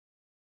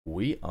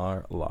We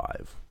are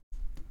live.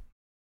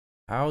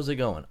 How's it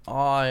going?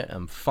 I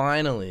am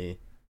finally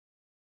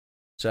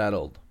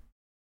settled.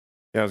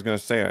 Yeah, I was gonna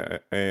say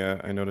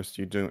I noticed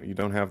you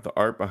don't have the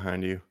art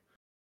behind you,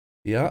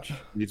 Yeah. which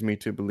leads me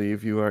to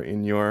believe you are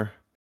in your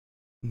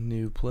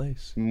New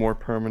place. more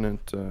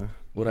permanent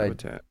What I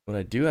habitat. what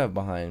I do have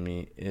behind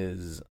me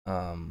is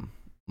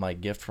my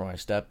gift from my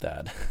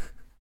stepdad,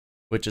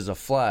 which is a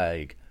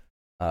flag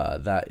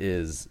that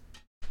is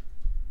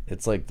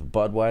it's like the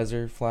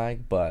Budweiser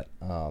flag, but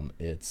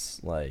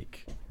it's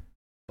like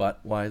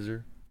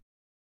Buttweiser.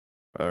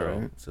 All So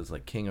right. it says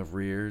like King of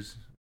Rears.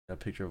 Got a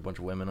picture of a bunch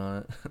of women on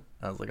it.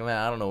 I was like, man,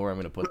 I don't know where I'm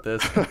gonna put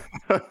this.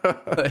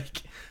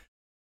 like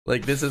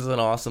like this is an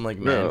awesome like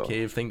man No.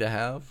 cave thing to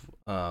have.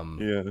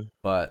 Yeah.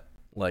 But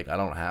like I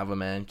don't have a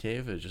man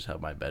cave. I just have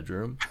my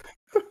bedroom.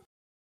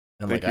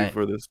 And like Thank you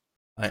for this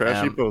I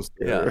trashy am yeah,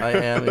 poster. I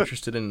am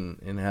interested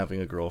in having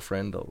a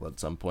girlfriend at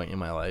some point in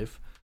my life.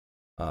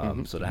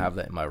 Mhm, So to mhm. have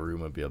that in my room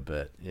would be a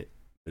bit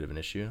of an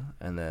issue.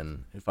 And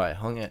then if I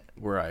hung it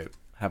where I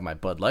have my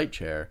Bud Light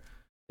chair,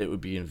 it would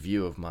be in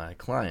view of my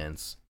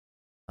clients,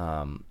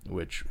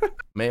 which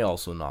may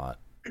also not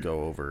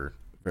go over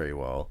very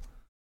well.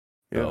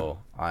 Yeah.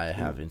 So I Yeah.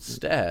 have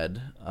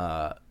instead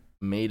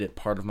made it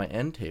part of my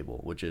end table,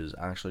 which is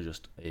actually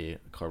just a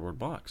cardboard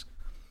box.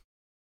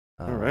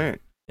 All Um,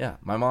 right. yeah,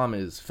 my mom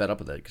is fed up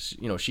with it because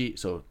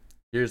So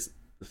here's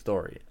the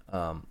story.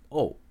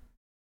 Oh,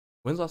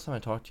 when's the last time I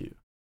talked to you?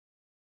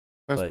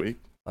 Last Like week.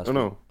 Oh last week.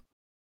 no.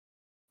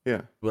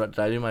 Yeah. Did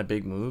I do my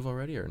big move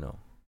already or no?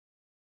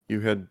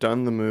 You had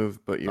done the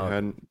move, but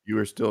Okay. you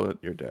were still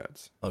at your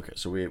dad's. Okay,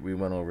 so we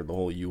went over the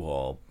whole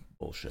U-Haul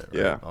bullshit, right?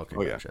 Yeah. Okay,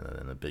 Oh yeah. gotcha. And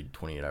then the big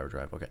 28-hour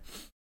drive. Okay.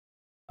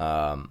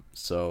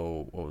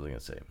 So what was I gonna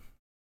say?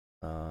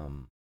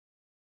 Um,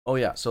 oh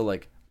yeah, so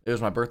like it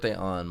was my birthday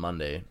on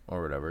Monday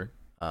or whatever.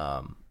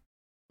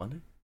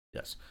 Monday?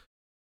 Yes.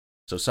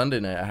 So Sunday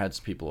night I had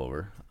some people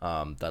over.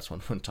 That's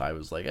when Ty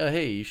was like,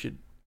 hey, you should.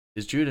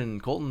 Is Jude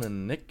and Colton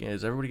and Nick?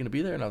 Is everybody gonna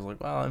be there? And I was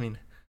like, well, I mean,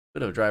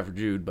 bit of a drive for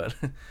Jude, but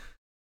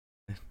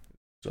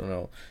don't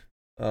know.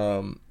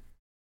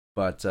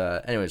 But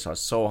anyway, so I was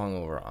so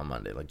hungover on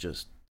Monday, like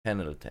just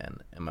 10 out of 10,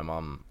 and my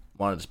mom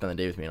wanted to spend the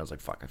day with me, and I was like,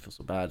 fuck, I feel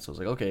so bad. So I was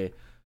like, okay.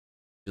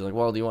 She's like,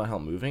 well, do you want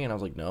help moving? And I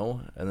was like,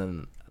 no.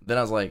 And then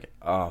I was like,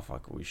 oh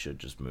fuck, we should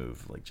just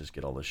move, like just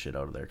get all this shit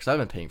out of there, because I've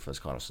been paying for this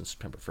condo since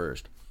September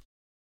 1st.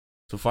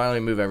 So finally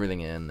move everything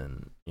in,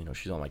 and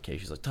she's on my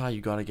case. She's like, Ty,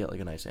 you gotta get like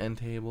a nice end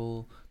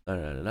table, da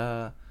da da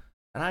da.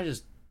 And I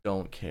just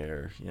don't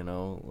care,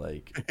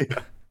 like.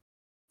 Yeah.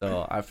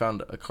 So I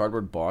found a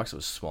cardboard box that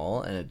was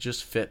small, and it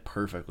just fit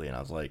perfectly. And I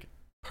was like,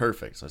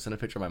 perfect. So I sent a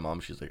picture to my mom.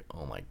 She's like,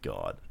 oh my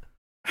god,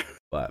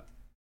 but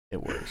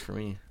it works for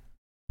me.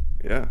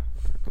 Yeah.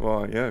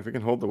 Well, yeah. If you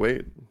can hold the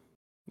weight,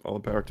 all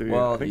the power to you. I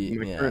Well,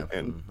 think yeah.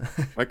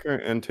 my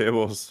current end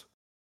tables.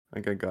 I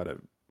think I got it.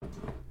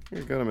 I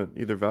got them at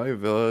either Value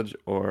Village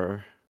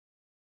or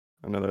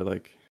another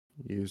like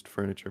used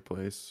furniture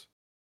place.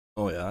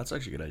 Oh yeah, that's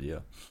actually a good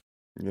idea.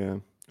 Yeah,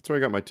 that's where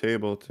I got my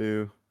table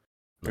too.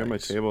 I got my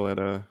Nice. table at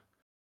a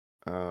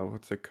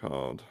what's it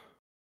called?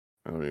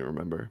 I don't even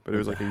remember, but it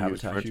Was was it like a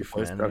used Habitat furniture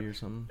place. Humanity or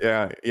something?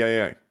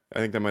 Yeah. I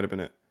think that might have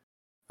been it.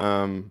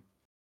 Um,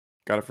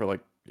 got it for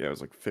like it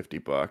was like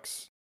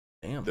 $50.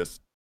 Damn. This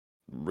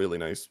really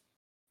nice.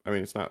 I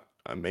mean, it's not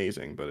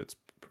amazing, but it's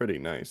pretty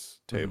nice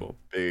Mm-hmm. table.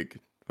 Big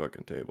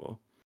fucking table,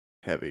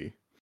 heavy.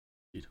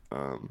 Indeed.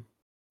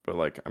 But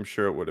like I'm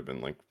sure it would have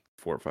been like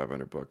 $400 or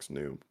 $500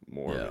 new,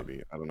 more Yeah.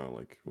 maybe. I don't know,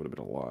 like would have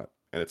been a lot.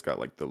 And it's got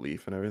like the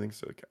leaf and everything,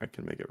 so I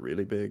can make it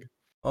really big.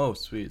 Oh,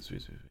 sweet,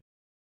 sweet, sweet, sweet.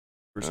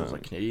 First was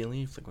like Um, Canadian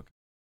leaf, like what?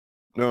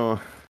 no,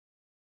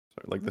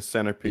 sorry, like the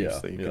centerpiece Yeah,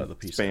 that you yeah, can the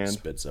piece that expand.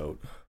 spits out.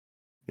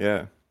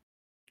 Yeah.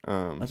 That's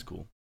Um,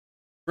 cool.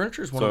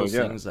 Furniture is one of so those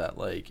yeah, things that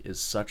like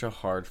is such a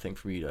hard thing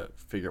for me to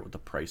figure out what the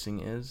pricing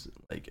is.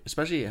 Like,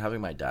 especially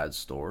having my dad's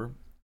store,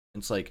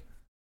 it's like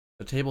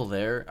the table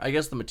there. I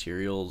guess the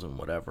materials and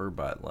whatever,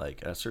 but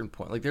like at a certain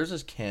point, like there's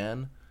this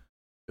can.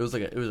 It was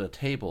a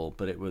table,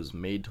 but it was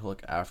made to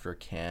look after a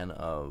can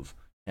of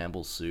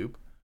Campbell's soup,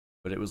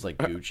 but it was like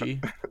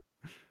Gucci.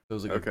 It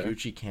was like a okay.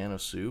 Gucci can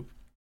of soup,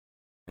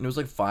 and it was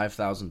like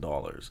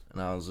 $5,000.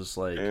 And I was just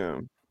like,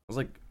 Damn.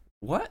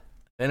 what?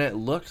 And it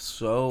looked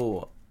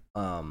so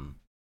um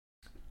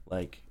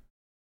like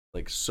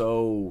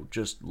so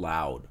just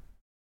loud.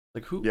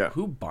 Like Yeah.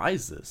 who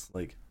buys this?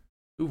 Like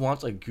who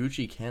wants a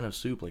Gucci can of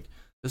soup? Like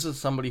this is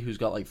somebody who's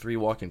got like three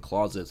walk-in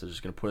closets that's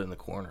just gonna put it in the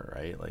corner,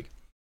 right? Like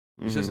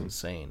it's just Mm-hmm.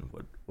 insane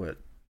what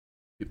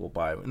people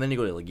buy. And then you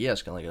go to like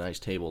yes, got like a nice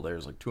table.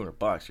 There's like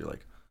 $200. You're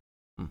like,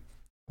 I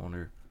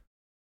wonder.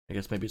 I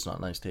guess maybe it's not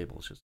a nice table.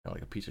 It's just kind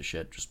of like a piece of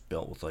shit just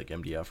built with like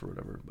MDF or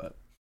whatever. But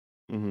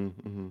Mm-hmm.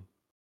 Mm-hmm.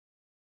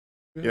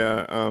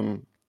 yeah, Yeah.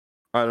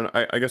 I don't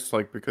know. I guess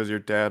like because your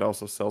dad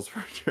also sells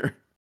furniture,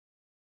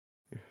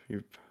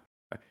 you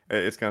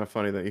it's kind of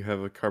funny that you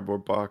have a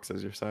cardboard box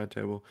as your side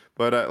table.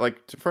 But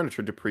like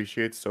furniture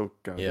depreciates so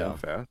goddamn yeah.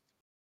 fast.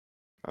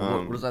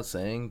 What is Um, that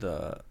saying?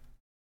 The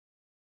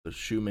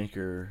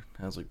shoemaker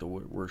has like the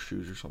worst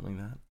shoes or something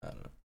like that. I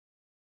don't know.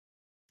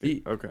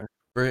 He Okay.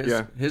 for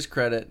Yeah. his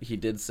credit, he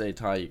did say,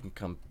 Ty, you can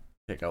come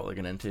pick out like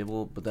an end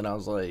table. But then I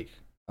was like,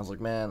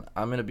 man,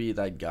 I'm gonna be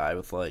that guy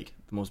with like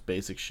the most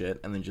basic shit,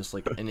 and then just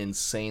like an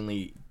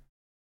insanely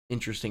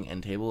interesting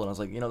end table. And I was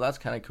like, that's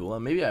kind of cool,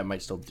 and maybe I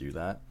might still do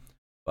that.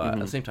 But at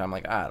the Hmm. same time,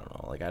 like I don't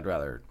know, like I'd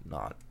rather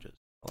not just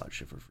all that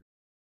shit for free.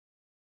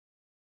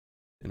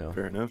 You know,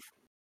 Fair enough.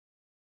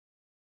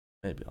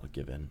 maybe I'll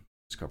give in.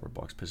 This cardboard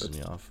box pisses me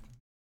That's off.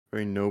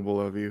 very noble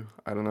of you.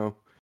 I don't know.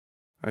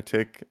 I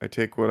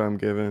take what I'm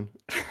given.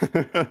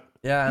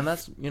 Yeah, and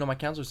that's my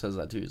counselor says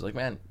that too. He's like,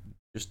 man,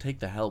 just take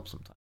the help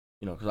sometimes.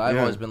 Because I've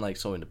always Yeah. been like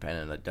so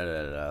independent, like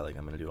like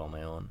I'm gonna do it on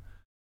my own.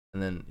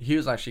 And then he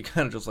was actually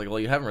kind of just like, well,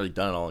 you haven't really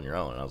done it all on your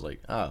own. And I was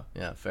like, oh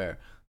yeah, fair.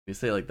 You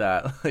say it like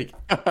that, like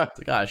it's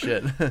like ah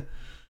shit.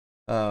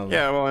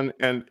 Yeah, well,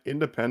 and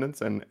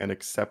independence and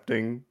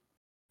accepting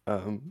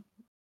um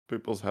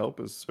people's help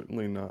is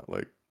certainly not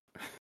like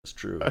That's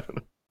true. I don't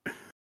know.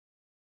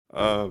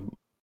 True.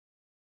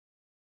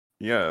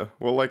 Yeah,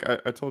 well, like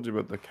I told you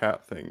about the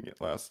cat thing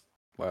last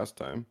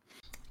time,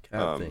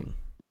 Cat um, thing.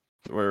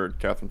 where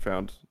Catherine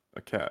found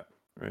a cat,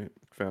 right?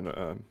 Found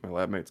my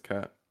lab mate's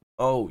cat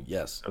Oh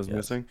yes, that was yes,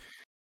 missing,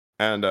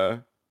 and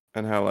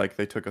how like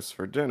they took us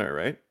for dinner,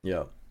 right?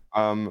 yeah.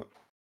 Um,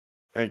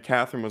 and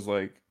Catherine was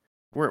like,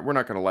 "We're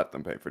not gonna let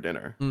them pay for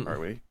dinner, Mm, are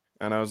we?"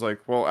 And I was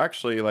like, "Well,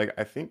 actually, like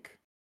I think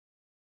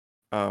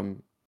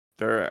um,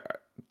 they're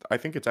I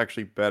think it's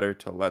actually better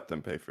to let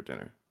them pay for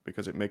dinner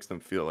because it makes them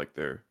feel like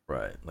they're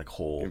right, like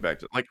whole. getting back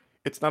to like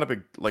it's not a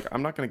big like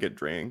I'm not gonna get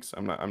drinks.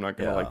 I'm not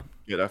gonna like Yeah.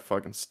 get a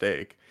fucking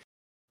steak.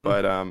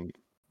 Mm,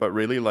 But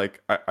really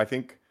like I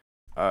think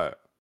uh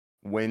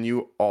when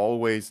you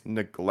always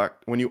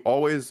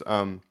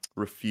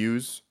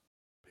refuse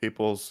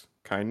people's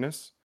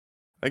kindness,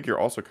 I think you're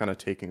also kind of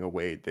taking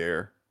away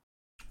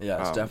yeah,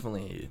 it's um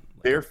definitely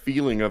like their a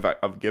feeling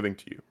of giving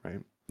to you,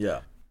 right?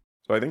 yeah.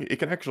 So I think it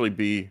can actually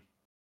be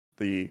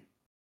the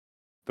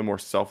the more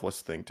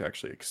selfless thing to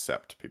actually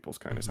accept people's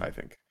kindness, Hmm. I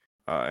think.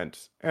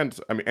 And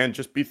I mean and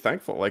just be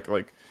thankful.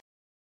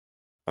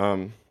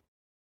 Um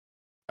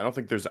I don't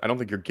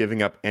think you're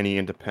giving up any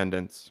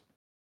independence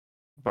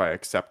by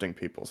accepting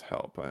people's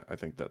help. I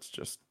think that's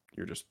just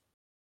you're just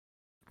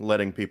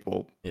letting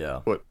people Yeah.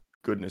 put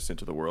goodness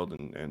into the world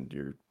and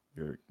you're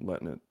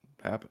letting it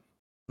happen.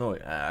 No,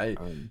 I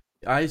Um,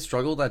 I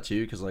struggle with that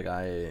too because like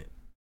I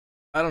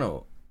don't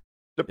know.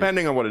 It,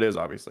 Depending on what it is,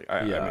 obviously.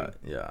 I yeah,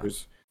 mean, yeah.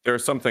 there are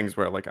some things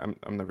where like I'm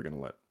never gonna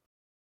let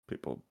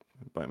people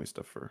buy me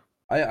stuff for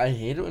I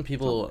hate it when something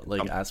people like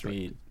something ask extra.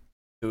 me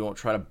they won't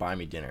try to buy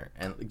me dinner,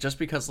 and like, just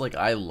because like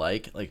I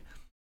like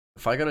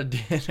if I go to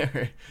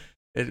dinner,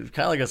 it's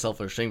kind of like a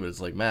selfish thing, but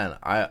it's like man,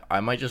 I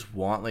might just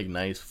want like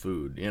nice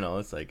food,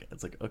 it's like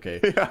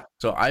okay, Yeah,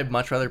 so I'd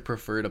much rather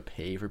prefer to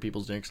pay for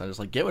people's dinner because I just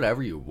like get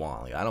whatever you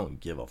want, like I don't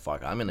give a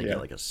fuck, I'm gonna get yeah,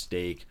 like a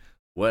steak,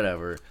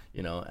 whatever,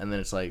 and then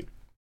it's like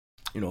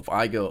if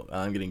I go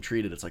I'm getting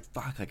treated, it's like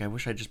fuck, like I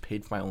wish I just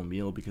paid for my own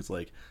meal because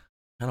like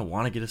I don't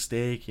want to get a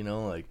steak,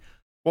 like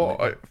I'm well,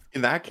 like oh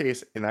in that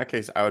case,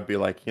 I would be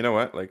like, you know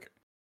what? Like,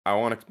 I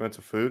want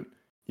expensive food.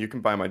 You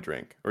can buy my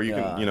drink, or you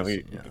can, yeah, you can,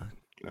 yeah,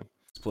 you know.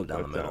 split it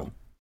down the But middle.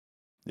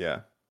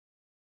 yeah,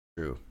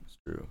 True. It's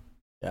true.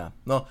 Yeah.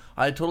 No,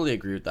 I totally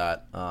agree with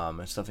that.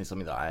 It's definitely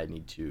something that I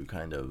need to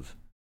kind of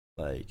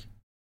like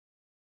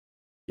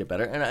get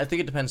better. And I think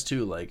it depends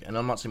too, like, and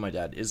I'm not saying my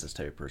dad is this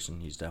type of person.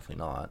 He's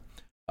definitely not.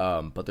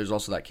 But there's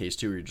also that case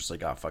too where you're just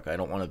like, ah, fuck, I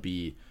don't want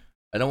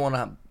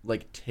to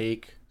like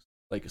take,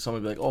 like,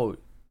 someone be like, oh,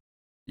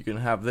 you can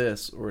have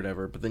this or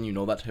whatever. But then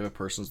that type of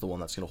person's the one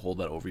that's going to hold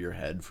that over your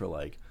head for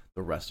like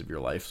the rest of your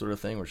life, sort of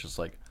thing, where it's just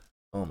like,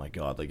 oh my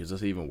God, like, is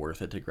this even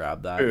worth it to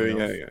grab that,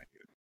 yeah,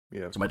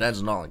 yeah, of So my course.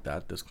 dad's not like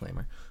that,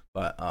 disclaimer.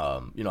 But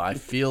I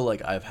feel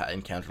like I've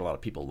encountered a lot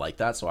of people like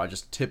that, so I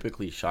just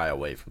typically shy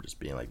away from just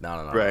being like, no,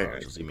 no, no, no, Right, no,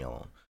 right. just leave me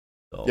alone.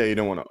 Yeah, So you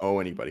don't want to owe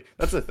anybody.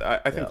 That's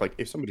I yeah, think like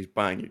if somebody's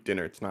buying you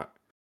dinner, it's not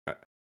uh,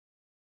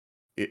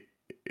 it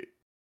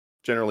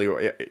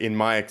generally in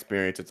my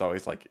experience it's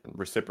always like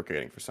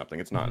reciprocating for something.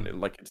 It's not hmm,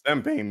 like it's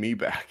them paying me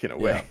back in a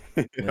way,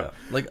 yeah, you know. yeah.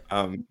 Like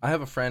Um, I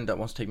have a friend that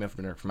wants to take me out for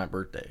dinner for my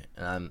birthday,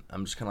 and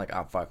I'm just kind of like,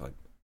 ah, fuck, like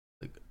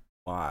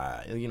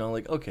why,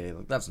 like okay,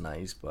 like that's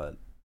nice, but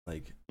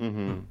like,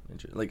 mhm.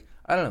 like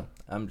I don't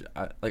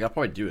know, like I'll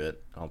probably do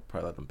it. I'll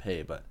probably let them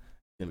pay, but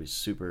it's gonna be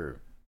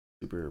super,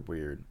 super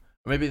weird.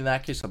 Or maybe in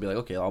that case, I'll be like,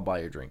 okay, I'll buy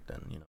your drink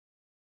then.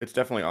 It's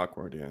definitely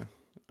awkward, yeah.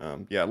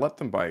 Yeah, let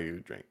them buy you a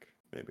drink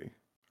maybe.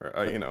 Or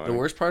But you know, I the mean,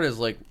 worst part is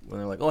like when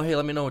they're like, "Oh, hey,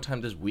 let me know what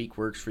time this week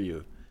works for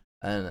you,"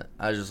 and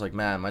I was just like,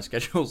 "Man, my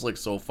schedule's like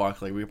so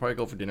fucked. Like we could probably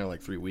go for dinner in,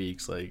 like 3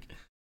 weeks. Like,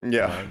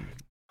 yeah. um,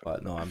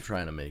 but no, I'm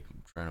trying to make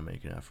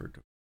an effort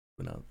to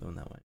win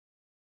that way.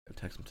 I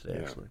text him today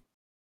Yeah. actually.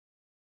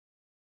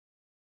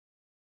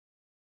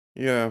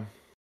 Yeah.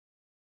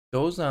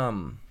 Those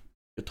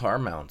guitar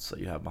mounts that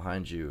you have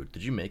behind you,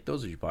 did you make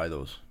those or did you buy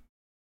those?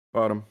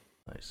 Bottom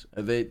Nice.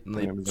 Are they on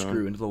they Amazon.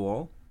 screw into the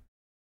wall?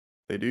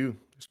 They do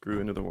screw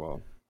Oh, into the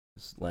wall.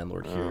 this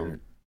landlord Um, here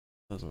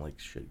doesn't like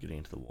shit getting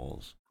into the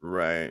walls.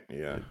 right,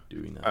 yeah. Like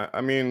doing that.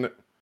 I mean,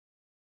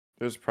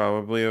 There's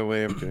probably a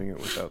way of doing it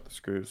without the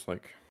screws.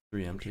 Like,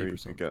 3M I'm tape sure or you could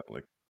something. get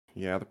like,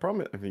 yeah. The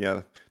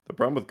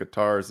problem with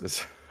guitars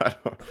is I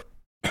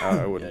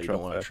Yeah, wouldn't you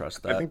don't trust want to that.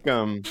 trust I that.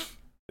 think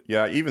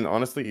yeah, even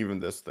honestly, even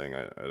this thing,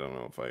 I don't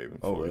know if I even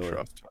Oh, fully really?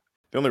 trust.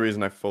 The only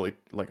reason I fully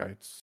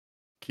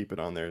keep it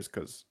on there is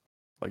because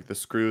like the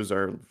screws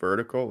are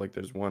vertical. Like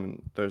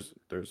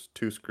there's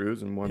two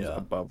screws and one's Yeah.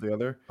 above the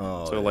other.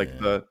 Oh, So like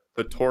yeah.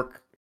 the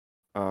torque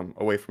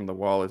away from the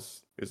wall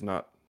is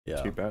not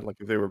Yeah. too bad. Like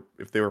if they were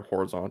Is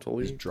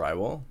horizontally,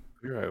 drywall?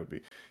 here I would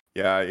be.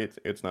 Yeah,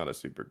 it's not a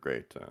super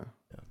great.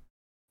 Yeah.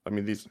 I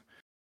mean these.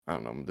 I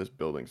don't know. This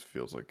building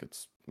feels like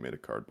it's made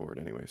of cardboard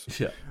anyway.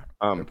 So, Yeah.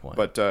 Fair point.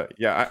 but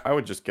yeah, I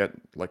would just get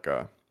like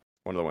one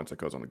of the ones that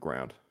goes on the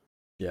ground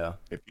Yeah.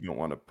 if you don't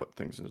want to put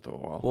things into the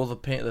wall. Well,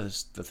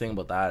 the thing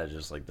about that is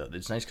just like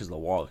it's nice because the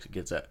wall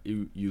gets at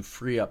you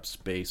free up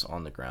space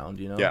on the ground,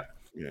 you know. Yeah,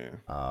 yeah,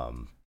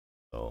 Um.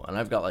 So and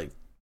I've got like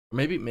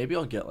maybe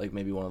I'll get like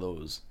maybe one of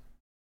those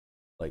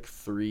like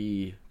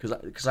three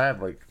because I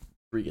have like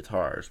three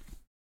guitars.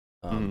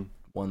 Mhm.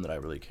 One that I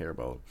really care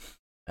about.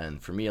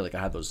 And for me, like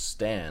I had those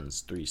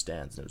three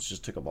stands, and it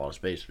just took up a lot of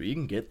space. But you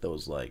can get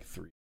those like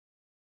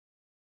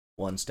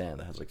one stand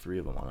that has like three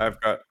of them on it.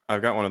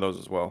 I've got one of those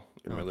as well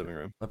in Oh, my okay. living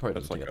room. That probably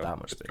That's doesn't take like up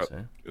that much it's space, got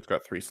eh? it's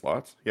got three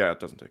slots. Yeah, it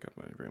doesn't take up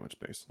very much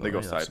space. Oh, They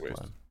go maybe that's the sideways,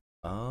 plan.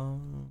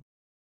 Oh,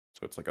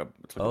 so it's like a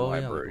oh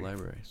yeah, like a library.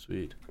 library.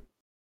 Sweet.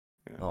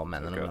 Yeah, Oh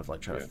man, so then I've I'm gonna got have to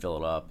like try to yeah, fill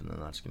it up, and then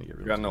that's gonna get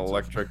I've really got an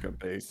expensive. electric, a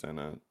bass, and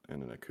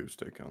an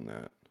acoustic on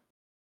that,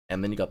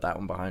 And then you got that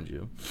one behind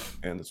you.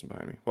 and this one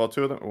behind me. Well,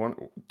 two of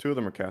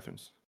them are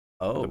Catherine's.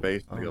 The Oh,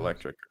 bass oh, and the nice.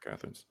 electric are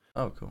Catherine's.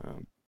 Oh, cool.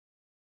 Um,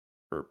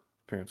 her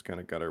parents kind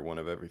of got her one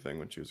of everything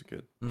when she was a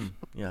kid.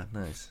 Yeah,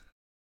 nice.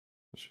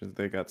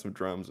 They got some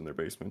drums in their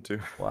basement too,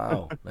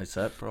 Wow, nice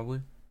set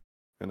probably.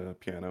 and a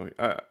piano.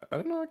 I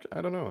don't know.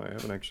 I don't know. I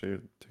haven't actually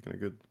taken a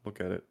good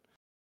look at it.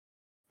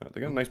 They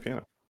got a nice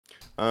piano.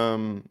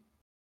 Um,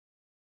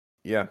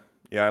 yeah,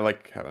 yeah. I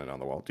like having it on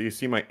the wall. Do you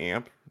see my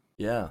amp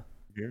Yeah,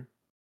 here?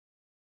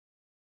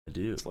 I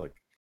do. It's like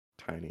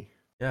tiny,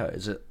 Yeah,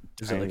 is it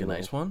like tiny a little.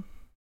 nice one?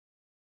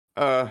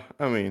 I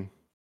mean,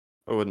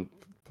 I wouldn't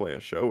play a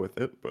show with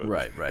it, but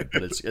Right.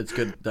 But it's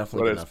good, but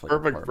definitely good it's enough for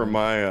like perfect for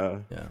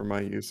apartment. Yeah.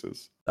 my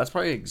uses. That's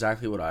probably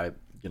exactly what I'm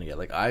gonna get.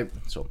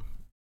 So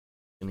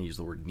I'm gonna use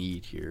the word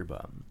need here,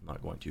 but I'm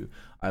not going to.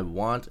 I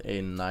want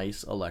a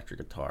nice electric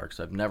guitar because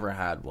I've never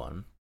had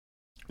one,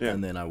 Yeah,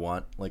 and then I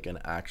want like an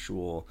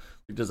actual.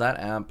 Like, does that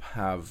amp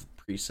have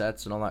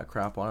presets and all that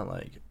crap on it?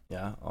 Like,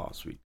 yeah, oh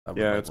sweet. I would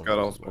yeah. like It's one of got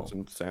all those as well.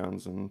 sorts of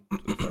sounds and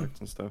effects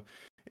and stuff.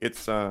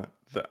 It's the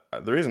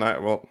reason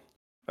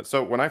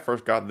so when I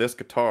first got this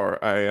guitar,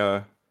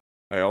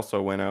 I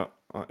also went out.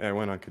 I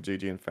went on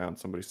Kijiji and found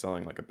somebody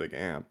selling like a big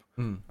amp.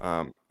 Hmm.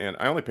 And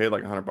I only paid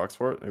like $100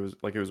 for it. It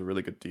was a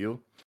really good deal.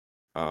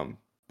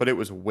 But it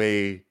was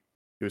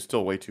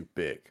still way too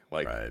big.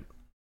 Like Right.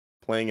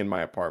 playing in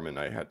my apartment,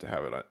 I had to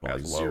have it Well,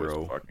 as like low as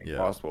zero. fucking Yeah.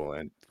 possible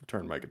and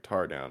turn my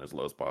guitar down as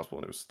low as possible,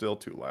 and it was still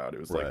too loud. It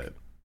was Right. like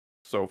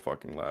so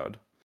fucking loud.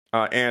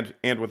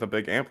 And with a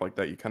big amp like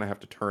that, you kind of have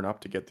to turn up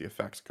to get the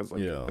effects because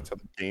like Yeah. that's how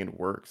the gain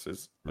works.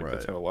 Is like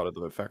that's Right. how a lot of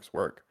the effects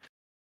work,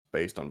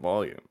 based on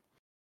volume.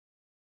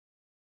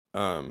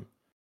 Um,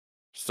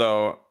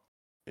 so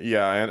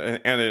yeah,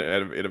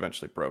 and it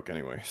eventually broke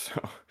anyway.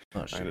 So Oh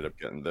I ended shit. up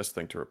getting this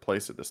thing to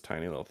replace it. This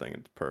tiny little thing.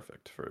 It's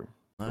perfect for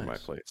my Nice.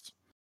 place.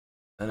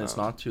 And it's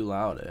Um, not too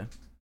loud, eh?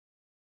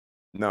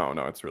 no,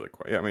 it's really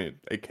quiet. Yeah, I mean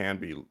it can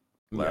be Yeah.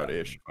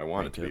 loud-ish if I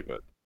want it Crank to be, it.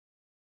 but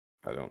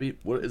I don't. Wait,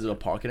 what is it? A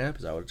pocket amp?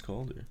 Is that what it's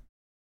called? Or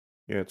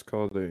Yeah, it's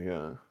called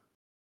a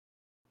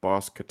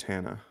Boss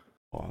Katana.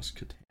 Boss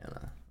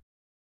Katana.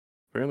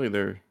 Apparently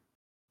they're,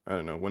 I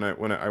don't know. When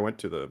I went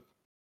to the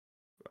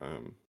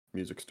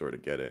music store to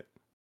get it,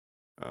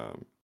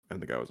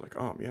 and the guy was like,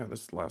 "Oh yeah,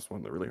 this is the last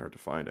one. They're really hard to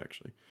find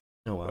actually."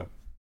 Oh wow. But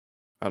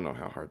I don't know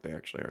how hard they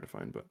actually are to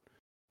find, but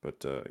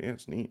yeah,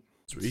 it's neat.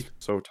 Sweet.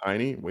 It's so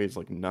tiny, weighs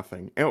like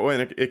nothing.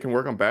 And it can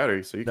work on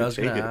battery, so you I can was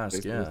take gonna it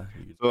ask, places. yeah.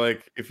 So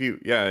like if you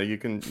you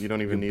don't You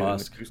even can need an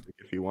busk. acoustic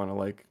if you want to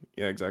like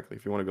yeah, exactly.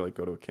 If you want to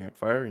go to a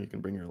campfire, you can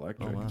bring your Oh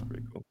electric. wow. It's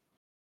pretty cool.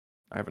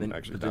 I haven't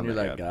actually But then done you're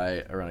that that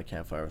yet. guy around a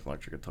campfire with an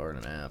electric guitar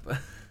and an amp.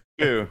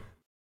 True.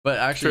 But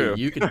actually, True.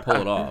 you can pull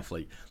it off.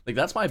 Like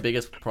that's my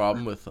biggest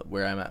problem with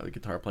where I'm at with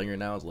guitar playing right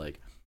now is like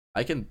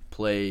I can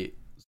play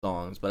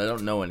songs, but I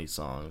don't know any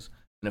songs.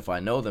 And if I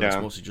know them, it's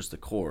Yeah. mostly just the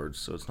chords,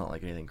 so it's not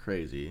like anything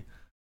crazy.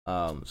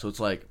 So it's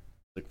like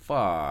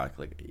fuck,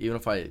 like even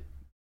if it's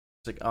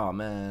like, oh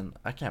man,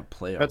 I can't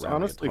play That's around a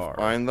honestly guitar.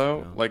 fine though.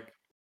 You know? Like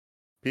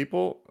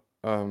people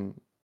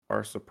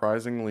are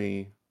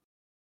surprisingly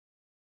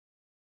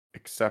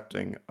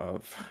accepting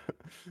of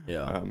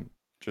Yeah,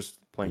 just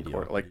playing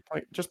mediocrity.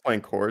 just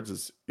playing chords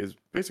is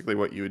basically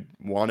what you would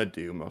want to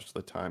do most of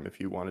the time if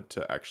you wanted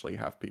to actually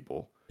have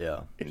people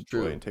Yeah, it's enjoy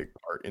true. and take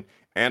part in.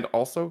 And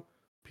also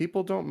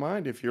people don't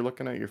mind if you're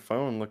looking at your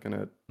phone looking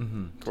at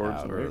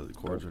chords and Or waves the and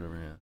chords, stuff. or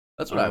whatever. Yeah,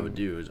 that's what I would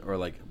do. Or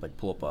like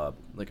pull up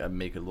like I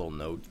make a little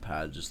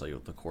notepad just like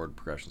with the chord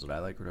progressions that I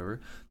like, or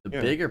whatever. The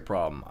Yeah. bigger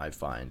problem I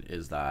find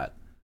is that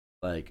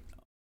like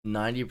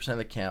 90% of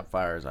the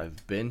campfires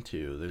I've been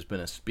to, there's been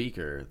a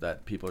speaker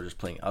that people are just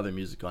playing other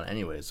music on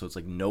anyway. So it's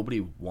like nobody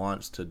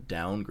wants to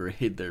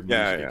downgrade their music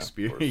Yeah, of course.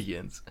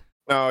 experience.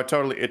 No, it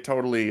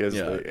totally is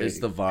Yeah, it's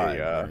the vibe,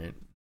 right?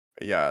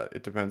 yeah,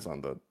 it depends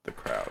on the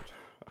crowd,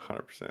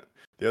 100%.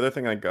 The other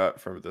thing I got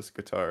from this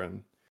guitar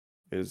and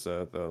is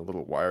the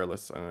little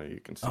wireless. I don't know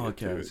you can see Oh, it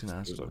okay. I too. was gonna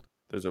ask about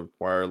There's a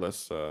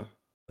wireless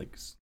like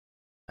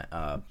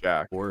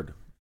jack. board.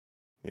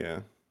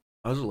 Yeah,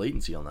 How's the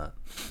latency on that?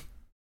 it's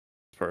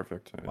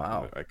perfect.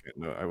 Wow. I can't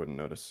no, I wouldn't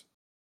notice.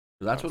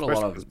 That's what a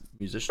Especially lot of 'cause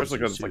musicians especially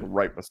because use it's like too.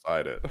 right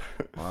beside it.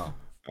 Wow.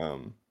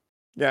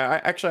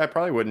 Yeah, I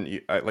probably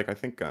wouldn't. I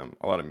think a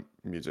lot of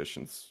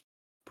musicians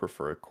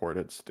prefer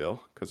corded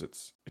still because it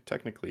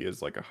technically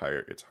is like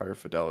it's higher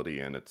fidelity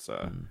and it's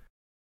Mm,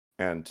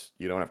 and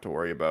you don't have to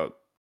worry about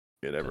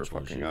it ever potential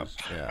fucking up.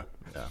 issues. Yeah,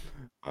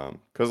 yeah.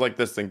 Because like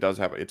this thing does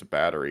have it's a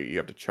battery, you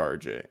have to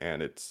charge it,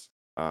 and it's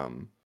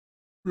Right.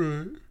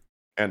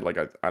 and like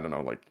I don't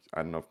know, like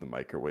I don't know if the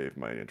microwave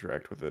might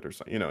interact with it or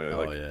something. You know,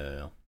 Oh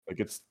yeah. like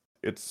it's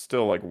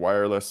still like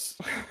wireless,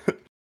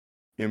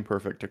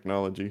 imperfect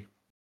technology.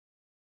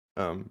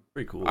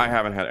 Pretty cool. I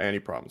haven't had any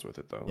problems with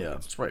it though. Yeah,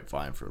 it's right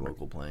fine for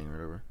local playing or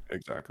whatever.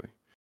 Exactly.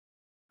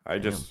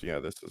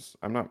 Damn.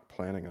 I'm not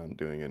planning on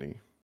doing any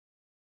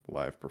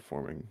live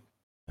performing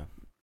Yeah.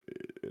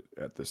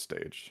 at this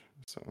stage.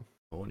 So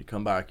But when you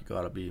come back, you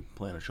gotta be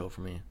playing a show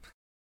for me.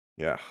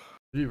 yeah.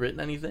 Have you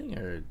written anything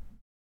or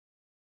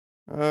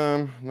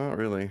Not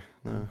really.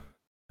 No.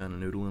 kind of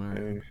noodling or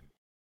anything?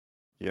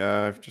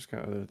 Yeah, I've just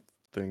got other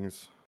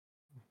things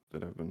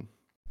that I've been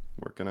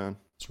working on.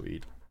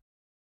 Sweet.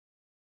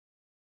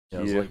 Yeah,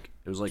 it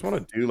was I like just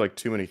want to do like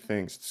too many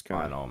things. It's I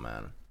kind of. know,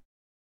 man.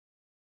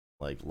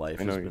 Like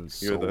life I has know been you're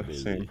so the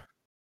busy.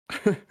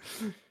 same.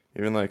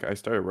 Even like I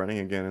started running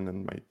again, and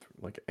then my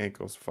like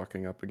ankles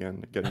fucking up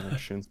again, getting like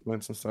shin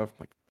splints and stuff.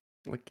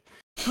 Like,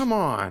 come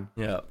on.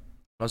 Yeah.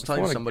 I was Just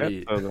telling wanna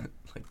somebody get to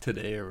like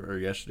today or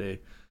yesterday,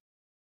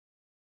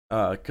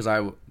 because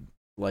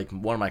like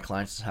one of my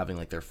clients is having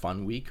like their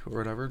fun week or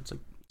whatever. It's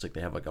like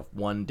they have like a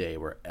one day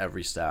where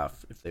every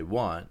staff, if they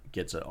want,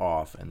 gets it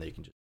off and they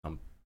can just come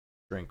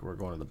drink. We're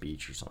going to the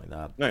beach or something like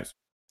that. Nice.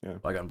 Yeah.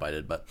 I got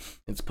invited, but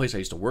it's a place I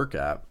used to work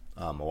at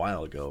a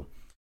while ago,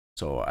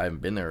 so I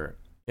haven't been there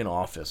in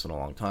office in a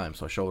long time.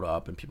 So I showed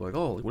up and people were like,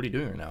 "Oh, what are you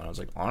doing right now?" And I was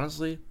like,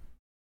 "Honestly,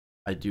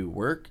 I do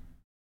work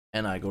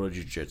and I go to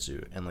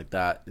jujitsu, and like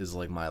that is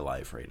like my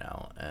life right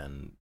now,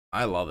 and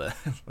I love it."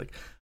 Like,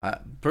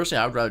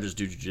 personally, I would rather just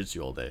do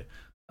jujitsu all day.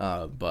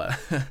 But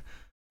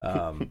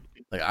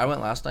like I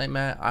went last night,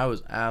 Matt. I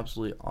was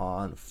absolutely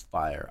on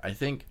fire. I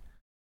think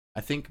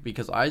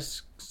because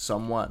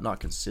somewhat not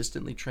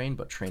consistently trained,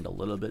 but trained a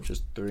little bit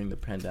just during the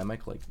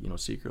pandemic, like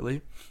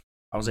secretly,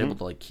 I was able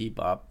to like keep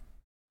up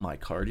my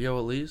cardio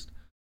at least.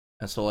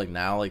 And so like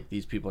now like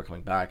these people are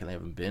coming back and they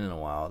haven't been in a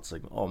while. It's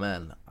like, oh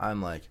man,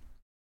 I'm like,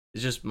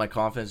 it's just my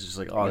confidence is just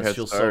like, oh, Your this head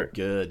feels start. so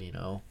good,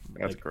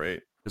 That's like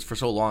great. because for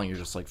so long you're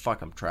just like,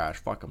 fuck, I'm trash,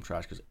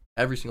 because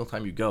every single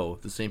time you go,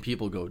 the same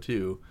people go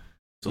too,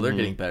 so they're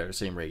getting better at the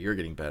same rate you're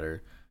getting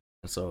better,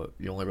 and so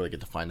you only really get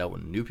to find out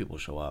when new people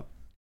show up.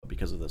 But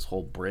because of this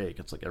whole break,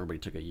 it's like everybody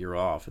took a year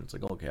off, and it's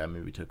like, okay, I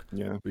maybe took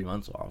 3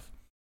 months off.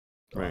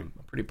 So Right. I'm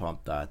pretty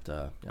pumped that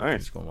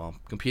Nice. it's going well.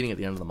 Competing at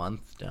the end of the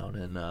month down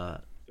in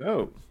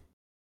Oh.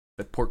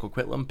 at Port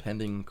Coquitlam,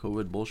 pending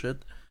COVID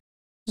bullshit.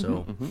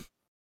 So Mhm.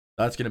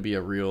 that's gonna be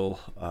a real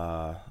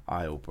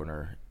eye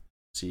opener.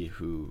 See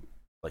who,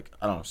 like,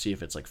 I don't know, see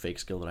if it's like fake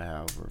skill that I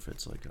have or if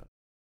it's like a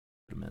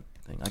legitimate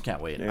thing. I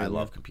can't wait. Yeah, I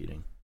love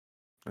competing.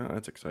 Oh,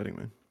 that's exciting,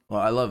 man. Well,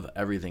 I love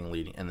everything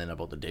leading, and then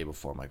about the day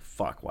before, I'm like,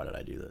 fuck, why did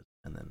I do this?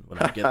 And then when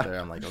I get there,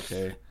 I'm like,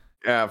 okay,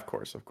 Yeah, of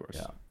course.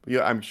 yeah.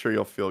 Yeah, I'm sure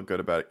you'll feel good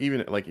about it.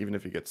 Even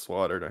if you get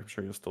slaughtered, I'm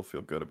sure you'll still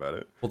feel good about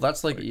it. Well,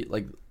 that's like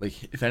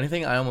if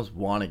anything, I almost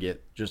want to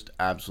get just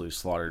absolutely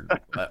slaughtered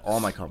at all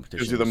my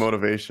competitions. Gives you the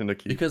motivation to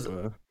keep. Because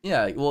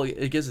yeah, well,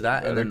 it gives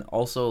that, and better. then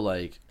also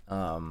like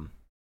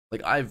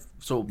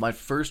so my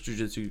first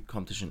jiu-jitsu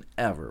competition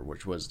ever,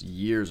 which was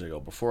years ago,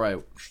 before I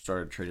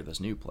started training at this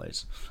new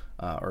place,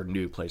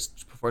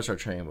 before I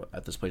started training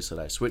at this place that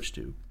I switched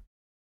to,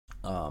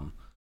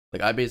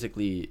 like I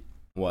basically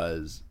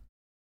was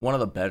one of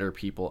the better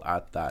people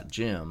at that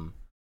gym.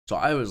 So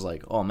I was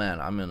like, oh man,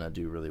 I'm gonna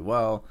do really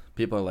well.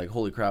 People are like,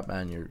 holy crap,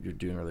 man, you're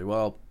doing really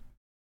well.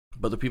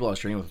 But the people I was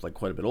training with were like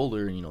quite a bit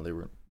older,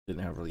 and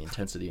didn't have really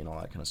intensity and all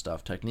that kind of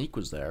stuff. Technique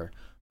was there,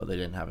 but they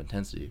didn't have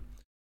intensity.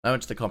 I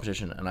went to the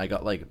competition and I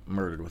got like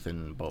murdered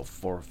within about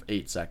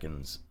 8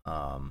 seconds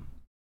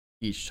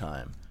each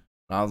time.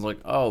 And I was like,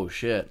 oh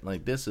shit,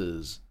 like this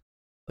is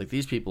like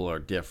these people are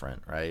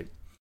different, right?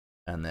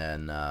 And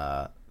then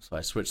so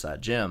I switched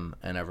that gym,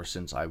 and ever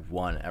since I've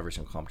won every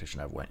single competition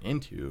I've went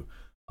into.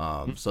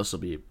 So this will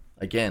be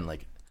again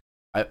like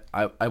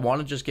I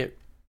want to just get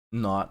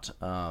not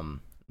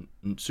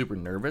super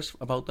nervous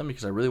about them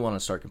because I really want to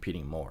start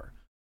competing more.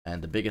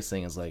 And the biggest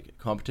thing is like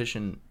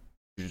competition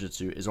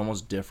jiu-jitsu is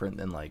almost different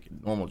than like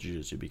normal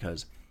jiu-jitsu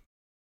because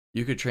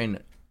you could train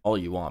all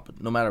you want,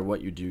 but no matter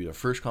what you do, your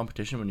first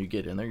competition, when you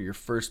get in there, your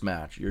first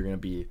match, you're gonna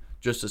be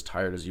just as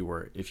tired as you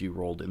were if you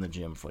rolled in the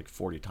gym for like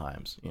 40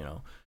 times.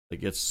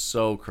 Like it's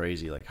so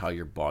crazy, like how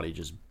your body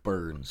just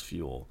burns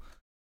fuel.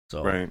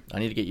 So Right. I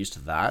need to get used to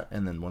that,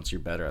 and then once you're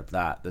better at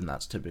that, then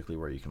that's typically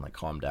where you can like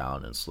calm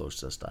down and slow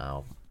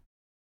system.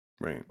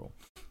 Right. So,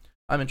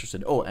 I'm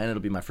interested. Oh, and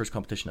it'll be my first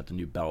competition at the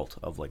new belt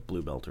of like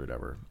blue belt or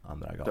whatever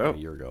that I got like a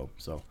year ago.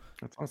 So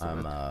That's awesome.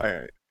 I'm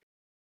Man.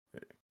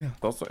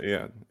 It's also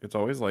it's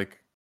always like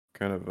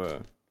kind of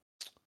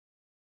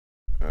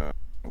what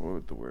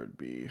would the word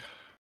be?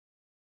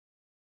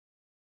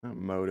 Not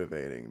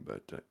motivating,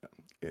 but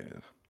yeah.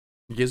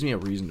 it gives me a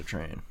reason to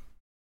train.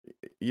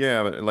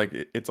 Yeah, but like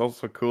it's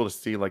also cool to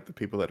see like the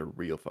people that are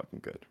real fucking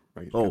good,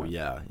 right? Oh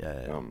Kinda,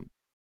 yeah.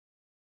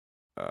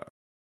 uh,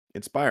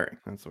 inspiring.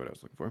 That's what I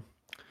was looking for.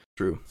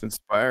 True. It's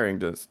inspiring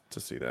to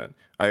see that.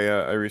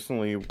 I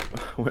recently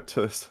went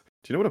to this.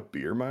 Do you know what a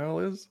beer mile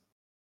is?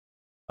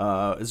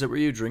 Is it where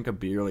you drink a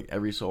beer like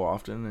every so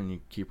often and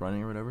you keep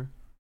running or whatever?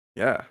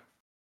 Yeah.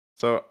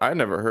 So I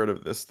never heard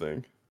of this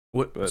thing.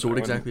 What? But So what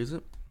I exactly is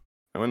it?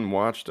 went and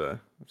watched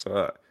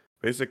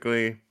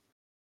basically.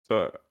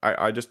 So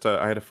I just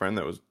I had a friend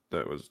that was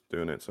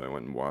doing it, so I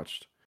went and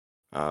watched.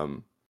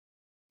 Um,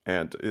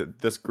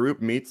 this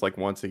group meets like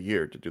once a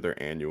year to do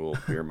their annual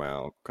beer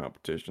mile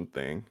competition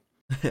thing.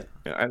 Yeah.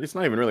 And it's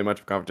not even really much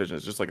of a competition.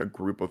 It's just like a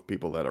group of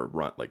people that are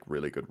like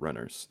really good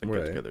runners that get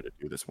Right. together to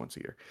do this once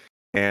a year.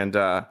 And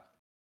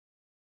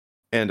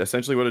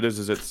essentially what it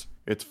is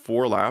it's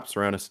 4 laps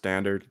around a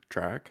standard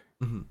track,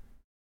 Mm-hmm.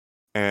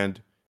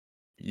 and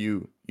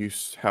you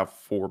have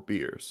 4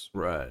 beers.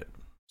 Right.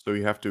 So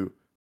you have to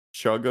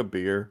chug a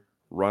beer,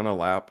 run a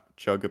lap,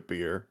 chug a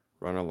beer,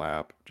 run a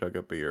lap, chug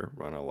a beer,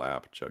 run a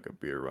lap, chug a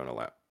beer, run a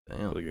lap.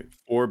 Damn. So you get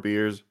 4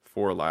 beers,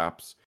 4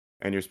 laps,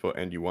 and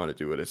you want to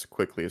do it as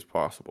quickly as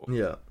possible.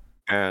 Yeah.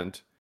 And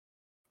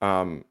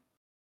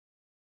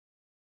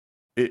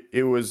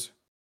it was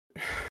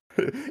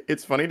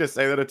it's funny to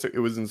say that it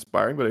was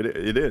inspiring, but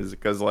it is,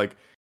 because like,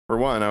 for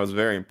one, I was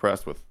very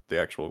impressed with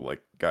the actual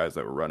like guys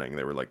that were running.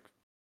 They were like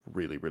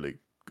really really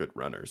good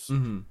runners.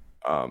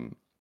 Mm-hmm.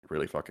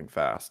 Really fucking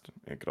fast,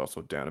 and could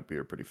also down a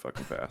beer pretty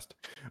fucking fast.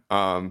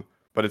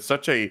 But it's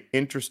such a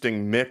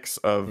interesting mix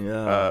of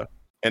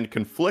and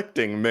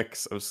conflicting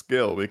mix of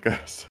skill,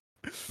 because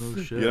Oh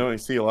shit. you don't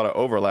see a lot of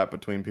overlap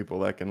between people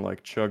that can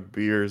like chug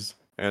beers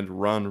and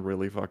run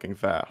really fucking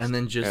fast. And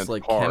then just and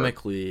like hard.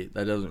 chemically,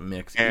 that doesn't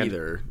mix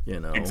either,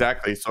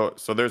 Exactly.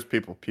 So there's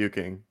people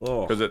puking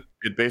Oh. because it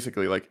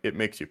basically like it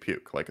makes you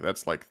puke. Like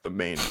that's like the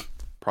main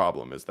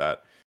problem, is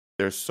that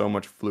there's so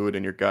much fluid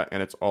in your gut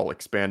and it's all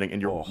expanding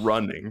and you're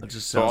running. That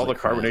just So all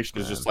like the carbonation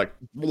is just like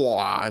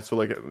blah. So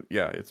like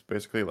it's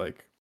basically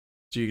like.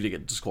 So you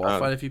get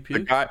disqualified if you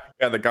puke?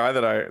 The guy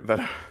that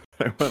I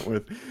went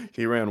with,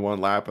 he ran 1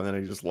 lap and then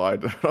he just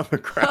lied on the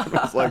ground.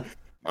 I was like,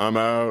 I'm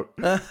out.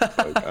 Like,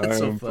 That's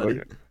so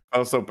funny. I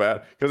was so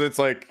bad because it's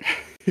like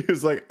he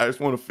was like, I just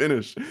want to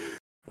finish,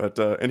 but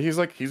and he's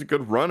like, he's a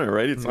good runner,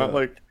 right? It's not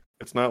like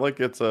it's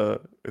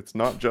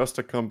not just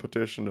a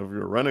competition of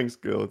your running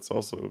skill. It's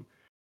also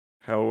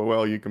how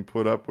well you can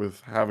put up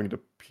with having to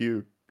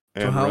puke.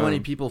 And so how run. many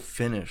people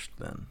finished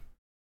then?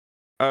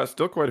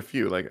 Still quite a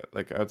few. Like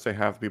I'd say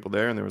half the people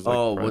there, and there was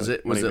like was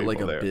it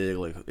like a there. big,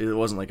 like, it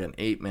wasn't like an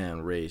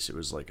 8-man race, it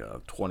was like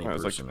a 20 person, it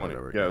was like 20, or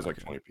whatever. Yeah, it was like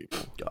 20 people.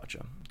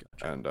 Gotcha.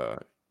 And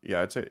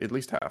yeah, I'd say at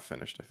least half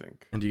finished, I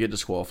think. And do you get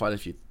disqualified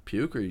if you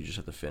puke, or you just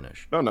have to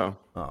finish? No.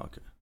 Oh,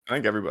 okay. I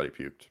think everybody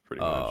puked pretty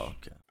much. Oh,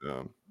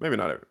 okay. Maybe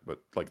not every, but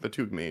like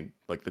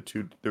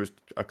there was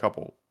a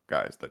couple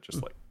guys that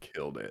just like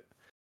killed it.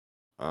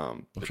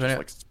 They just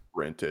like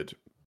sprinted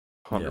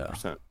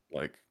 100%,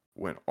 like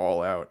went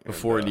all out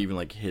before it even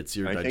like hits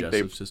your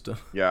digestive system.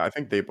 Yeah, I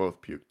think they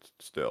both puked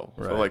still.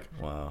 Right. So like,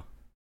 wow.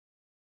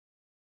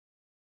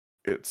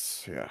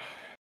 It's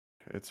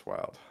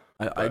wild.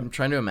 I'm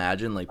trying to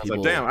imagine like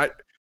people. Like,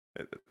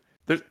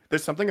 damn,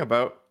 there's something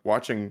about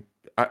watching.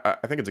 I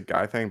think it's a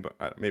guy thing,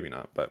 but maybe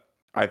not. But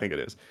I think it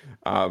is.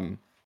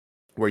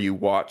 Where you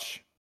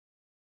watch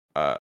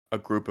a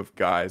group of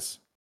guys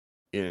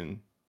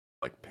in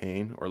like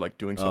pain or like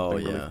doing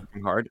something really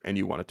hard, and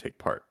you want to take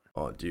part.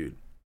 Oh, dude.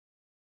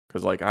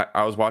 Because like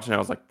I was watching, I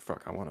was like,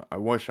 fuck, I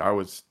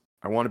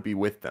want to be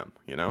with them,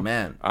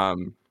 Man.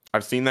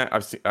 I've seen that.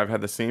 I've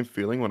had the same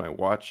feeling when I've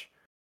watched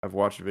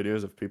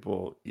videos of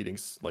people eating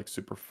like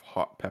super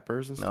hot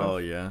peppers and stuff. Oh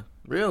yeah,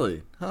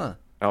 really? Huh?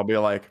 I'll be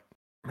like,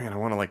 man, I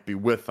want to like be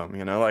with them,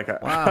 like.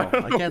 Wow,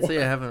 I can't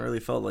say I haven't really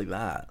felt like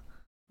that.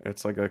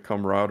 It's like a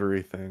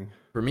camaraderie thing.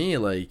 For me,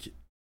 like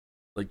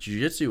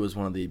jiu-jitsu was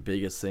one of the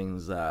biggest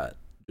things that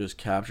just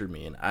captured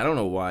me, and I don't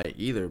know why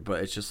either,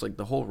 but it's just like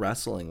the whole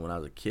wrestling when I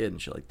was a kid and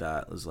shit like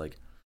that was like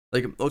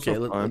okay,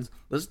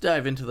 let's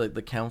dive into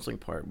the counseling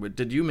part. But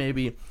did you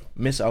maybe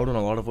miss out on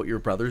a lot of what your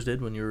brothers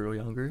did when you were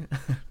younger?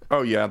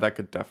 Oh yeah, that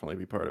could definitely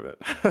be part of it.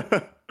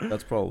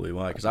 That's probably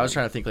why, because I was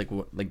trying to think like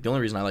the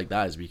only reason I like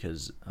that is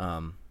because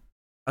I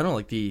don't know,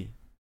 like the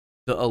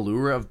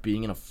allure of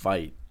being in a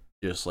fight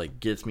just like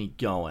gets me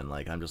going.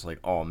 Like I'm just like,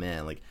 oh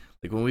man, like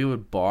like when we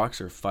would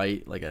box or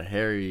fight like at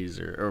Harry's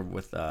or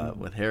with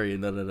Harry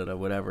and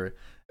whatever.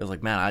 It was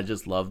like, man, I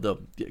just love the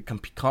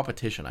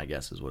competition, I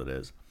guess is what it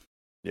is.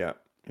 Yeah,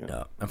 yeah,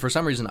 Yeah. And for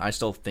some reason, I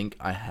still think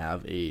I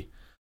have a,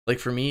 like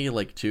for me,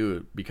 like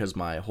too, because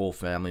my whole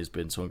family's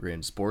been so ingrained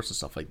in sports and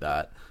stuff like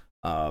that.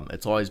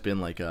 It's always been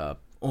like, oh,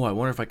 I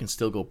wonder if I can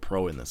still go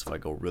pro in this if I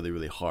go really,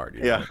 really hard,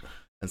 you know? yeah.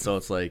 And so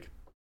it's like,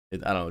 I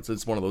don't know,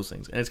 it's one of those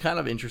things. And it's kind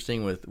of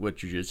interesting with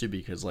jiu-jitsu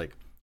because like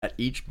at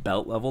each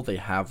belt level, they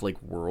have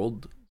like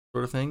world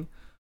sort of thing.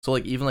 So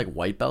like even like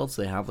white belts,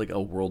 they have like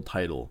a world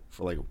title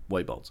for like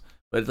white belts.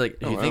 But it's like,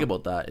 if Oh you think wow.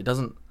 about that, it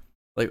doesn't,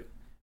 like,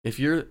 if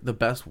you're the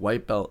best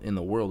white belt in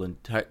the world, and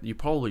you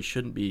probably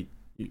shouldn't be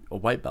a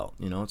white belt.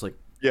 You know, it's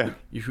Yeah.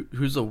 like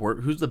who's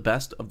the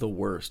best of the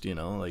worst. You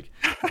know, like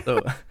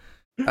so.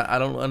 I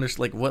don't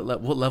understand. Like,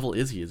 what level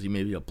is he? Is he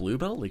maybe a blue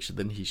belt? Like,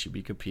 he should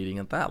be competing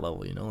at that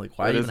level. You know, like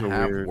why That is even a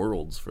have weird.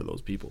 worlds for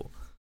those people?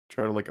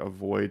 Try to like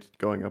avoid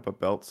going up a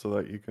belt so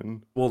that you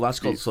can Well, be.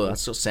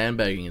 that's so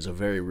sandbagging is a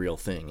very real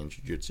thing in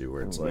jiu-jitsu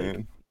where Oh it's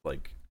man.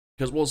 like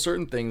because well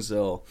certain things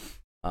they'll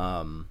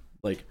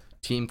like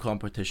team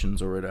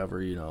competitions or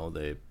whatever, you know,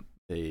 they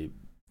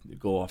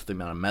go off the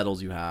amount of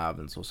medals you have,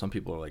 and so some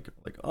people are like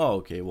oh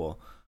okay, well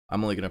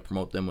I'm only gonna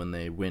promote them when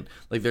they win.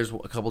 Like there's a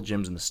couple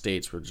gyms in the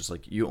States where just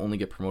like you only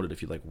get promoted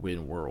if you like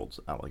win worlds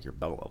at like your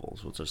belt level.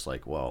 So it's just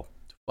like, well,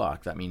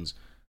 fuck, that means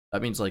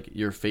like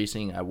you're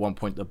facing at one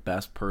point the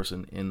best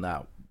person in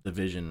that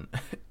division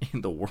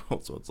in the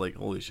world. So it's like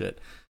holy shit.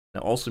 It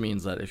also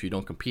means that if you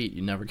don't compete,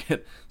 you never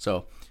get.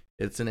 So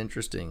it's an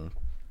interesting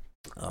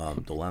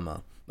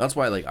dilemma. That's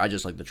why like I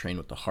just like to train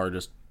with the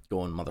hardest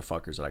going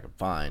motherfuckers that I can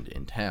find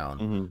in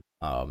town,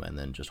 Hmm. and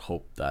then just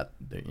hope that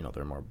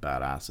they're more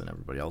badass than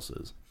everybody else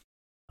is.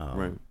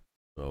 Right. Um,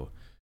 so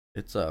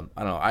it's I don't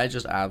know. I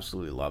just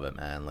absolutely love it,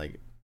 man. Like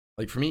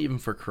for me, even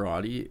for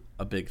karate,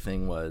 a big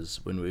thing was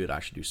when we would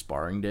actually do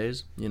sparring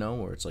days. You know,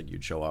 where it's like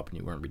you'd show up and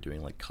you weren't be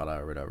doing like kata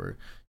or whatever,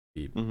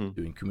 you'd be Hmm.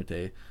 doing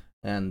kumite,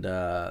 and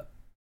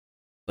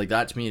like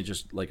that to me, it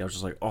just like I was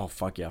just like, oh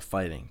fuck yeah,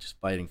 fighting, just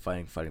fighting.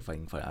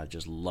 I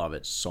just love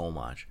it so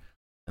much.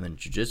 And then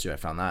jujitsu, I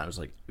found that it was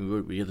like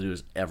we had to do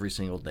this every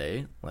single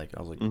day. Like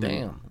I was like, Hmm.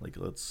 damn, like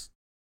let's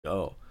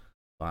go.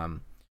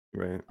 I'm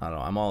Right. I don't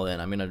know. I'm all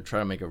in. I'm gonna try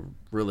to make a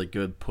really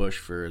good push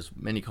for as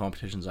many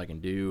competitions I can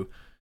do.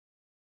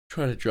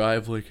 Try to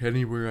drive like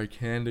anywhere I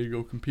can to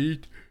go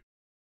compete.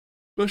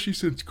 Especially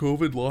since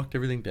COVID locked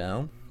everything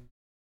down.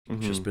 Hmm.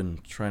 Just been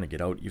trying to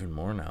get out even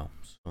more now.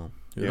 So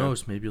who Yeah.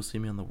 knows? Maybe you'll see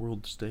me on the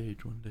world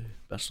stage one day.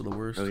 Best of the Hell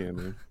worst. yeah,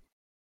 man.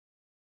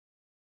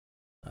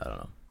 I don't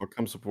know. I'll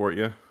come support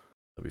you.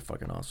 That'd be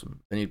fucking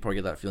awesome. Then you'd probably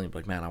get that feeling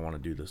like, man, I want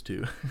to do this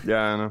too.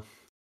 Yeah, I know.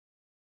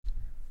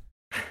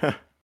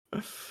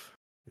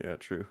 Yeah,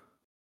 true.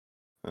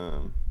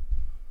 Um,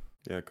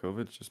 yeah,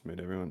 COVID's just made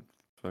everyone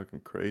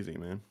fucking crazy,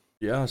 man.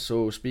 Yeah.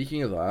 So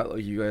speaking of that,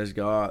 like, you guys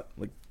got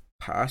like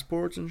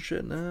passports and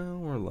shit now,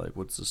 or like,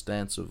 what's the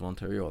stance of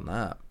Ontario on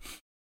that?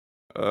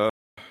 Uh,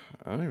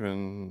 I don't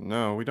even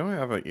know. We don't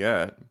have it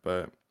yet,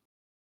 but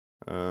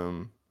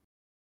um,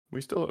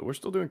 we're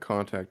still doing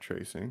contact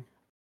tracing,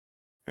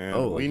 Oh,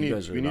 and like you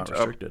guys are we need not to up.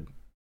 restricted.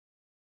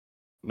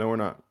 No, we're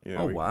not.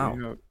 Yeah, Oh we wow.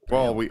 have.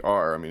 Well, Damn. we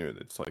are. I mean,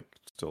 it's like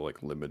still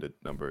like limited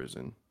numbers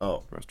in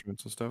Oh,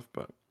 restaurants and stuff,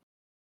 but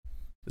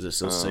is it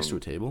still six to a um,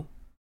 table?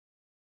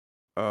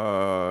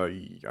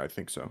 I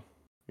think so.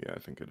 Yeah, I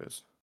think it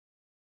is.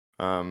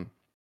 Um,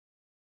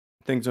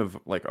 things have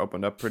like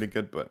opened up pretty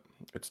good, but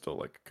it's still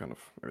like kind of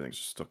everything's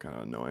just still kind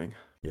of annoying.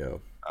 Yeah.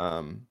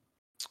 Um,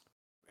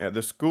 yeah,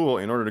 the school,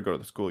 in order to go to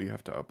the school, you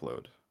have to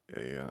upload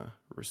a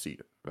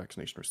receipt,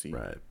 vaccination receipt.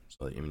 Right.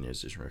 So like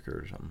immunization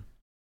record or something.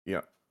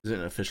 Yeah. Is it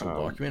an official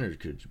Um, document, or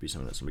could it be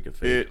something that somebody could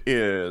fake? it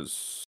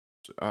is.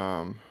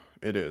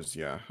 It is.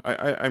 Yeah.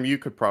 I mean, you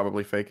could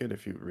probably fake it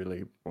if you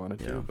really wanted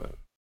Yeah. to,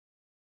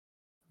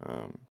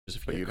 um, Just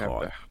if you but get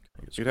caught, I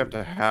get you'd have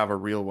screwed. to have a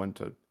real one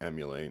to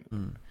emulate.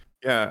 Hmm.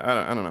 Yeah.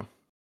 I don't know.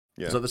 Is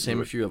Yeah. that the You same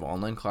would. if you have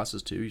online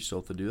classes too? You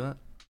still have to do that?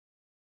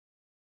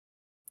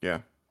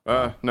 Yeah.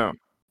 Oh, No.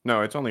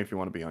 No, it's only if you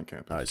want to be on I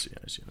campus. see.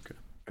 I see. Okay.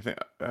 I think.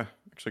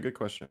 Actually, good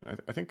question.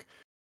 I think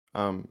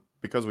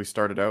because we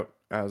started out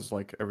as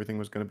like everything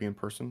was going to be in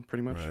person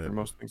pretty much, or Right.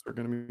 most things are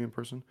going to be in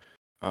person.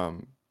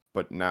 um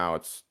but now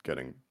it's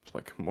getting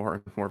like more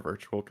and more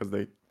virtual because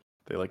they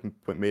like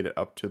made it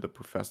up to the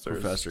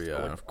professors, Professor, so yeah,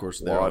 like and of course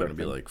a they're all lot gonna of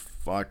be things, like,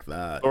 "Fuck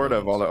that," you sort know.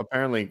 of, although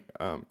apparently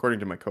according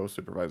to my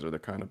co-supervisor, they're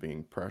kind of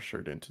being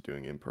pressured into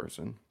doing in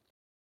person,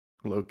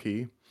 low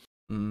key.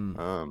 Mm,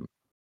 um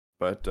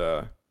but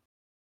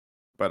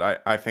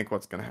I think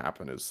what's going to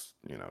happen is,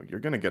 you're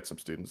going to get some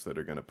students that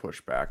are going to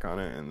push back on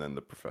it, and then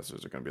the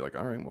professors are going to be like,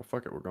 all right, well,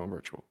 fuck it, we're going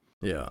virtual.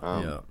 yeah,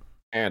 Um, yeah.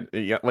 and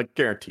yeah, like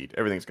guaranteed,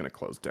 everything's going to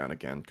close down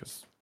again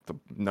because the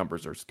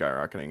numbers are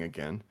skyrocketing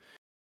again.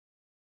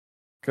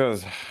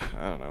 Because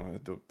I don't know,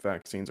 the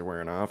vaccines are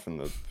wearing off, and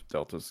the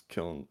Delta's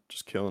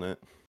just killing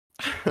it.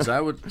 Is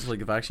that what like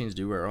the vaccines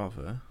do wear off?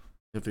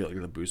 If you get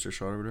like the booster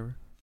shot or whatever.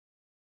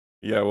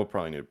 Yeah, we'll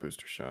probably need a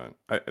booster shot.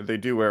 They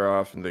do wear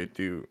off, and they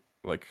do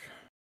like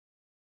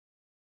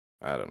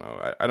I don't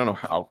know. I don't know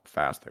how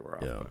fast they were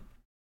off. Yeah. But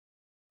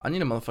I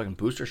need a motherfucking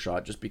booster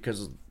shot just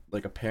because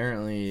like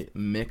apparently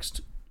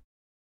mixed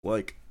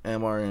like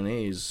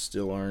mRNAs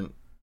still aren't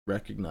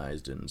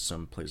recognized in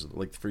some places.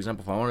 Like for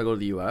example, if I want to go to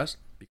the US,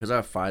 because I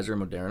have Pfizer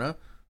and Moderna,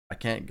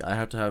 I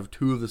have to have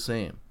two of the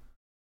same.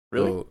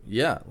 really, So,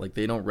 yeah, like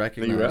they don't the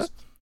recognize. U.S.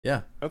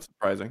 Yeah, That's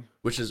surprising.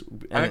 which is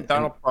I think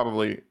that'll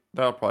probably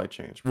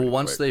change well pretty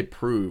once quick. they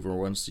prove or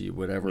once the Yeah.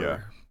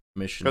 whatever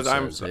mission Because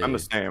says, hey, I'm the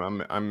same.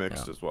 I'm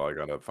mixed yeah, as well. I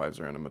got a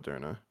Pfizer and a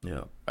Moderna.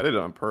 yeah, I did it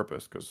on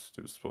purpose because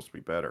it was supposed to be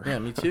better. yeah,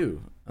 me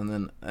too. And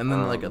then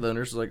like Um, the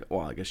nurse is like,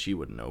 well, I guess she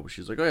wouldn't know, but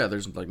she's like, oh yeah,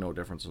 there's like no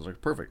difference. I was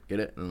like, perfect, get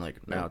it. And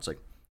like now yeah. it's like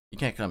you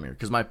can't come here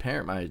because my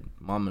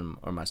mom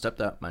or my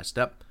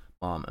stepmom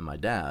and my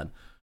dad,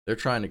 they're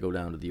trying to go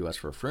down to the U.S.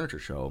 for a furniture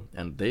show,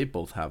 and they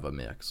both have a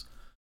mix.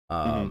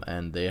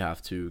 And they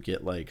have to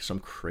get like some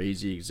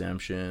crazy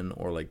exemption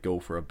or like go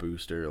for a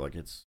booster. Like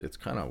it's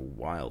kind of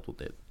wild what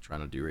they're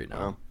trying to do right now.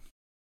 Wow.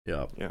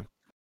 Yeah. Yeah.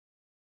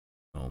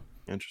 Oh.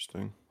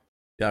 Interesting.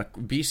 Yeah.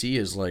 BC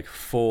is like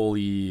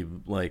fully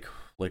like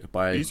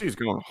by BC's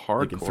going hardcore.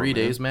 like in 3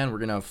 days, man. We're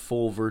gonna have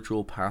full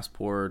virtual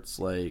passports.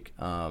 Like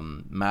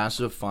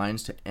massive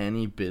fines to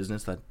any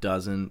business that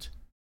doesn't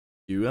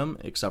do them,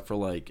 except for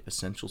like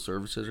essential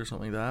services or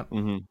something like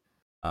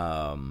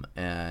that.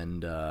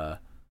 And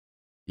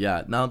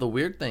yeah, now the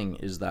weird thing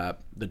is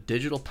that the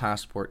digital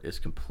passport is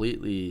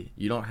completely,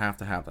 you don't have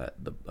to have that.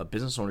 A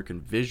business owner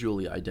can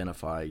visually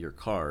identify your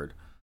card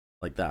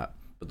like that,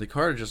 but the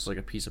card is just like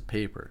a piece of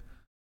paper.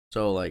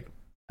 So like,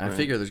 I Right.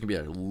 figure there's gonna be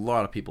a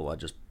lot of people that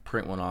just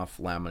print one off,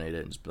 laminate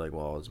it, and just be like,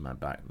 well, it's my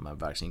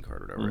vaccine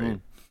card or whatever,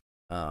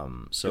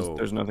 right? So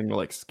There's nothing to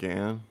like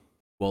scan.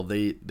 well,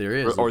 there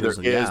is, Or there's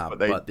there an is, app,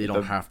 but they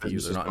don't have to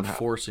use. They're businesses not don't have.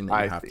 enforcing that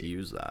I you have to see.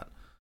 use that.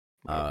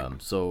 Okay.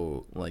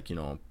 So like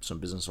some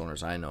business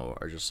owners I know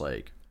are just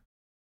like,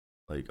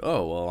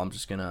 oh well, I'm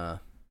just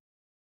gonna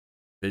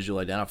visual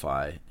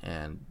identify,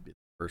 and the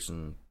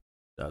person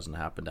doesn't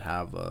happen to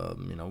have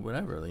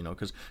whatever,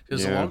 because a lot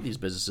Yeah. of these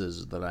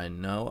businesses that I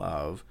know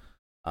of,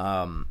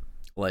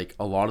 like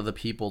a lot of the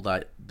people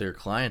that their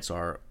clients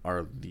are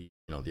the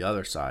the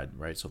other side,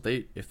 right? So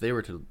if they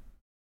were to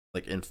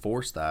like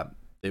enforce that,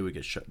 they would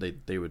get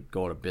they would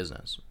go out of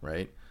business,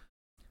 right?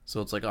 So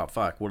it's like, oh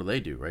fuck, what do they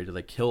do, right? Do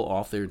they kill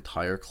off their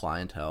entire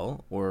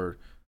clientele, or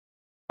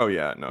Oh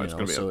yeah. No, it's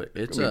gonna be. so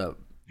It's gonna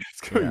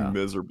yeah. be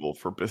miserable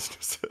for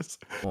businesses.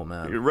 Oh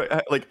man, You're right.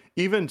 Like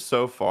even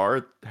so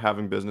far,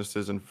 having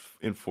businesses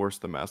enforce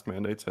the mask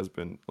mandates has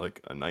been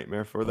like a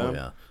nightmare for oh them.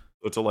 yeah,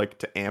 So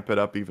to amp it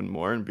up even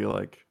more and be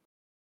like,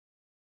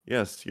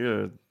 yes,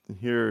 you're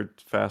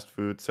fast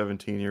food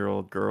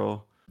 17-year-old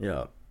girl.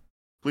 yeah.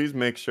 Please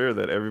make sure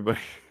that everybody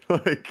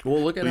like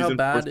Well, look at please how enforce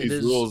bad it these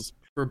is rules.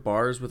 for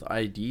bars with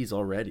IDs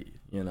already.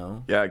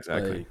 Yeah,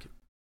 exactly. Like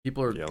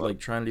people are Yeah, like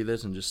trying to do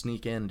this and just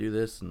sneak in, do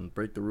this and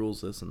break the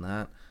rules, this and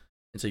that.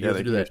 And so you yeah, have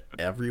they to do can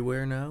that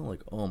everywhere now.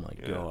 Like, oh my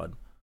Yeah. god.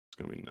 It's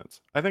gonna be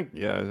nuts. I think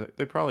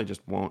they probably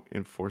just won't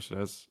enforce it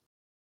as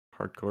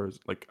hardcore as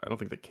like I don't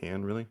think they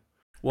can really.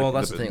 Well,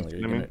 Like, that's the thing. business,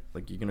 Like, you know what I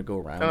mean? you're gonna go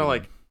around. Kind of and-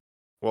 like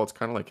well, it's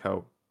kind of like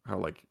how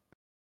like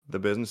the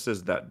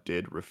businesses that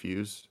did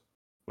refuse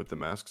with the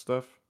mask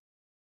stuff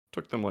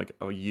took them like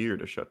a year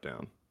to shut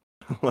down.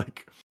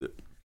 Like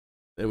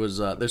it was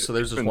there's it's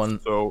this been one.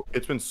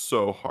 it's been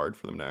so hard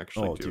for them to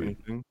actually Oh, do dude.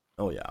 anything.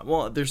 Oh yeah.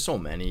 Well, there's so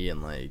many,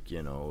 and like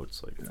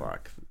it's like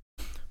fuck.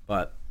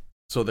 But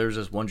so there's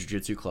this one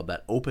jiu-jitsu club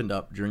that opened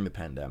up during the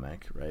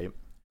pandemic, right?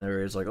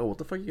 There is like, oh, what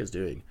the fuck are you guys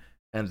doing?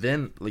 And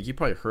then like you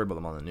probably heard about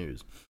them on the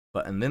news,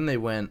 and then they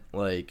went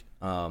like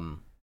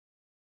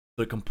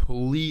the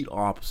complete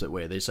opposite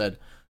way. They said,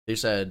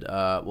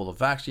 well, the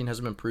vaccine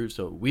hasn't been approved,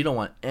 so we don't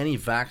want any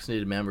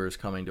vaccinated members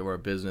coming to our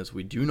business.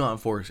 We do not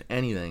enforce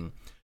anything.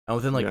 And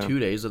within like 2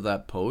 days of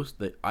that post,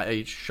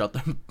 I shut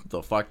them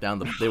the fuck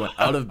down. They went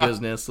out of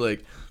business.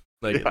 It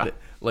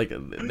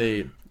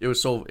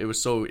was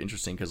so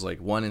interesting because like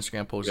one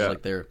Instagram post is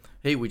like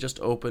hey, we just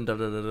opened da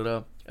da da da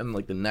da, and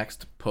like the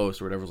next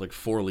post or whatever was like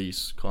for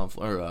lease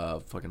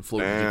fucking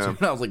float. And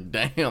I was like,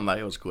 damn,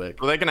 that was quick.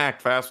 Well, they can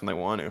act fast when they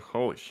want to.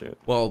 Holy shit.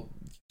 Well,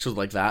 so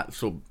like that.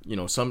 So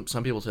some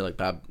people say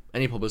like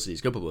any publicity is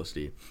good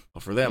publicity,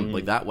 but for them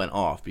like that went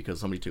off because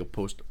somebody took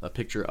a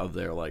picture of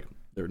their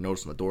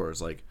notice on the door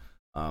is like,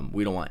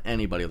 we don't want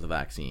anybody with the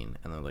vaccine,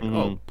 and they're like,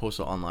 oh, post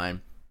it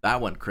online. That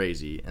went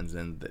crazy, and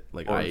then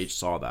IH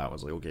saw that,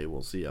 was like, okay,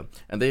 we'll see ya.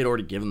 And they had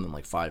already given them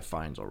like 5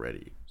 fines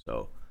already,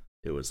 so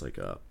it was like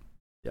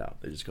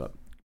they just got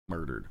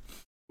murdered,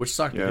 which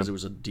sucked because it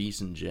was a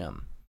decent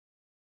gym.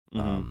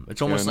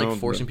 It's almost like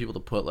forcing people to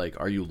put like,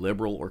 are you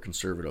liberal or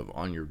conservative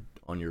on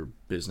your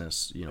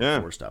business,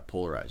 forced that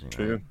polarizing.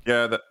 True. Right?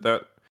 Yeah,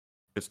 that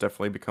it's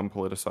definitely become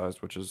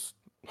politicized, which is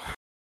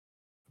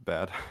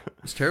bad.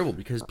 It's terrible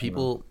because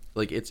people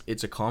like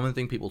it's a common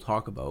thing people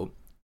talk about,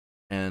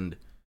 and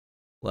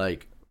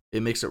like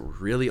it makes it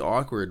really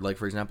awkward. Like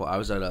for example, I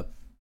was at a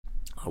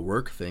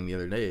work thing the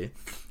other day,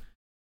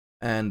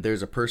 and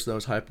there's a person that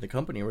was hyping the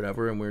company or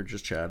whatever, and we were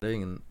just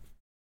chatting, and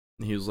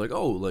he was like,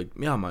 oh, like,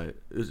 yeah,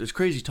 it's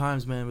crazy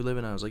times, man, we live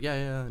in. I was like, yeah,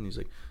 yeah. And he's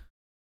like,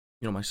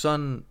 my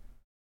son,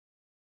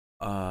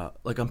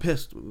 like, I'm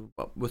pissed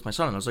with my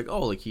son. And I was like,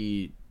 oh, like,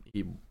 he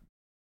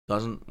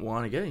doesn't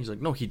want to get it. He's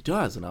like, no, he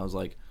does. And I was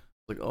like,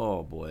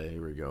 oh boy,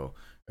 here we go,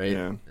 right?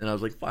 Yeah. And I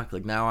was like, fuck,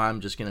 like, now I'm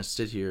just gonna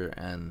sit here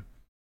and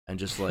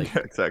just like,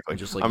 Yeah, exactly.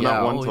 yeah, I'm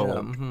not one oh to yeah,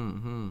 like.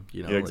 like,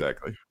 Yeah,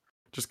 exactly.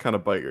 Just kind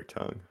of bite your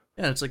tongue.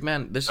 yeah. It's like,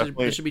 man, this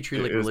Definitely, should be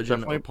treated like it is religion or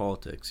definitely.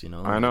 politics, I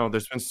like, know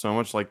there's been so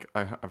much like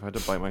I've had to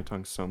bite my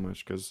tongue so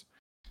much because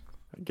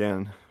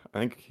again, I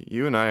think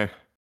you and I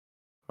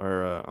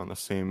are on the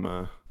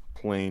same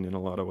plane in a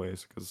lot of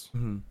ways because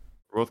mhm,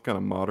 we're both kind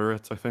of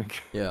moderates, I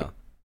think. yeah.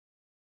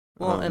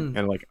 Well, and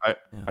And like I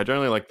yeah, I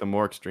generally like the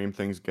more extreme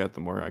things get,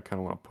 the more I kind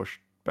of want to push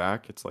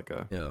back. It's like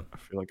yeah, I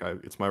feel like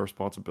it's my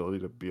responsibility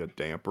to be a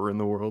damper in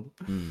the world.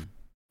 mm,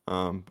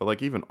 But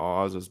like even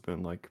Oz has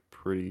been like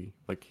pretty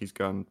like he's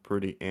gotten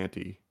pretty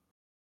anti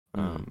mm,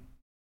 um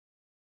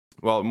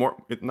well more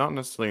not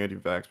necessarily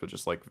anti-vax but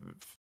just like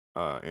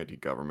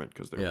anti-government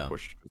because yeah.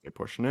 they're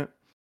pushing it.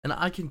 And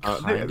I can They,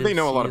 kind they of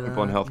know a lot see of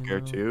people in that,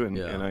 healthcare too, and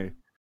yeah.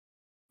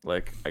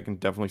 I can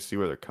definitely see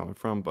where they're coming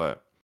from,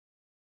 but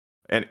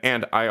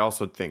and I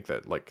also think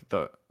that like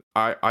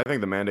I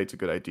think the mandate's a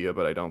good idea,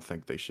 but I don't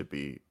think they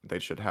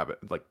should have it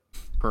like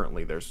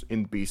currently there's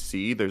in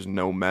BC there's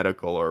no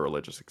medical or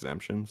religious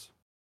exemptions,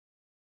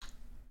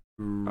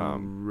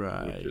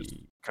 which is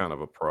Right. kind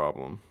of a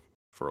problem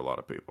for a lot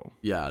of people.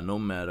 Yeah, no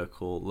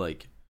medical,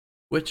 like,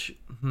 which,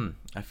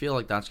 I feel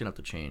like that's gonna have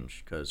to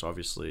change because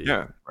obviously,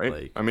 Yeah, right.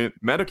 like, I mean, you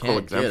medical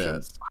can't get it.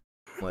 exemptions,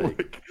 Like,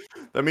 like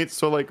that means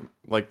so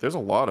like there's a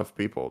lot of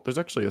people. There's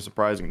actually a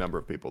surprising number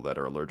of people that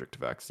are allergic to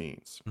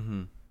vaccines.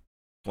 hmm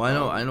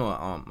well, I Um,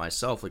 know,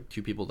 myself, like,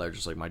 two people that are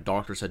just like, my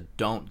doctor said,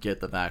 don't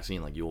get the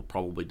vaccine, like, you will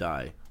probably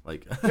die.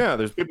 Like, yeah,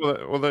 there's people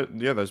that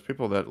there's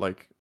people that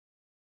like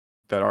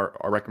that are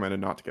recommended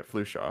not to get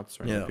flu shots,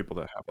 right? Like yeah. people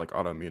that have like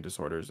autoimmune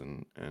disorders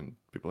and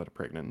people that are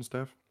pregnant and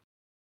stuff.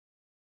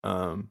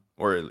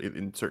 Or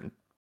in certain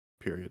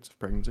periods of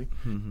pregnancy.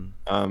 hmm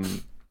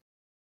Um,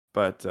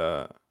 but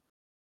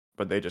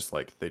they just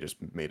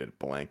made it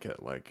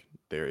blanket like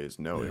there is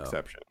no Yeah.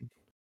 exception.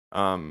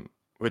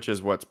 Which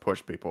is what's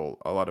pushed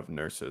people. A lot of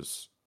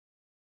nurses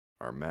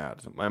are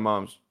mad. My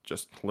mom's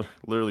just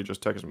literally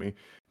just texted me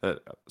that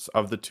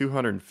of the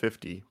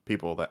 250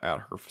 people that at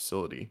her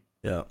facility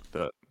Yeah.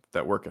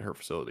 that work at her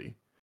facility,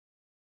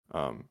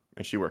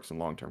 and she works in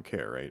long-term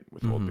care, right,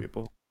 with old hmm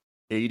people,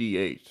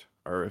 88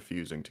 are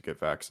refusing to get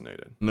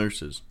vaccinated.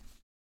 Nurses.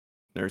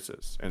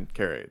 Nurses and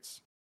care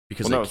aides.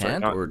 Because Well, they no,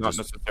 sorry, can't, or not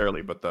just,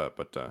 necessarily,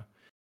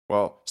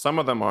 well, some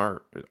of them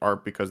are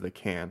because they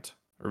can't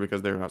or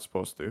because they're not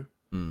supposed to.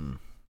 mm,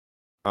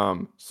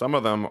 Some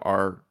of them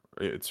are.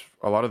 It's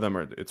a lot of them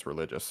are. It's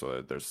religious.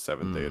 So there's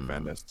Seventh Day mm,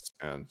 Adventists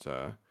and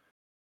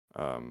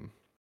um,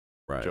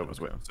 right, Jehovah's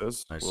okay.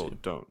 Witnesses. I Will see.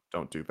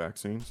 don't do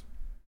vaccines.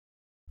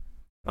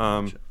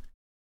 Um, Gotcha.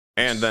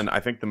 and It's, then I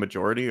think the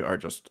majority are.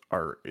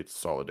 It's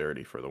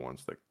solidarity for the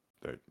ones that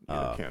either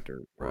uh, can't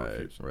or right,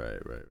 refuse.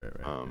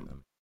 right.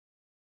 Um,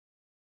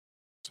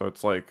 so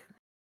it's like,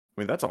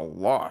 I mean, that's a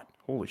lot.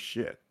 Holy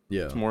shit.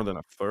 It's Yeah. more than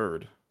a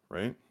third,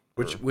 right?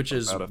 Or Which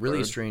is about a really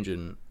third. strange,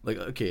 and like,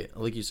 okay,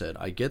 like you said,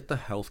 I get the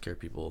healthcare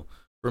people.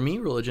 For me,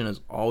 religion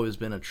has always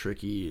been a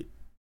tricky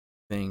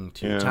thing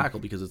to Yeah. tackle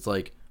because it's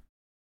like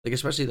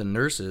especially the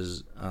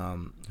nurses,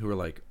 who are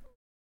like,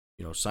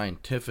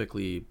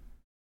 scientifically,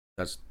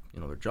 that's,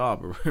 their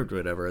job or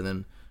whatever, and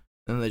then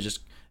they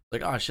just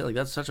like, oh shit, like,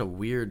 that's such a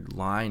weird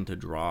line to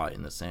draw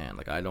in the sand.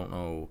 Like, I don't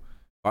know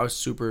if I was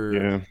super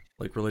Yeah.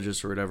 like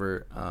religious or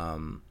whatever,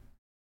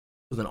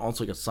 but then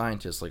also like a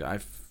scientist,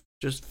 like,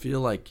 just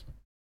feel like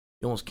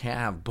you almost can't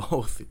have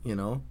both,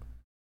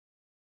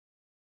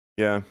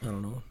 Yeah. I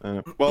don't know.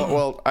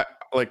 I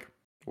like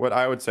what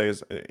I would say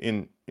is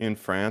in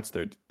France,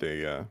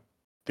 the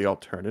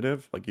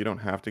alternative, like you don't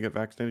have to get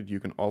vaccinated. You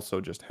can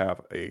also just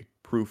have a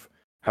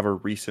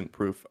recent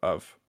proof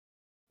of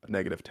a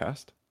negative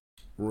test.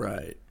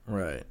 Right,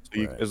 right,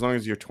 So as long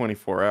as you're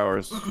 24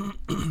 hours,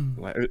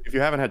 if you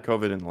haven't had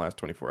COVID in the last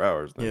 24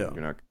 hours, then yeah,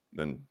 you're not,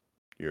 then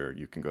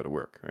you can go to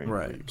work, right? Or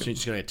right. you So you can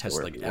just gotta get go tested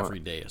wherever like you want. every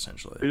day,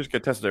 essentially. You just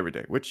get tested every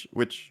day, which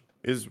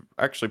is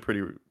actually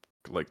pretty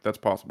like that's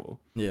possible.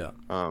 Yeah,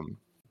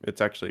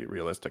 It's actually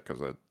realistic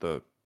because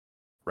the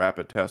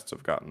rapid tests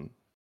have gotten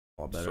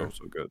a lot so better.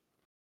 good,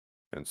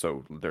 and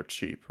so they're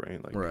cheap,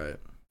 right? Like Right.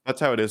 that's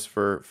how it is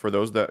for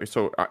those that.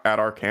 So at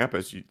our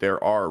campus,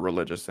 there are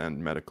religious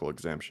and medical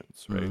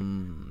exemptions, right?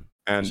 So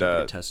And you have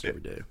to get tested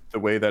every day. the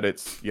way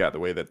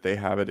that they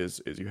have it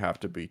is you have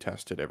to be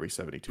tested every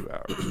 72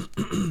 hours,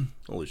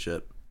 Holy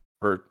shit.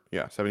 or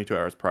 72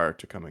 hours prior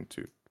to coming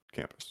to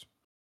campus.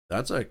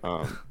 That's like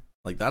Um,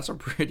 like, that's a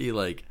pretty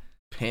like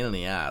pain in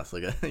the ass.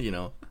 Like,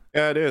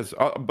 Yeah, it is.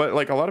 But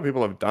like a lot of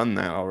people have done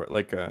that already.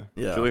 Like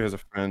Yeah. Julie has a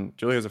friend.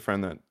 Julie has a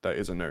friend that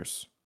is a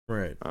nurse.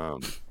 Right.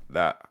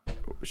 That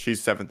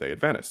she's Seventh Day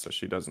Adventist, so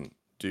she doesn't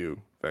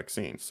do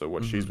vaccines. So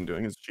what she's been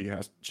doing is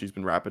she's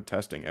been rapid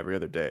testing every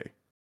other day.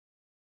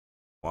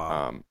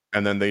 Wow.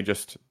 And then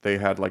they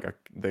had like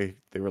they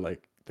were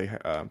like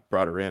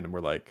brought her in and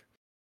were like,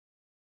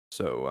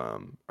 so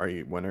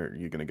when are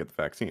you gonna get the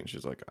vaccine?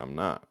 She's like, I'm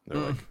not. They're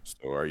Mm, like,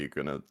 so are you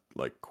gonna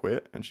like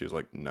quit? And she's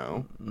like,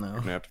 no, you're no.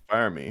 gonna have to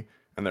fire me.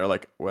 And they're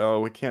like,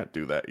 well, we can't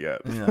do that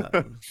yet. Yeah.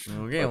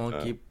 Okay, But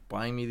well, keep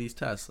buying me these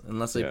tests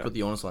unless they yeah, put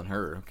the onus on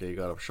her. Okay, you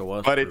gotta show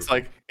us but proof.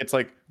 it's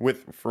like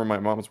with for my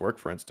mom's work,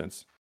 for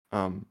instance,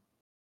 um,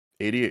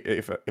 80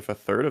 if a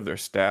third of their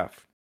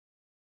staff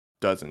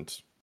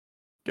doesn't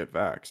get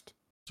vaxxed,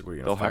 So we're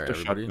gonna they'll have fire to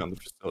shut everybody. down the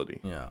facility.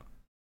 Yeah.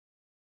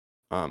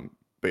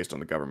 Based on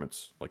the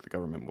government's like the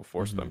government will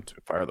force them to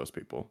fire those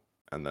people,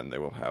 and then they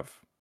will have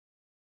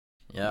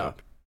Yeah. no Oh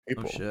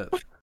people. shit. So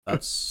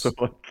That's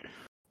like,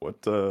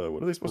 what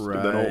are they supposed to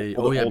do? Then right.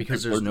 all Oh the yeah, old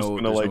because people are just gonna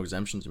there's no like,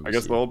 exemptions in I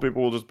guess the BC. old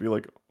people will just be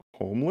like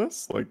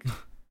homeless. Like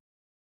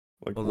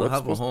Well, they'll what's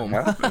have a supposed to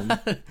home.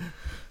 happen?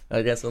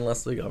 I guess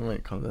unless the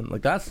government comes in.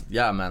 Like that's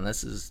yeah, man.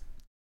 This is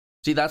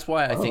see. That's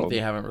why I think Oh, they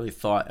haven't really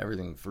thought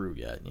everything through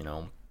yet.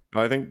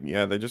 I think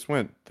yeah, they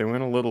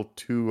went a little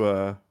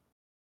too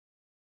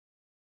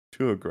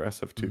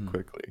aggressive too Mhm.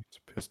 quickly. It's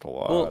pissed a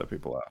lot Well, of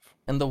people off.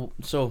 and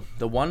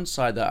the one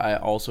side that I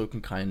also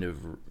can kind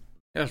of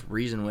I guess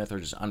reason with or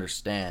just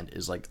understand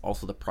is like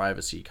also the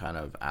privacy kind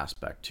of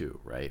aspect too,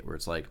 right? Where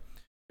it's like,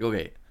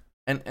 okay,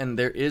 and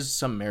there is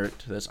some merit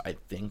to this, I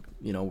think,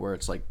 where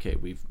it's like, okay,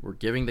 we're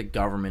giving the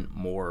government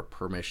more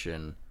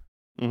permission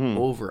Mm-hmm.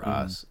 over Mm-hmm.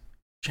 us.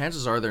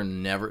 Chances are they're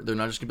not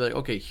just gonna be like,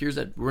 okay, here's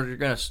that we're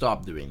gonna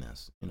stop doing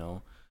this.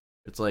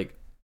 It's like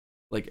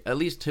at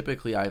least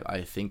typically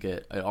I think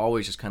it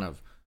always just kind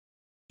of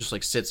just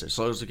like sits there.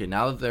 So it's okay,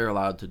 now that they're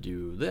allowed to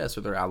do this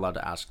or they're allowed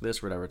to ask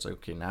this or whatever, it's like,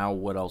 okay, now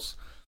what else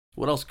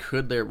what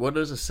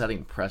is a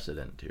setting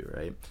precedent to,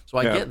 right? So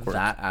I Yeah, of get course.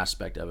 that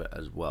aspect of it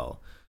as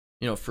well.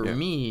 For Yeah.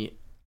 me,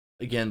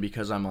 again,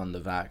 because I'm on the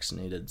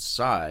vaccinated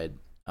side,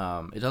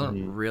 it doesn't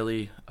Mm-hmm.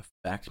 really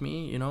affect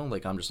me,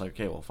 like I'm just like,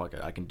 okay, well fuck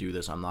it, I can do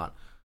this. I'm not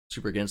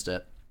super against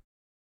it.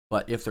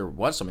 But if there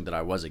was something that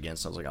I was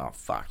against, I was like, oh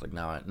fuck, like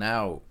now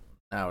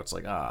it's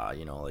like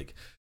like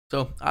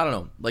so I don't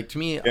know. Like to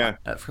me, Yeah.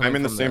 I'm coming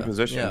in the from same the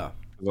position. yeah,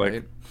 Like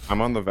right. I'm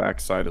on the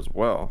vax side as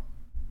well.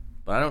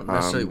 But I don't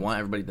necessarily Um want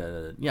everybody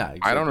to yeah,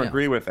 I don't yeah.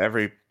 agree with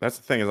every. That's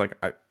the thing is like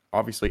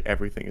obviously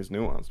everything is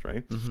nuanced,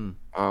 right?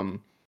 Mm-hmm.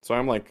 So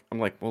I'm like,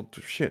 well,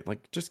 shit,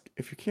 like just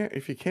if you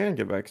can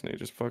get vaccinated,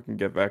 just fucking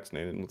get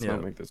vaccinated and let's Yeah.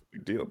 not make this a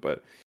big deal.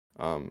 But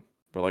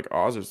like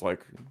Oz is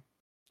like,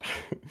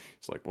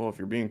 it's like, well, if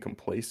you're being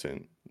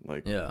complacent,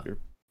 like Yeah.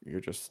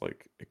 you're just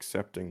like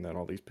accepting that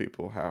all these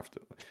people have to.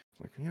 It's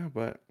like, yeah,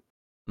 but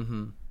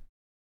Mm-hmm.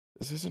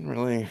 this isn't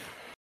really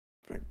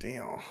a big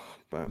deal.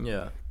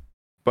 Yeah.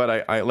 But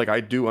I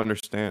do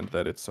understand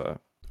that it's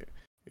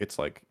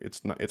like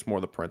it's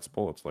more the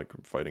principle. It's like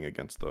fighting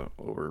against the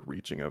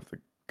overreaching of the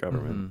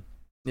government.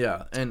 Mm-hmm.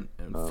 Yeah. And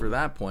for Um,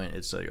 that point,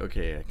 it's like,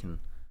 okay, I can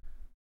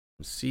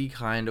see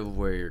kind of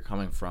where you're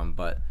coming from,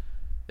 but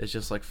it's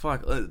just like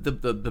fuck.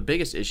 The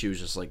biggest issue is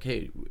just like,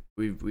 hey,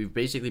 we've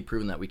basically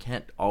proven that we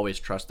can't always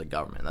trust the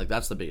government. Like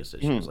that's the biggest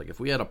issue. It's mhm. like if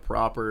we had a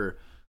proper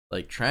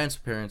like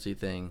transparency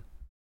thing,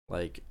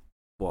 like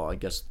well, I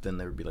guess then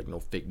there would be like no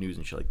fake news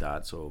and shit like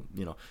that. So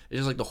it's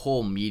just like the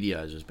whole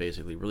media is just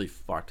basically really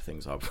fucked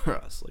things up for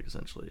us, like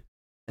essentially.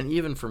 And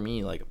even for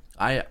me, like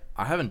I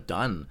haven't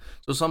done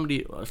so.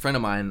 A friend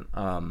of mine,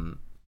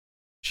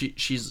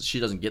 she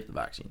doesn't get the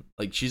vaccine.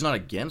 Like she's not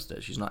against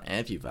it. She's not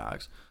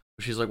anti-vax.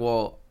 But she's like,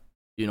 well,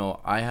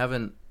 I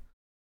haven't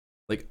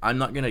like I'm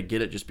not gonna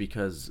get it just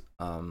because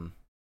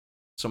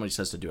somebody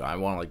says to do it. I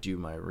want to like do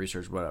my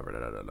research, whatever. Da,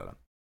 da, da, da.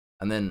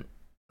 And then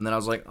I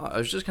was like, I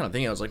was just kind of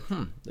thinking, I was like,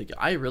 like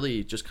I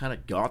really just kind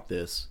of got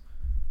this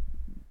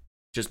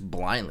just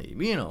blindly,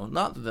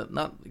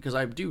 not because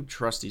I do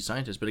trust these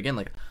scientists, but again,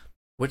 like,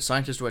 which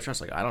scientists do I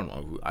trust? Like, I don't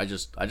know. I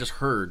just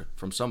heard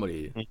from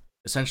somebody,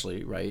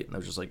 essentially, right? And I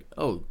was just like,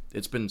 oh,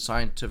 it's been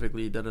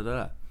scientifically da da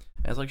da.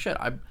 And it's like, shit.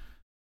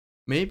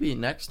 Maybe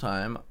next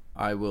time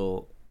I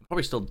will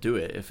probably still do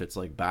it if it's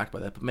like backed by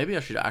that. But maybe I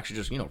should actually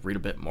just read a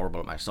bit more about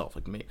it myself,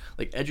 like me,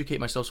 like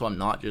educate myself, so I'm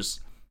not just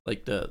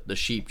like the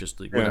sheep, just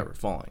like Yeah, whatever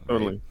following, right?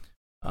 totally.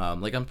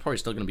 Like I'm probably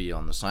still gonna be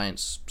on the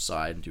science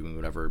side doing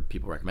whatever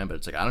people recommend, but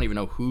it's like I don't even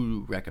know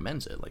who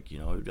recommends it. Like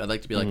I'd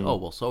like to be like, Mhm. oh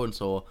well, so and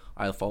so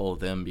I follow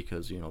them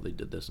because they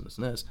did this and this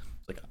and this.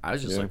 It's like I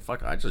was just Yeah. like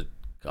fuck, I just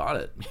got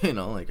it.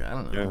 Like I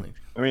don't know. Yeah. Like,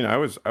 I mean, I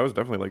was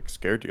definitely like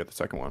scared to get the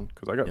second one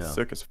because I got yeah.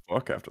 sick as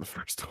fuck after the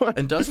first one.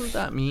 And doesn't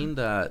that mean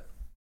that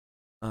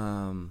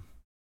um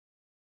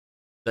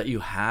that you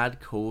had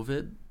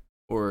COVID,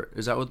 or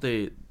is that what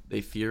they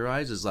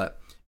theorize? Is that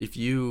if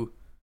you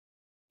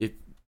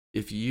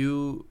if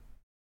you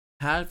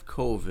have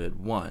COVID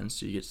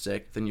once, you get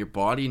sick, then your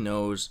body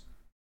knows,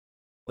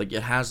 like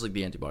it has like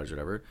the antibodies or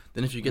whatever.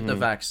 Then if you get the Mhm.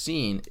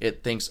 vaccine,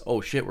 it thinks,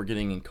 oh shit, we're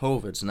getting in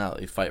COVID, so now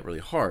they fight really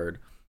hard.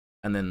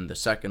 And then the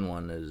second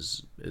one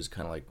is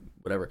kind of like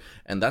whatever.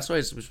 And that's why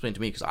it's explained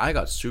to me because I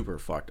got super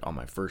fucked on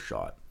my first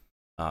shot.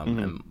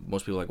 Mhm. And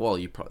most people are like, well,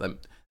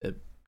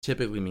 it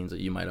typically means that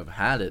you might have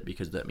had it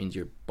because that means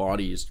your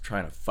body is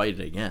trying to fight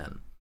it again.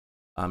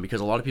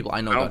 Because a lot of people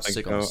I know I don't got think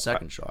sick on the so.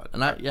 second shot,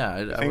 and I,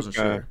 I I think wasn't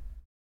sure.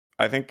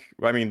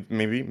 I mean,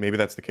 maybe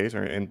that's the case,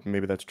 or and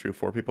maybe that's true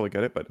for people that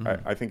get it, but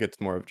Mhm. I think it's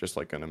more of just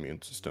like an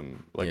immune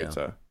system. Like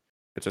Yeah,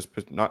 it's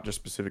just not just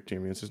specific to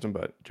your immune system,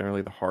 but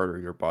generally the harder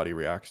your body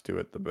reacts to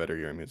it, the better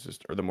your immune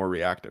system, or the more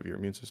reactive your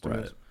immune system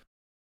right. is.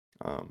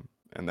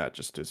 And that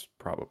just is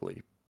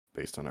probably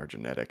based on our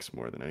genetics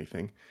more than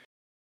anything.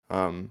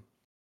 Um,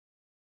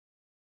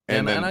 Yeah, and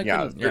and then I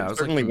yeah, couldn't. Yeah, I was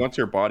certainly looking. once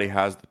your body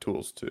has the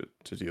tools to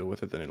deal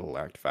with it, then it'll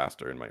act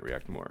faster and might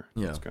react more.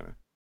 Yeah. That's kind of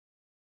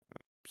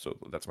so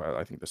that's why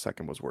I think the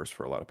second was worse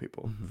for a lot of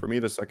people. Mhm. For me,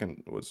 the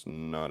second was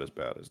not as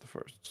bad as the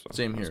first. So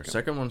Same that was here. kind of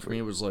Second one for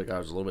weird. me was like I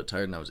was a little bit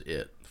tired and that was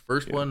it. The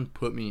first Yeah, one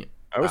put me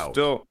I was out.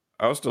 still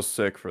I was still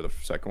sick for the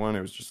second one.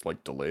 It was just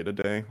like delayed a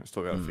day. I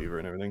still got a Mm. fever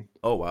and everything.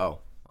 Oh wow.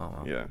 Oh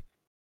wow. Yeah.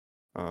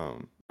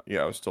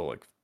 Yeah, I was still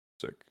like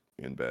sick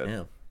in bed.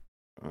 Yeah.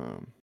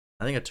 Um,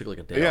 I think I took like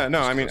a day yeah, off no,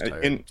 just I because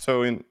I mean, was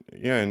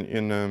tired.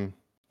 in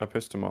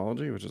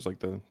epistemology, which is like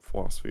the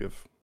philosophy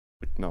of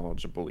like,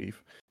 knowledge and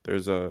belief,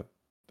 there's a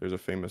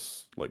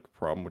famous like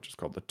problem which is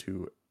called the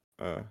two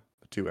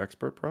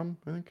expert problem,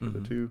 I think, or the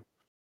Mm-hmm. two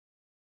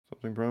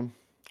something problem,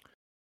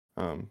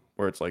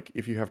 where it's like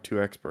if you have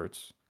two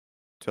experts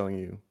telling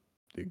you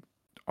the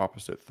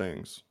opposite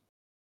things,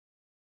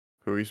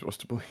 who are you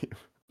supposed to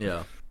believe?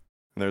 Yeah.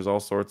 And there's all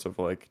sorts of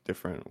like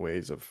different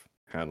ways of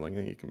handling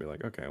it. You can be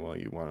like, okay, well,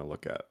 you want to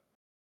look at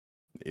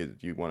it,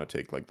 you want to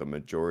take like the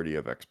majority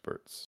of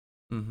experts.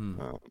 Mm-hmm.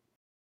 Um,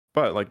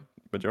 but like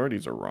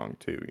majorities are wrong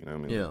too, you know. I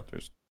mean, Yeah.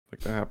 there's like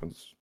that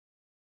happens.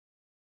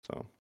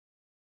 So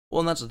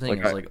Well, and that's the thing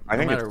like is like I no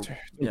think matter. it's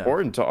Yeah.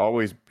 important to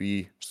always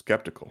be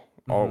skeptical,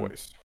 Mm-hmm.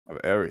 always of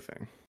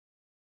everything.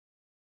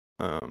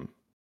 Um,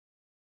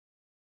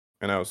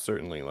 and I was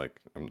certainly like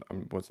I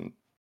wasn't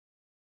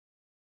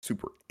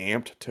super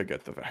amped to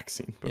get the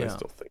vaccine, but I Yeah.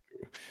 still think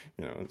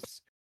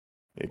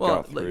it Well,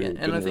 got like, through.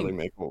 and I think.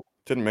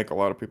 Didn't make a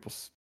lot of people.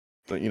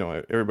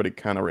 Everybody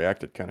kind of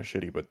reacted kind of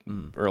shitty, but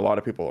Mm, or a lot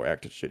of people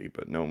reacted shitty,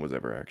 but no one was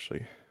ever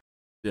actually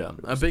yeah. A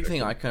really big sick.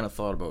 thing I kind of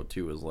thought about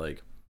too is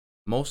like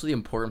most of the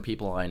important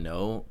people I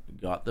know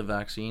got the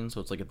vaccine, so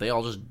it's like if they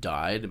all just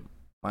died,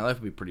 my life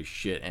would be pretty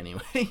shit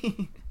anyway.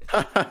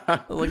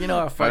 Like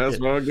Might fuck as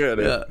it. well get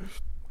it. Yeah.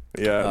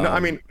 Yeah. No, I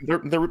Um. mean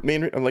the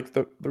main like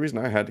the reason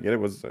I had to get it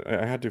was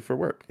I had to for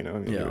work. I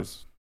mean it Yeah.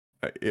 was,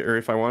 or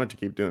if I wanted to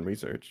keep doing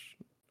research,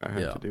 I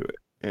had Yeah. to do it,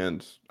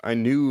 and I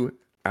knew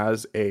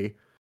as a,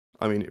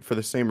 I mean for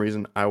the same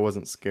reason I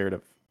wasn't scared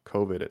of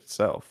COVID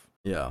itself.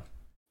 Yeah.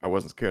 I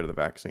wasn't scared of the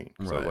vaccine.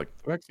 So Right. like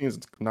the vaccine is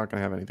not going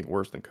to have anything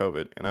worse than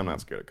COVID, and I'm Mm-hmm.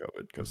 not scared of COVID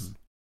Mm-hmm. because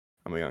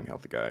I'm a young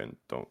healthy guy and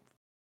don't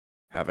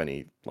have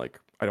any like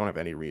I don't have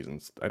any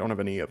reasons. I don't have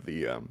any of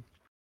the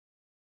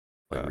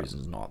Like uh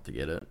reasons not to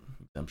get it,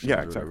 yeah, exemptions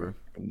or exactly. whatever.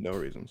 No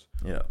reasons.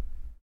 Yeah.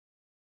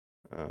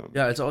 Um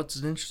Yeah. It's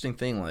an interesting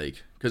thing,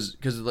 like, because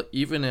like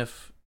even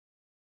if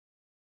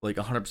like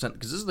 100%,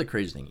 because this is the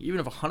crazy thing, even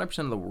if 100%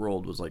 of the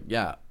world was like,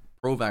 yeah,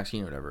 pro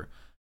vaccine or whatever,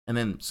 and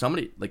then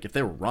somebody like if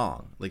they were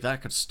wrong, like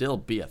that could still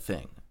be a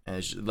thing, and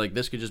it's just, like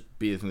this could just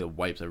be the thing that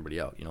wipes everybody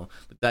out,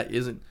 like that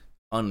isn't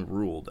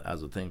unruled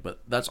as a thing,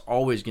 but that's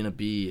always gonna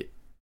be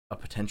a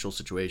potential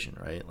situation,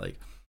 right? Like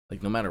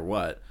no matter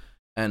what,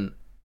 and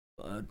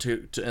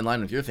to in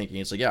line with your thinking,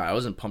 it's like, yeah, I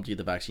wasn't pumped to get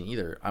the vaccine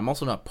either. I'm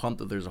also not pumped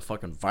that there's a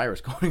fucking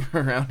virus going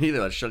around either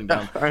that's shutting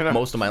down I know.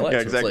 most of my life. Yeah,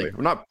 So it's exactly. like,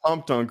 We're not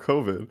pumped on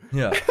COVID.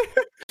 yeah,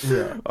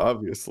 yeah,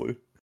 Obviously.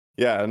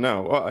 Yeah,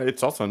 no. Well,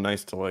 it's also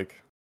nice to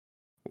like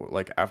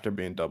after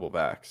being double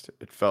vaxxed,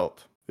 it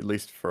felt at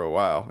least for a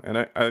while,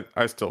 and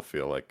I still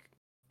feel like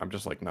I'm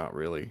just like not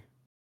really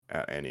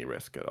at any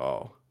risk at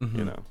all, you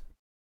mm-hmm. know.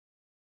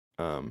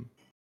 Um,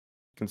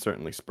 can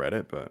certainly spread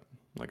it, but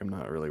like I'm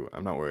not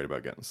worried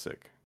about getting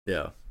sick.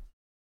 Yeah. So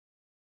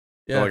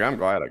Yeah. like I'm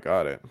glad I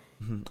got it.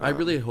 I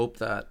really hope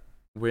that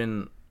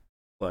when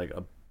like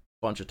a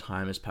bunch of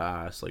time has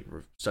passed, like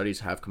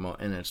studies have come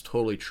out and it's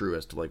totally true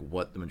as to like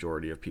what the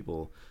majority of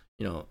people,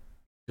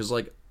 because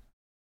like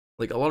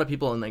a lot of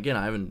people, and again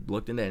I haven't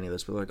looked into any of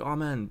this, but like, oh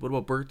man, what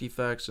about birth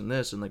defects and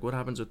this, and like what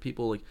happens with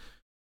people like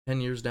 10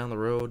 years down the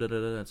road, da, da,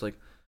 da. It's like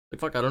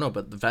fuck, I don't know,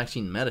 but the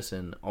vaccine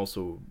medicine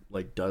also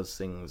like does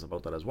things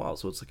about that as well.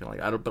 So it's like kind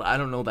of like I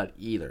don't know that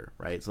either,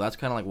 right? So that's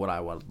kind of like what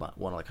I want to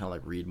like kind of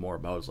like read more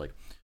about is like,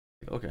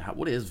 okay,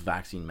 what is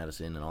vaccine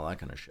medicine and all that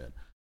kind of shit.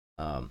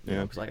 Yeah,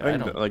 because like I I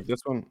think don't. like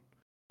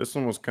this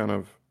one was kind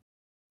of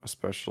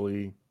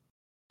especially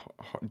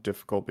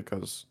difficult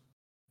because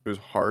it was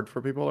hard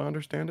for people to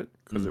understand it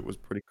because it was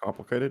pretty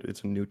complicated.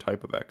 It's a new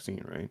type of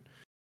vaccine, right?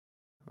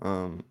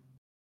 Um,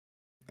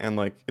 and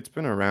like it's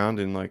been around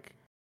in like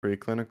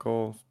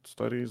preclinical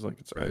studies. Like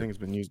I Right. think it's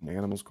been used in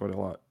animals quite a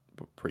lot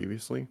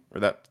previously,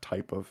 or that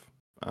type of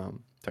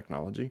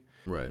technology.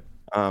 Right.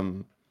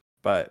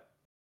 But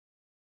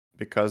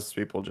because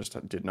people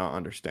just did not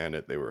understand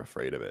it, they were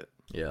afraid of it.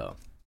 Yeah.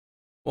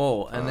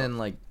 Well, and Uh,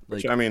 then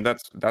which I mean,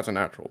 that's a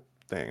natural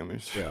thing. I mean,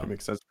 yeah. it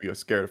makes sense to be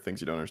scared of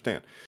things you don't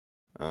understand.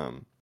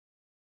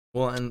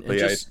 Well, and But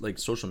yeah, just like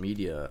social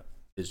media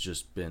it's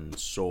just been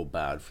so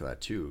bad for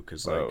that too.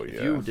 Because like Oh if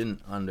yeah. you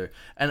didn't and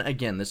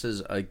again, this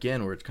is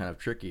again where it's kind of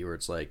tricky, where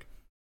it's like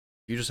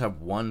you just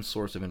have one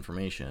source of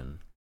information,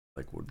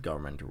 like with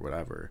government or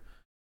whatever.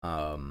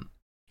 Um,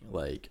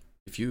 like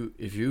if you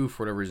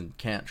for whatever reason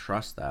can't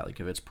trust that, like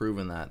if it's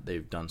proven that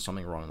they've done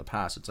something wrong in the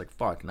past, it's like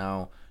fuck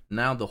now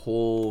the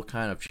whole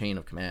kind of chain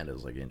of command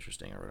is like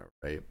interesting or whatever,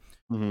 right?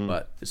 Mm-hmm.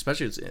 But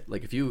especially it's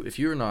like if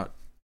you're not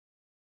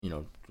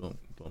you're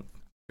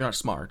not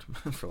smart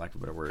for lack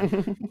of a better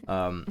word,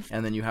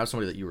 and then you have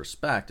somebody that you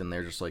respect and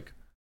they're just like,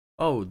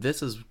 oh,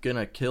 this is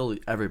gonna kill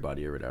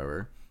everybody or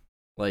whatever,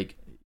 like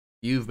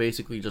you've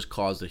basically just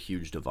caused a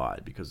huge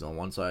divide because on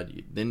one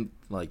side then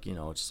like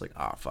it's just like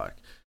fuck.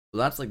 So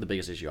that's like the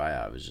biggest issue I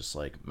have is just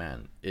like,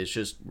 man, it's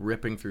just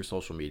ripping through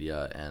social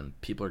media and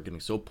people are getting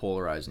so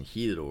polarized and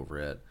heated over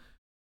it.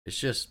 It's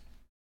just,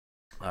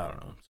 I don't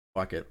know,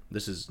 fuck it,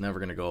 this is never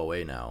gonna go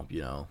away now,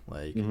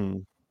 like Mm-hmm.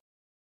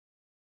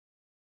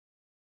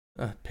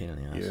 pain in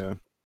the ass. Yeah.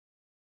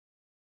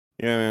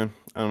 Yeah, man.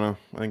 I don't know.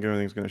 I think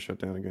everything's gonna shut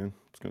down again.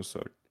 It's gonna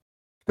suck.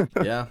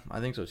 Yeah, I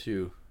think so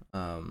too.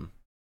 um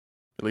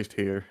At least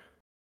here.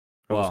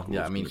 All the well, yeah,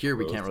 I schools mean gonna here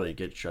we close. can't really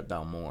get shut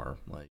down more,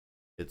 like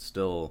it's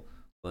still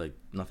like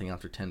nothing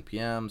after 10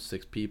 p.m,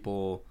 6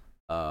 people.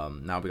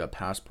 Now we got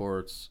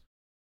passports,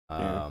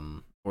 Yeah.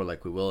 or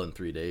like we will in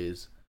 3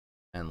 days,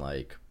 and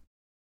like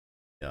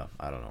yeah,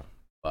 I don't know,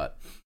 but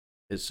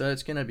it's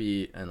gonna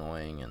be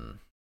annoying, and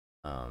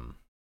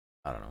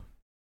I don't know.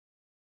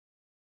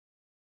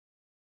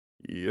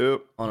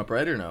 Yep. On a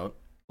brighter note,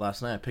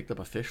 last night I picked up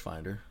a fish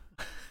finder.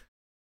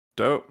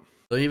 Dope.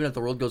 So even if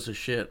the world goes to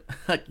shit,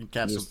 I can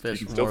catch some Just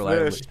fish you can more still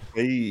reliably. fish.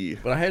 Hey.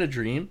 But I had a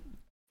dream,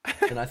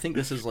 and I think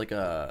this is like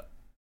a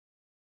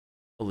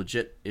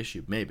legit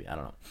issue. Maybe, I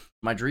don't know.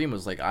 My dream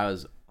was like I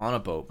was on a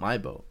boat, my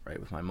boat, right,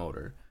 with my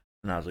motor,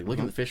 and I was like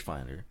looking at the fish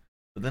finder.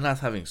 But then I was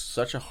having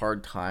such a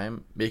hard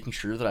time making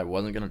sure that I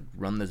wasn't gonna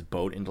run this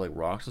boat into like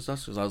rocks and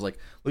stuff. Because I was like,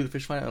 look at the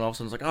fish finder, and all of a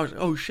sudden it's like,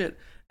 oh shit,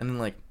 and then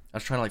like I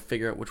was trying to like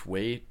figure out which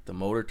way the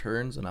motor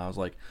turns, and I was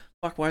like,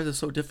 fuck, why is this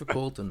so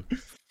difficult? And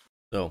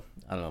so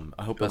I don't know.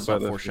 I hope Killed that's by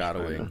not the fish finder.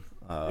 foreshadowing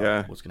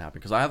Yeah. what's gonna happen.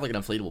 Because I have like an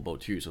inflatable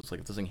boat too, so it's like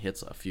if this thing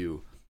hits a few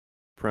rocks,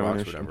 or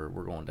Premonition. whatever,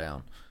 we're going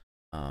down.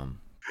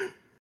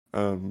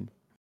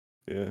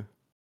 Yeah.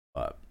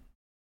 But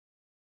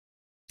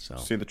so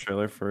See the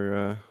trailer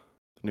for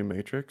the new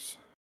Matrix?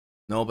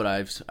 no, but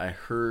I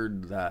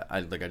heard that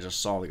I just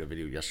saw like a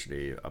video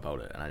yesterday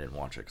about it, and I didn't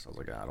watch it because I was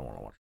like, I don't want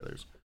to watch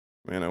trailers.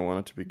 Man, I want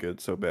it to be good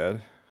so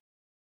bad.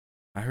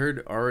 I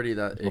heard already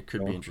that it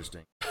could be So.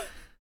 interesting. I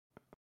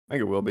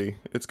think it will be.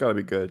 It's got to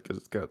be good because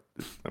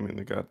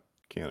they got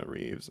Keanu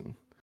Reeves and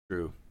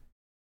True.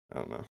 I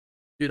don't know.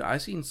 Dude, I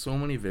seen so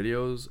many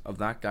videos of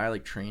that guy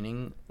like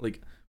training,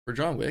 like for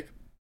John Wick.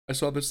 I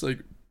saw this like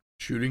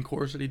shooting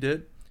course that he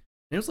did.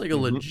 And it was like a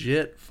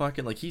legit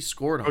fucking like he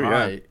scored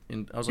high,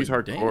 and I was He's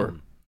like, hardcore.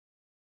 damn.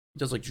 He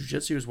does like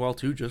jujitsu as well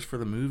too, just for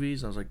the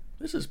movies. I was like,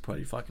 this is a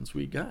pretty fucking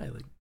sweet guy.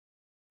 Like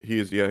He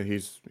is, yeah,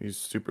 he's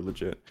super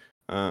legit.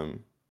 Oh,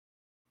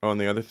 and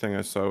the other thing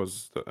I saw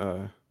was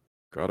the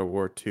God of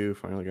War 2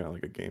 finally got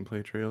like a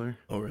gameplay trailer.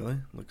 oh really?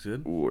 Looks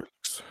good. Ooh, it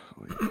looks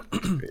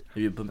Have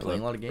you been I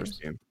playing a love lot of the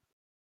first games? game.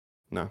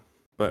 No,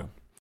 but No.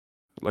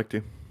 I'd like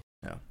to.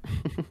 Yeah.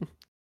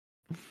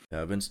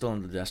 Yeah, I've been still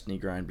in the Destiny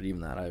grind, but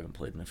even that I haven't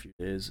played in a few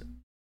days.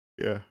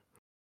 Yeah.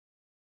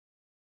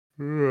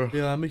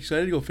 Yeah, I'm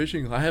excited to go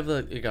fishing. I have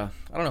I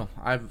don't know.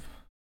 I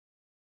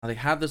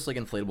have this like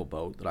inflatable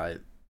boat that I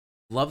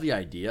love the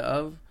idea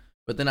of,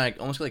 but then I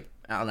almost get like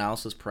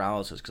analysis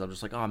paralysis because I'm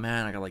just like, oh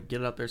man, I gotta like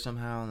get it up there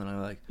somehow, and then I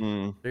like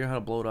figure out how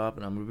to blow it up,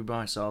 and I'm gonna be by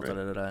myself. Right.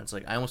 It's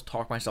like I almost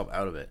talk myself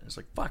out of it. It's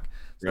like fuck.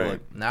 So Right.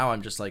 like now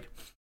I'm just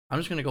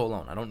gonna go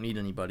alone. I don't need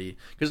anybody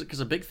because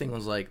a big thing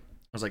was like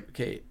I was like,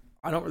 okay,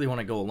 I don't really want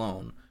to go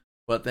alone,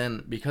 but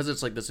then because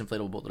it's like this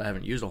inflatable boat that I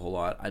haven't used a whole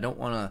lot, I don't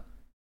want to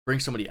bring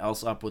somebody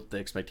else up with the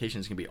expectation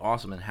it's gonna be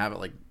awesome and have it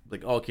like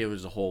oh, okay,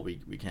 there's a hole, we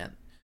can't.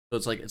 So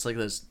it's like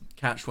this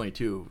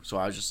catch-22. So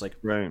I was just like,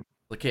 Right.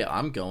 okay,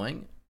 I'm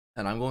going,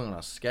 and I'm going on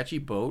a sketchy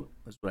boat.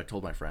 That's what I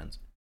told my friends.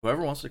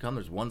 Whoever wants to come,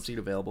 there's one seat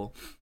available.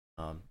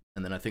 And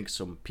then I think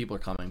some people are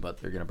coming, but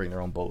they're gonna bring their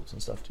own boats and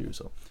stuff too.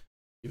 So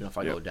even if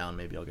I go down,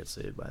 maybe I'll get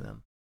saved by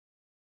them.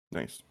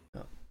 Nice.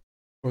 Yeah.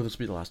 Or this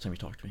will be the last time you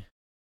talk to me.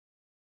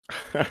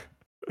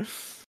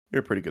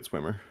 You're a pretty good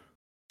swimmer.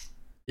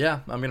 Yeah,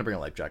 I'm gonna bring a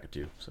life jacket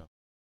too. So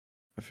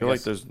I feel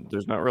like there's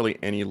not really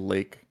any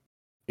lake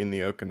in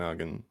the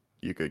Okanagan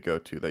you could go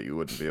to that you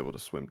wouldn't be able to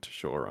swim to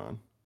shore on.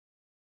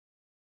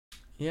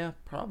 yeah,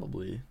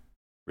 probably.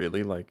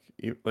 Really, like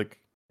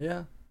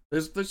Yeah,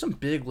 there's some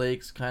big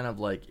lakes kind of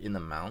like in the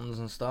mountains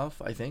and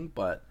stuff, I think,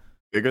 but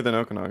bigger than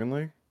Okanagan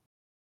Lake.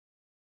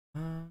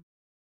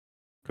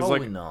 probably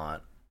like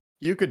not.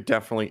 you could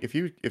definitely if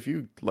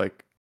you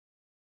like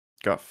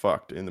got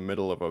fucked in the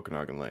middle of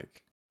Okanagan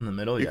Lake. In the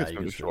middle, You yeah, could you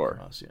swim can to swim shore.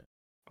 across, yeah.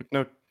 Like,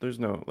 no, there's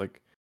no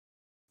like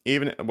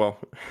even well,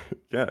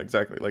 yeah,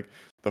 exactly. Like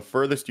the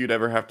furthest you'd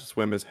ever have to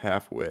swim is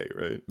halfway,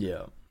 right?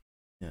 Yeah.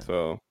 Yeah.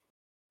 So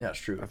Yeah, it's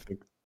true. I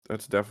think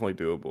that's definitely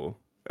doable.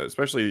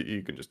 Especially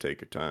you can just take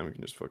your time. You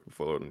can just fucking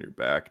float on your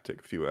back, take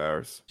a few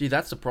hours. See,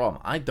 that's the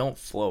problem. I don't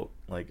float.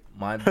 Like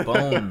my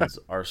bones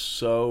are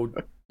so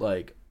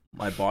like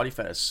my body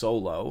fat is so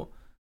low.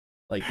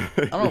 Like I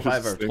don't know You're if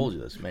I've just ever told you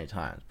this many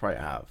times. Probably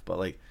have, but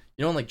like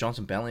you know, like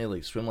Johnson Bentley,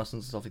 like swim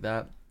lessons and stuff like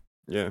that.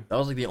 Yeah. That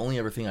was like the only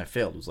ever thing I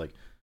failed. Was like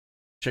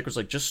chick was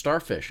like just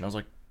starfish, and I was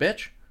like,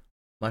 bitch,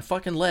 my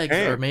fucking legs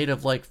are made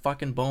of like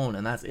fucking bone,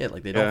 and that's it.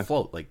 Like they don't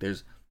float. Like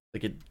there's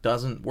like it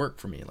doesn't work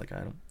for me. Like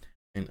I don't.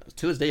 And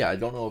to this day, I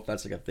don't know if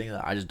that's like a thing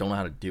that I just don't know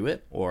how to do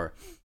it, or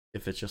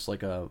if it's just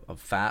like a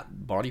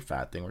fat body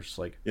fat thing, where it's just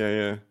like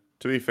Yeah.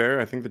 To be fair,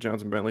 I think the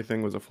Johnson Bentley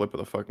thing was a flip of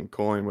the fucking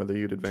coin whether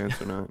you'd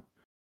advance or not.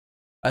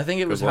 I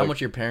think it was how like,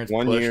 much your parents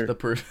one pushed year- the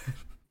person.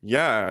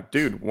 Yeah,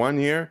 dude, 1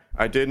 year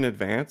I didn't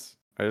advance.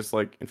 I just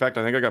like, in fact,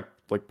 I think I got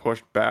like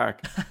pushed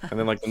back, and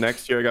then like the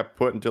next year I got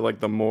put into like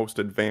the most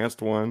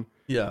advanced one.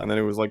 Yeah. And then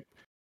it was like,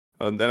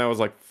 and then I was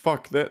like,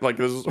 fuck that. Like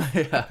this is,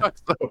 Yeah.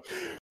 so,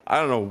 I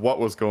don't know what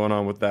was going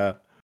on with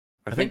that.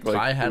 I think like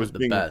Ty had it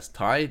the best.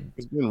 Ty it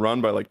was being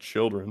run by like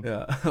children.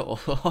 Yeah.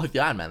 Oh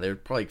yeah, man. They're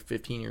probably like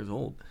 15 years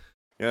old.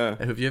 Yeah.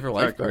 And if you have a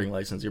lifeguarding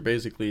license, you're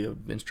basically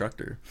an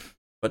instructor.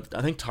 But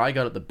I think Ty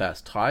got it the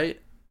best. Ty,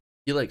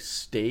 he like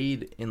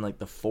stayed in like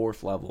the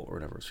 4th level or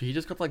whatever. So he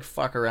just got to like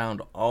fuck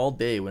around all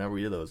day whenever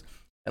we did those.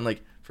 And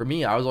like for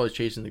me, I was always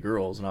chasing the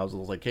girls, and I was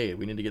like, hey,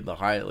 we need to get the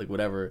high, like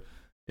whatever,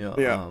 you know.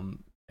 Yeah. And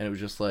it was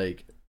just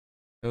like,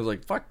 it was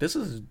like, fuck, this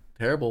is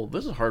terrible.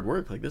 This is hard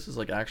work. Like this is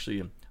like actually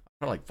kind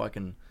of like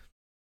fucking,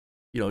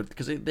 you know,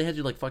 because they had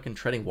you like fucking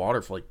treading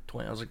water for like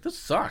 20. I was like, this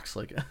sucks.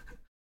 Like,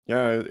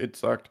 Yeah, it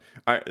sucked.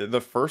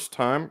 The first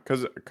time,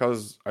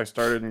 cause I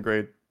started in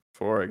grade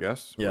 4, I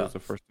guess. Yeah. Was the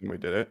first time we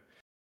did it,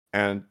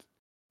 and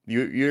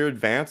your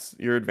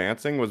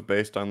advancing was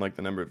based on like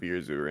the number of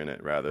years you were in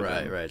it rather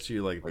than right. So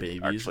you're like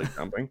babies. actually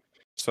jumping.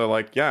 So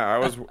like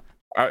yeah,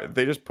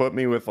 they just put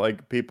me with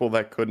like people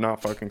that could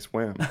not fucking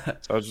swim.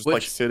 So I was just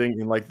like sitting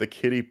in like the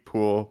kiddie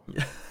pool.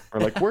 Or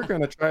like we're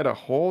gonna try to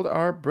hold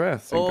our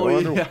breaths and go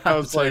under. Yeah, I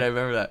was like, I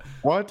remember that.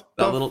 What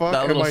That the little fuck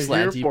that little am I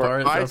here slanty for?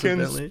 part. I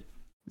can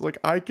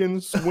I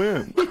can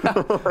swim.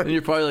 And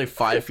you're probably like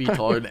 5 feet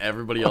taller than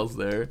everybody else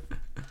there.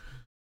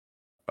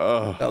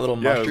 That little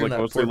yeah, it was mushroom like that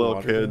mostly poured little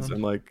water kids down.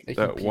 and like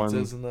Making that one.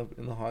 pizzas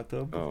in the hot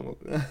tub.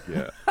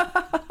 Yeah,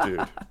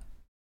 dude.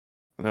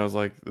 And I was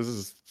like, this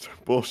is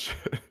bullshit.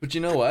 But you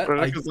know what?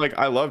 Because like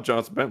I love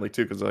Johnson Bentley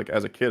too. Because like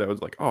as a kid, I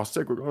was like, oh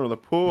sick, we're going to the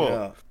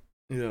pool.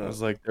 Yeah. I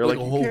was like, they're Like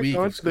like, a you whole can't week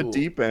go of into the school.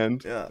 deep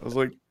end. Yeah. I was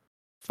like,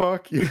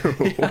 fuck you.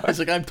 Yeah, it's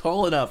like I'm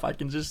tall enough. I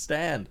can just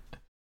stand.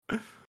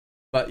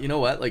 But you know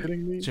what? Like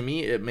to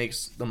me, it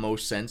makes the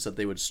most sense that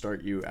they would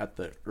start you at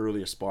the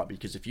earliest spot,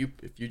 because if you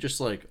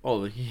just like,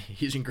 oh,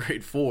 he's in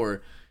grade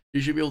 4,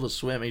 you should be able to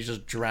swim, and he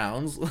just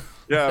drowns.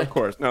 Yeah, of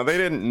course. No, they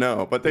didn't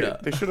know, but they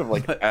should have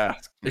like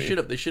asked. They should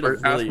have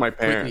really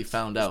quickly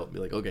found out. Be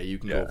like, okay, you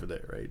can go over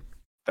there, right?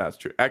 That's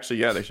true. Actually,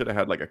 yeah, they should have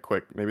had like a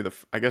quick, maybe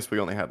I guess we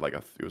only had like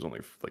it was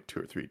only like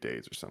 2 or 3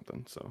 days or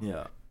something. So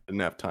yeah,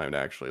 didn't have time to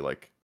actually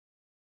like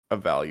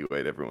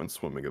evaluate everyone's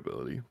swimming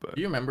ability. But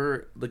do you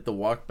remember like the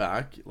walk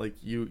back? Like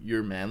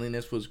your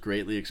manliness was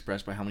greatly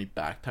expressed by how many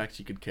backpacks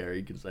you could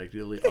carry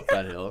consecutively up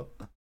that hill.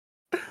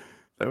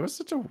 That was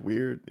such a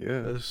weird,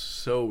 That was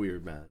so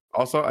weird, man.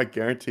 Also, I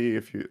guarantee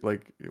if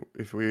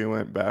we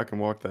went back and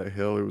walked that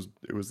hill,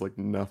 it was like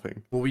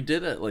nothing. Well, we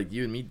did it, like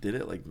you and me did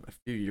it like a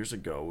few years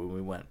ago when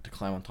we went to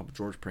climb on top of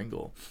George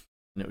Pringle,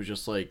 and it was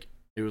just like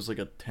it was like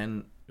a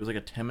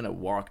 10-minute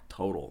walk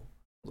total.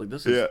 I was like,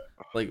 this is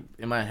like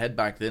in my head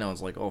back then. I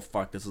was like, oh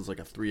fuck, this is like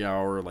a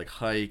 3-hour like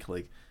hike.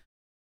 Like,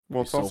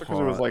 well, it's also because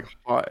it was like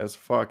hot as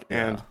fuck,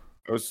 and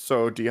I was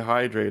so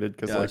dehydrated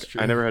because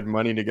like I never had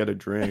money to get a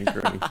drink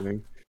or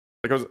anything.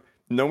 Like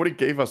nobody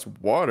gave us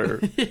water.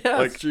 Yeah,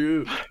 like, that's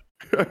true.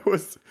 I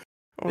was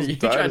You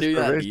dying try of to do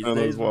that starvation these on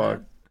days, those walks.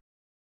 man.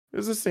 It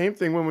was the same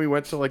thing when we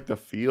went to like the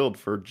field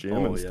for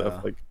gym and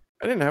stuff. Like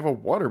I didn't have a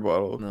water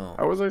bottle. No.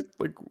 I was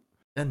like,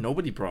 and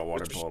nobody brought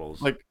water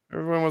bottles. Like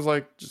everyone was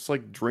like, just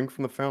like drink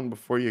from the fountain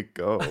before you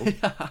go.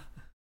 Yeah.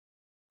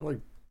 Like,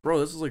 bro,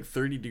 this is like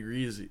 30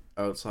 degrees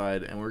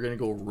outside, and we're gonna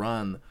go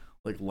run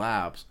like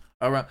laps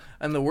around.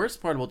 And the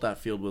worst part about that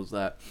field was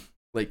that,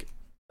 like,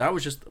 that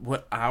was just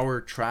what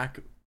our track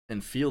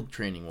and field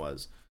training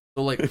was.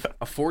 So like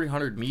a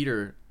 400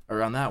 meter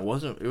around that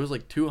wasn't. It was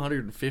like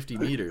 250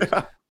 meters.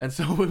 And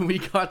so when we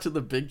got to the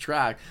big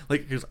track,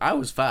 like, because I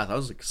was fast, I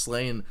was like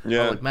slaying. I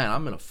was like, man,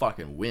 I'm gonna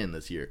fucking win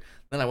this year.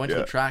 Then I went to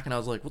the track and I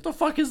was like, what the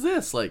fuck is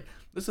this? Like,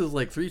 this is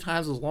like 3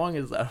 times as long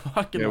as that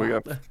fucking. Yeah,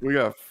 we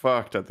got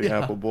fucked at the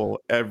Apple Bowl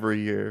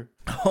every year.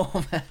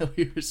 Oh man,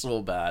 we were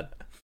so bad.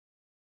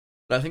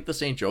 But I think the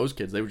St. Joe's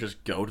kids, they would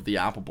just go to the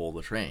Apple Bowl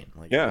to train.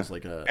 Like, it was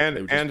like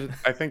and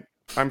I think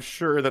I'm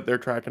sure that their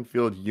track and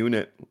field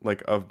unit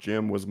like of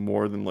gym was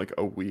more than like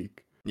a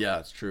week. Yeah,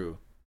 it's true.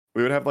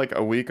 We would have like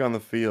a week on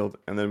the field,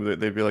 and then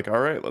they'd be like, all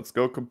right, let's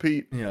go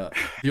compete. Yeah.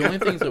 The only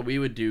things that we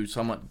would do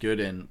somewhat good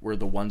in were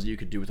the ones that you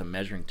could do with a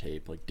measuring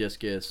tape, like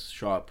discus,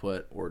 shot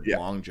put, or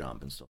long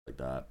jump and stuff like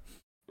that.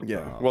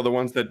 Yeah. Well, the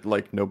ones that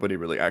like nobody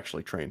really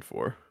actually trained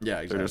for. Yeah,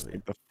 They're just exactly.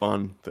 like the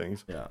fun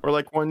things. Yeah. Or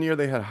like one year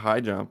they had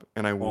high jump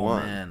and I Oh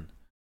won. man,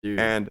 dude.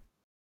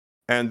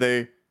 And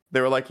they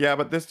were like, "Yeah,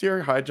 but this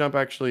year high jump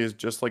actually is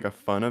just like a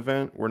fun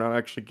event. We're not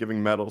actually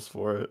giving medals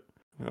for it."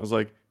 And I was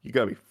like, "You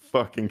gotta be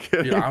fucking Dude,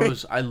 kidding me."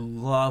 I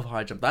love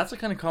high jump. That's the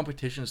kind of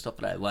competition stuff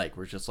that I like,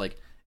 where it's just like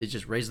it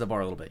just raises the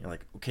bar a little bit. You're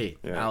like, okay,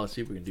 Yeah. now let's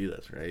see if we can do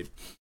this, right?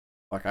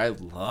 Like I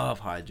love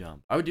high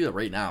jump. I would do that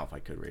right now if I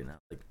could right now.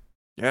 Like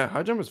Yeah,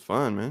 high jump is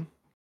fun, man.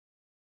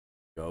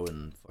 go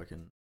and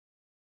fucking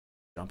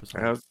jump or That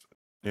something. was,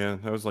 yeah,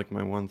 that was like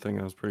my one thing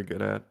I was pretty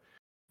good at.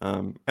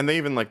 And they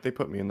even like they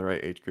put me in the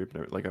right age group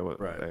and like I was,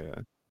 Right.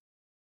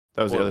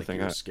 that was the Or other like thing.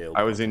 you were scaled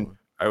I was properly.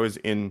 I was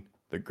in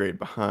the grade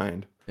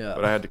behind, Yeah.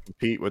 but I had to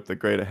compete with the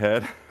grade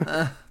ahead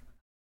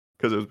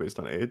because it was based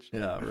on age.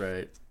 Yeah,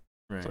 right.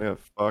 Right. So I got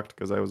fucked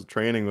because I was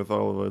training with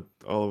all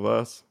of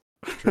us.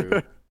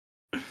 True.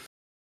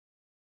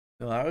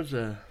 No, that was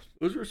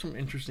those were some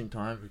interesting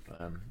times,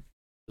 man.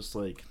 Just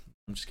like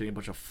I'm just getting a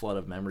bunch of flood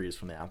of memories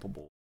from the Apple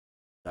Bowl.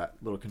 That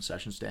little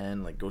concession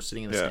stand, like go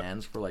sitting in the Yeah.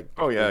 stands for like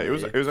Oh yeah, whole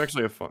it day. was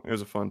actually a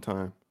fun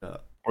time. Yeah.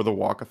 Or the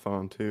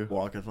walkathon too.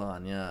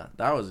 Walkathon, yeah.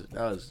 That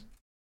was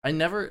I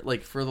never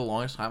like for the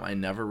longest time I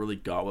never really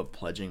got what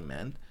pledging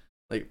meant.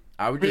 Like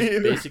I would Me just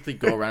either. basically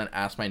go around and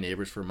ask my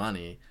neighbors for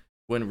money.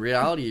 When in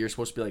reality you're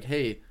supposed to be like,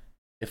 hey,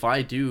 if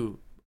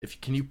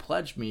can you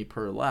pledge me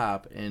per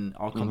lap and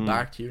I'll come Mhm.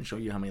 back to you and show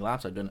you how many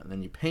laps I've done and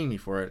then you pay me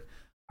for it.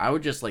 I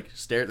would just like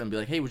stare at them and be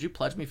like, hey, would you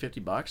pledge me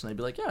 $50? And they'd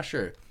be like, yeah,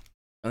 sure.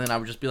 And then I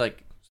would just be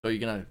like, so you're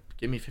gonna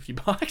give me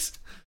 $50?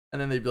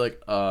 And then they'd be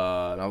like,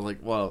 and I was like,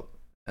 well,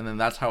 and then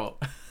that's how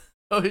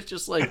it's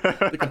just like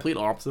the complete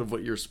opposite of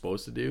what you're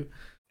supposed to do.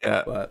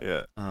 Yeah, But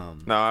yeah.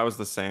 No, I was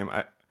the same.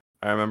 I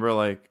remember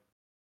like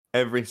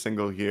every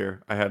single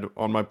year I had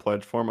on my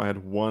pledge form I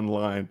had one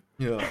line.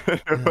 yeah,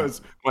 It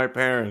was my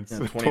parents. yeah,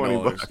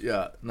 $20.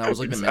 Yeah, and that was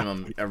like the minimum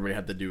Exactly. everybody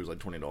had to do was like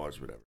 $20 or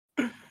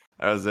whatever.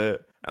 That was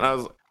it. And I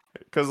was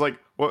because like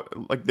what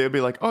like they'd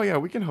be like, "Oh yeah,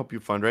 we can help you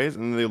fundraise,"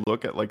 and then they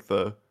look at like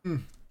the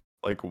Mm.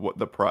 like what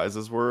the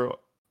prizes were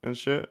and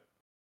shit.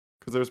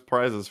 Because there's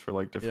prizes for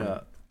like different. Yeah,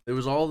 it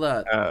was all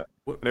that. And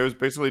it was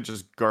basically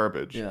just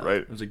garbage, Yeah,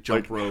 right? it was like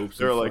jump ropes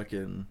They're and like,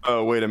 fucking.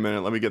 "Oh wait a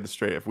minute, let me get this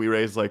straight. If we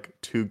raise like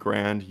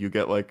 $2,000, you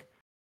get like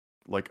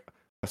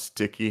a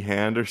sticky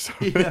hand or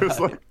something." It was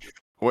Yeah, like,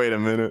 wait a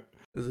minute,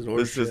 this is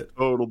this is horseshit.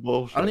 total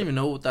bullshit. I don't even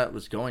know what that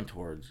was going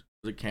towards.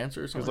 Was it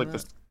cancer or It was something like like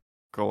this that?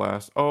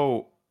 glass.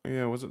 Oh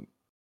yeah, was it?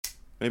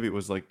 Maybe it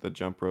was like the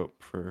jump rope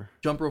for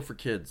Jump rope for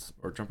kids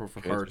or jump rope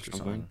for kids or hearts or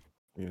something.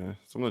 something. Yeah,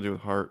 something to do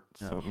with heart.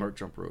 Yeah, Something. heart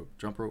jump rope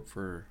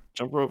for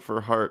Jump rope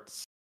for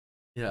hearts.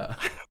 yeah,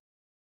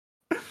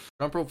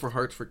 jump rope for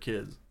hearts for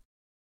kids.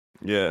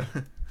 Yeah.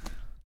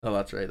 Oh,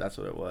 that's right. That's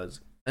what it was.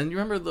 And you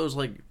remember those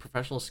like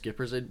professional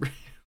skippers they'd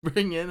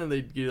bring in and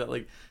they'd do that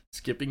like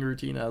skipping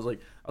routine. I was like,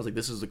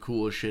 this is the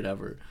coolest shit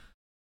ever.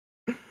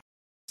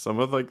 Some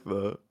of like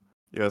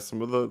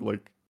some of the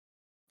like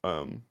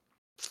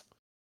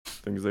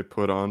things they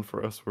put on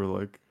for us were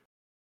like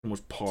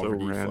Almost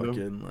poverty random.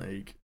 fucking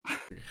like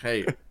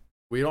hey,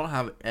 we don't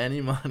have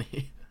any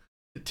money.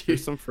 There's Dude.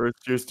 some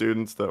first year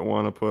students that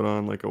want to put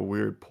on like a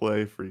weird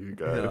play for you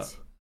guys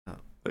Yeah.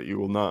 that you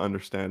will not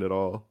understand at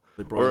all.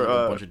 They brought in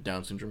like, a bunch of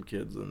Down syndrome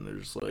kids and they're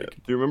just Yeah. like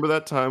Do you remember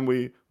that time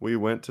we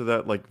went to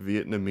that like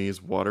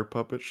Vietnamese water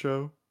puppet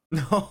show?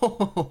 no,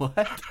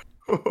 what?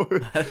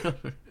 I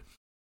don't-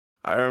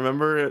 I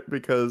remember it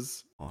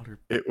because Water.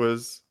 it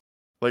was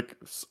like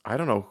I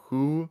don't know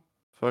who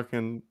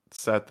fucking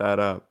set that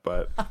up,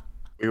 but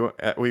we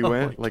Oh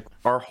went my like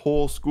our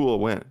whole school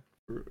went.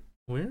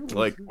 Where was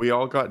Like it? we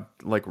all got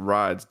like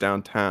rides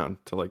downtown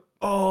to like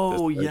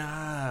Oh this place.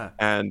 yeah.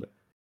 And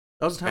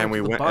That was the time and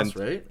we we took the went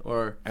bus, right?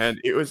 Or and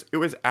it was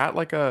at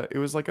like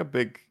a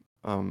big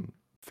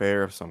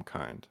fair of some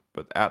kind,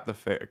 but at the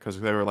fair because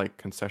there were like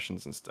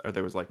concessions and stuff.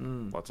 There was like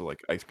lots of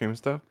like ice cream and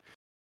stuff.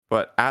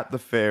 But at the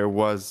fair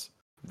was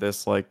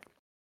this like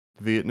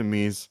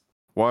Vietnamese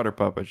water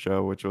puppet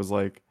show, which was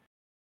like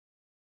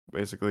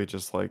basically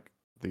just like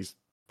these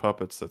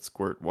puppets that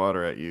squirt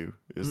water at you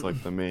is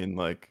like the main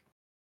like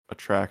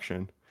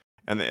attraction.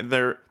 And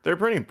they're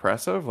pretty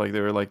impressive. Like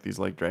they were like these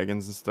like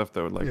dragons and stuff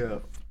that would like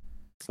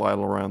slide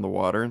around the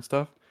water and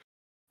stuff.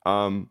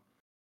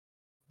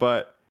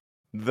 But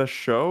the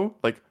show,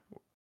 like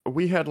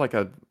we had like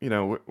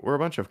we're a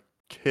bunch of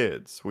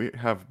kids.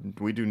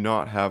 We do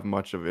not have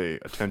much of a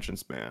attention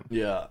span.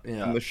 yeah.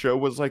 And the show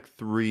was like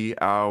 3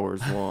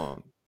 hours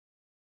long.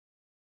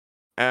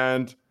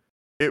 And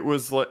it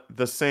was like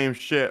the same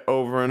shit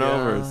over and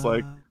over. It's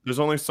like there's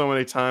only so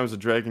many times a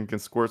dragon can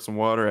squirt some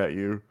water at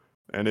you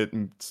and it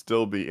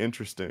still be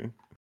interesting.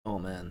 Oh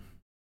man.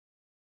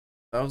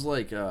 That was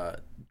like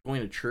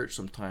going to church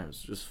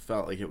sometimes just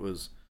felt like it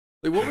was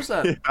like what was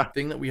that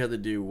thing that we had to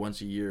do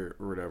once a year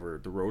or whatever?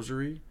 The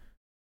rosary?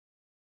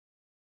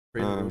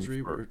 Pray the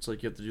rosary where it's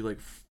like you have to do like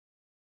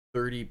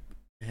 30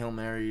 Hail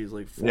Marys,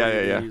 like 40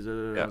 days.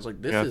 I was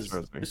like,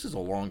 this is a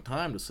long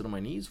time to sit on my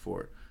knees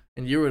for.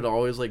 And you would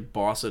always like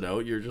boss it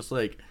out. You're just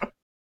like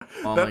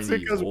on my That's knees the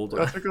because whole time.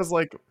 that's because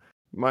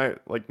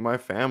my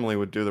family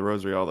would do the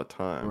rosary all the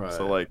time.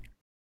 So Right. like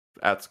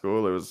at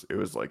school it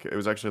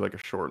was actually like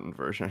a shortened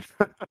version.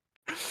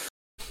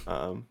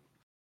 Um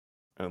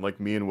and like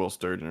me and Will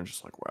Sturgeon are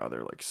just like, wow,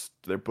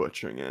 they're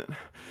butchering it.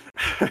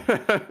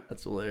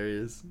 That's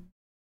hilarious.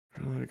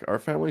 Like our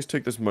families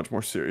take this much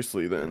more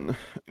seriously than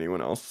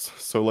anyone else.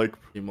 So like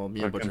Meanwhile,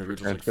 me and Butch fucking and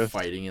Rich was like pretentious,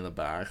 fighting in the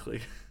back,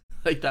 like,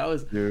 like that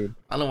was. dude.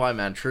 I don't know why,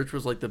 man. Church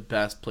was like the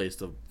best place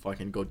to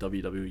fucking go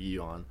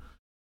WWE on.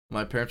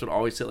 My parents would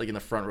always sit like in the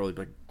front row, they'd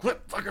be like,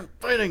 "Quit fucking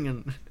fighting!"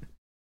 And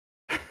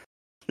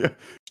Yeah,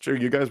 sure.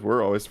 You guys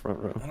were always front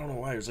row. I don't know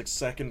why. It was like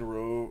second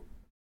row,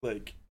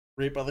 like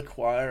right by the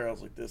choir. I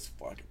was like, "This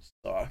fucking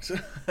sucks."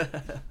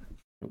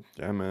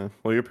 Yeah, man.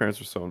 Well, your parents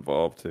were so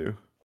involved too.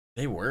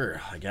 They were,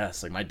 I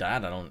guess. Like my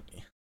dad, I don't.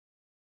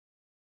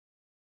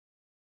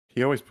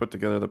 He always put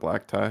together the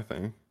black tie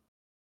thing.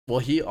 Well,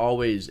 he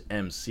always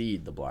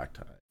emceed the black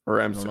tie.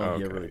 Or I MC. don't know Oh, if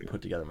he okay. ever really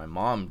put together. My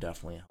mom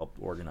definitely helped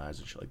organize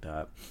and shit like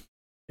that.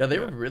 Yeah, they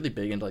were really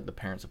big into like the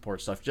parent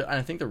support stuff. And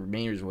I think the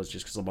main reason was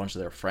just because a bunch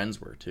of their friends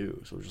were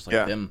too. So it was just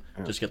like them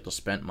just get to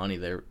spend money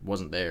there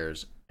wasn't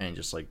theirs and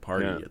just like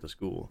party at the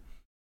school.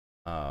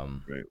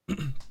 Right.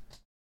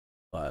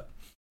 But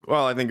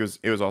Well, I think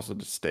it was also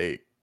the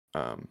state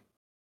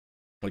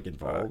like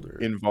involved or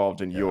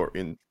involved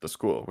in the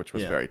school, which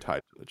was very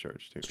tied to the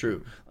church too. It's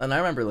true. And I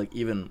remember like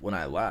even when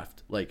I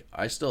left, like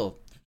I still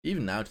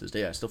even now to this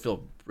day I still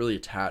feel really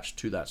attached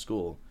to that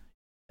school.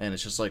 And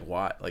it's just like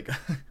why like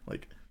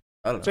like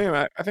I don't know. Same.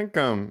 I think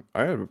I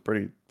had a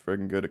pretty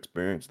freaking good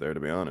experience there, to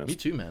be honest. Me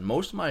too, man.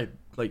 Most of my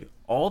like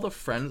all the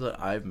friends that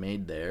I've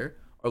made there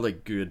are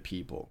like good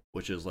people,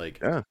 which is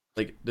like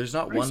there's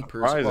not one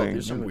person. Well,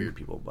 there's some weird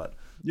people, but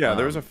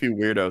there's a few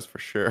weirdos for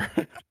sure.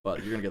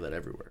 But you're gonna get that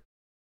everywhere.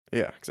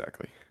 Yeah,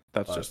 exactly.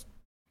 That's just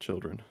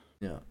children.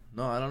 Yeah.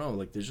 No, I don't know.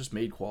 Like they just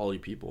made quality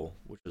people,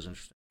 which is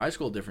interesting. High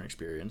school, different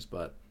experience,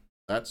 but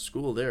that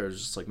school there is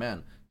just like,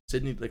 man,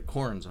 Sydney like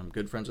Corns, I'm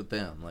good friends with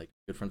them. Like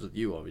good friends with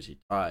you, obviously.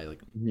 Ty,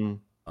 like and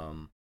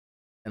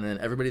then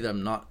everybody that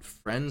I'm not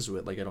friends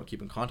with, like I don't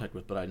keep in contact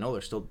with, but I know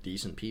they're still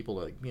decent people.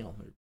 Like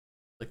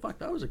like fuck,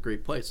 that was a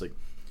great place. Like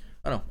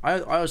I don't know. I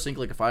always think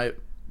like if I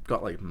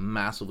got like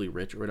massively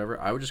rich or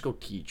whatever, I would just go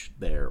teach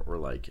there or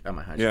like at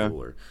my high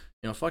school or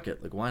fuck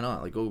it. Like why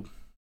not? Like go,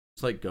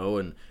 just like go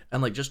and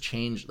like just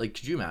change. Like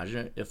could you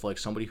imagine it if like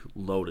somebody who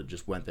loaded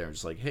just went there and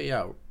just like, hey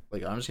yeah,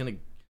 like I'm just gonna.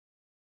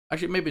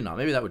 Actually, maybe not.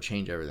 Maybe that would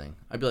change everything.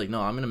 I'd be like, no,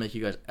 I'm gonna make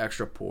you guys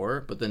extra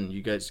poor, but then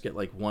you guys get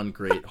like one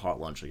great hot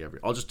lunch like every.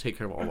 I'll just take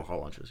care of all the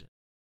hot lunches.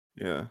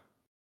 Yeah.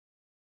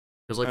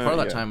 Because like part of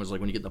that time was like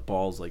when you get the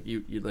balls, like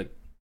you like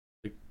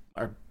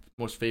our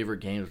most favorite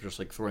games were just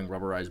like throwing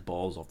rubberized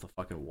balls off the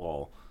fucking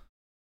wall.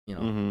 You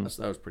know,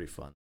 that was pretty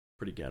fun,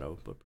 pretty ghetto,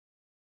 but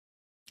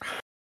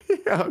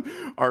yeah,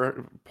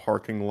 our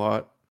parking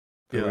lot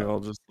that we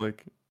all just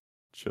like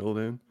chilled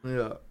in.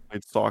 Yeah.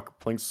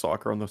 Playing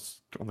soccer on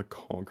the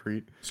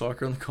concrete.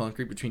 Soccer on the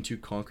concrete between two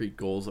concrete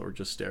goals that were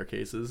just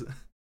staircases.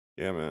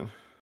 Yeah, man.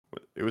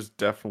 It was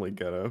definitely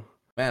ghetto.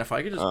 Man, if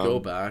I could just go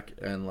back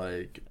and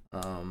like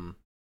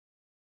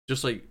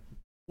just like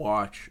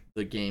watch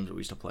the games that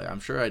we used to play, I'm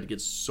sure I'd get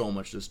so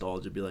much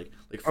nostalgia. Be like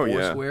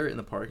Foursquare in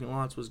the parking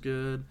lots was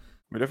good.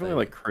 We definitely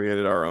like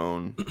created our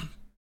own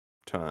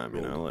time,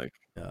 you know, like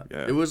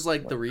it was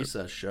like the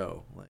Recess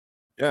show. Like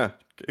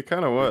it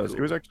kind of was.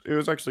 Cool. It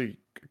was actually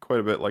quite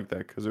a bit like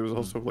that because it was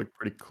also like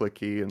pretty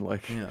cliquey and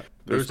like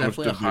there was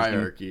definitely a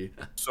hierarchy.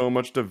 So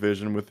much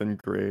division within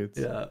grades.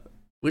 Yeah,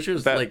 which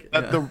was that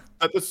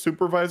the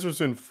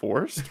supervisors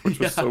enforced, which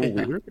was so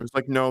weird. It was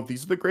like, no,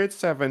 these are the grade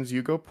 7s.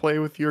 You go play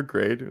with your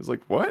grade. It was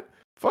like, what?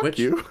 Fuck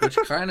you. Which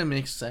kind of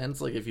makes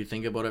sense. Like if you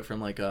think about it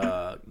from like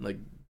a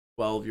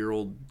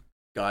 12-year-old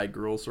guy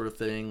girl sort of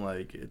thing.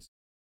 Like it's.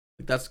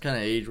 That's the kind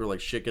of age where like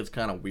shit gets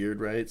kind of weird,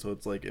 right? So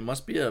it's like they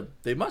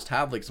must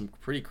have like some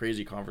pretty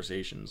crazy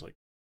conversations like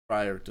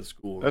prior to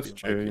school. That's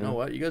true. Like, you know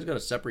what? You guys got to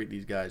separate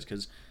these guys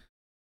because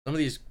some of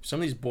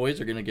these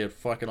boys are gonna get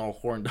fucking all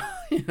horned up.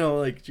 You know,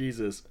 like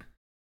Jesus.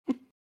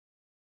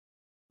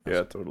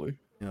 Yeah, totally.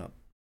 Yeah,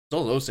 it's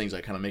all those things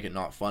that kind of make it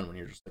not fun when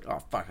you're just like,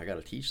 oh fuck, I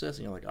gotta teach this,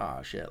 and you're like,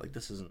 oh shit, like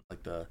this isn't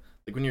like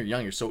when you're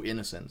young, you're so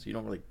innocent, so you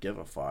don't really give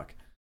a fuck.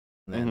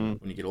 And then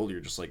when you get older,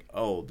 you're just like,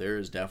 oh, there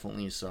is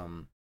definitely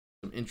some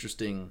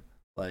interesting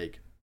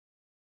like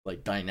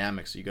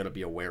dynamics you got to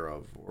be aware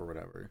of or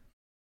whatever.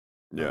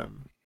 Yeah.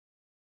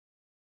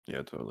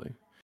 Yeah, totally.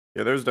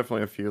 Yeah, there's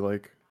definitely a few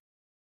like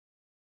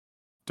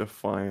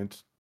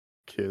defiant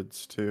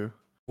kids too.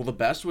 Well, the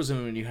best was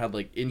when you had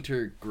like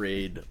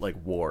intergrade like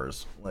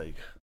wars, like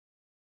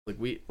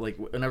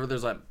whenever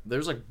there's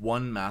like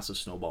one massive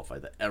snowball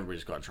fight that everybody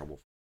just got in trouble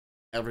for.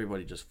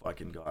 Everybody just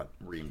fucking got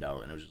reamed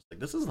out, and it was just like,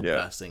 this is the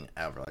best thing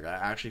ever. Like I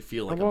actually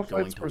feel like I'm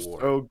going to war.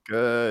 So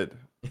good.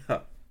 Yeah.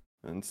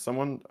 And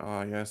someone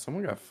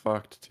got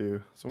fucked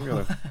too. Someone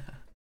got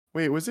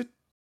wait, was it?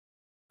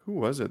 Who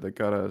was it that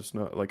got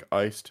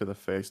ice to the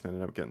face and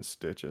ended up getting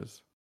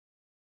stitches?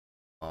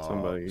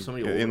 Somebody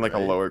older, in like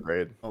right? a lower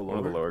grade. Oh, one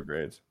of the lower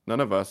grades. None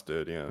of us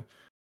did. Yeah.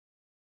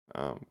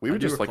 We I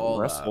would do just like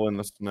recall that. wrestle in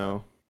the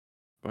snow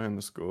behind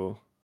the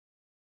school.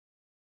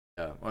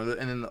 Yeah, and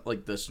then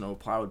like the snow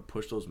plow would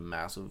push those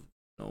massive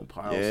snow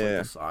piles to like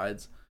the Yeah.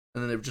 sides,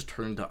 and then they would just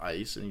turn to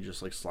ice, and you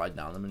just like slide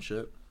down them and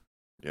shit.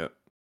 Yep.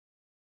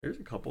 There's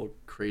a couple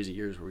of crazy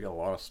years where we got a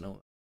lot of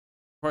snow.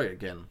 Probably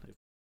again.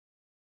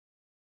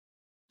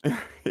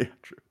 Yeah,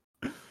 true.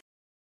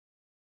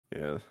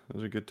 Yeah,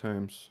 those are good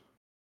times.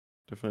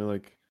 Definitely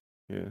like,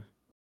 yeah.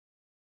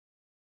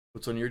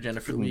 What's on your It's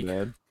agenda for good the and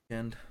bad.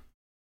 weekend?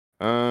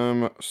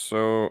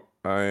 So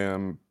I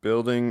am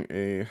building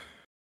a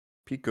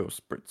Pico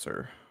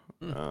Spritzer,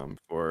 Hmm.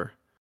 for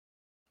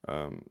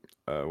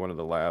one of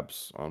the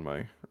labs on my,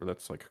 or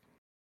that's like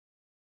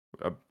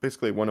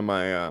basically one of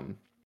my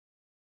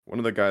one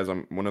of the guys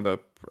on one of the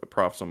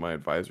profs on my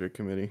advisory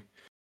committee.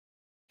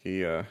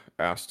 He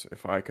asked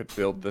if I could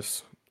build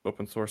this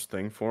open source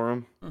thing for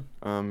him, Hmm.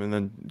 and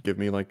then give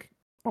me like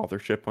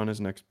authorship on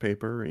his next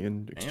paper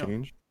in Damn.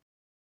 exchange,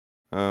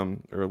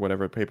 or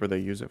whatever paper they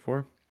use it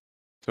for.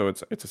 So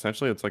it's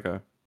essentially it's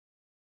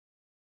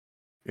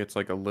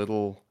like a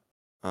little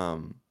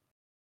um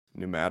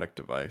pneumatic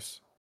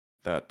device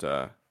that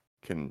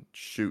can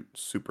shoot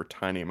super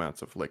tiny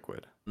amounts of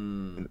liquid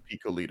in Hmm. the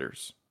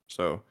picoliters.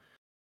 So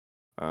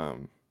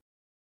um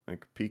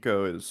like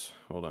pico is,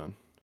 hold on.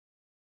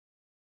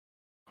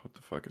 What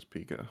the fuck is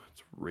pico?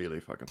 It's really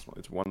fucking small.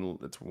 It's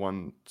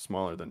one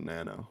smaller than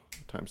nano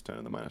times 10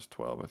 to the minus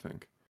 12, I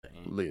think,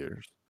 Dang.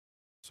 liters.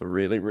 So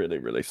really, really,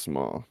 really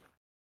small.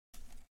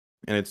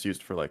 And it's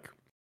used for like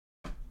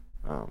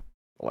um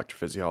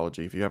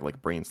electrophysiology. If you have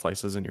like brain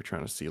slices and you're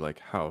trying to see like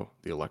how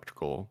the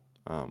electrical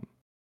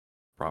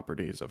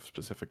properties of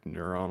specific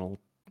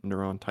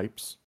neuron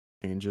types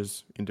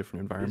changes in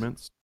different Crazy.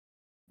 environments,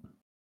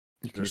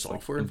 you Is can there just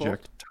like software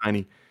involved?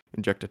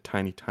 inject a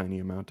tiny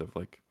amount of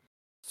like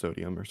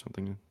sodium or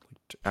something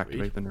like, to Sweet.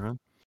 activate the neuron.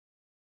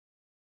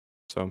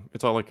 So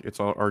it's all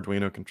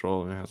Arduino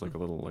control, and it has Hmm. like a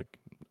little like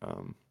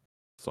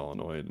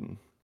solenoid, and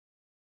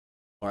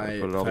gotta Why,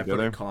 put it all if I put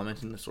a together.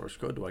 comment in the source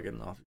code, do I get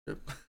an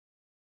authorship?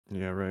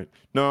 Yeah, right.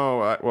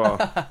 No,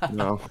 well,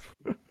 no.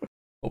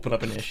 Open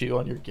up an issue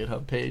on your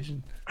GitHub page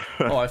and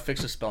oh, I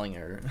fixed a spelling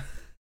error.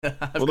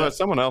 I've Well, no, got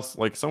someone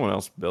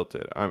else built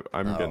it. I'm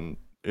oh. getting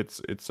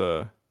it's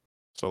a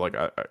so like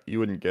you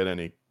wouldn't get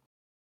any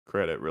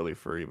credit really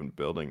for even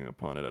building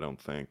upon it, I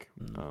don't think,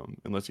 Mm,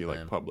 unless you like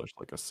man. publish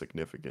like a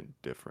significant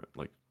different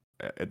like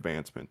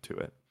advancement to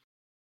it.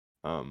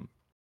 Um,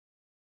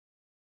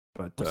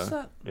 but What's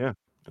that? yeah,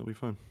 it'll be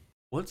fun.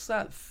 What's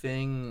that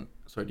thing?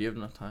 Sorry, do you have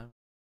enough time?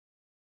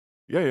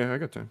 Yeah, I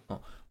got time.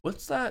 Oh,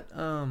 what's that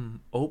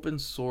open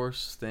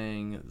source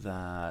thing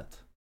that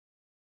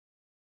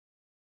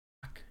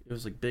it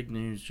was like big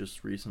news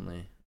just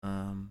recently?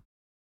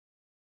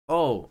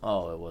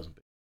 Oh, it wasn't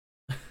big.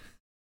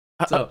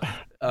 So,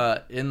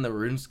 in the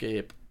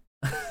RuneScape,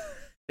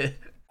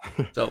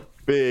 so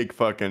Big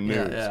fucking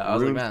yeah, news. I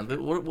was like, man,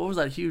 what was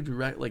that huge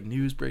like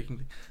news breaking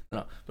thing?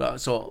 No, but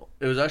so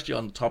it was actually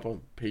on the top of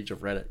page of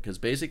Reddit because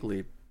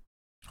basically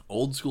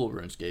old school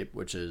RuneScape,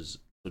 which is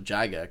so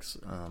Jagex,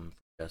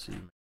 yes,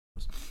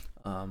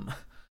 um,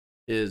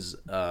 is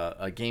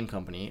a game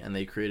company, and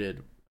they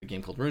created a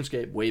game called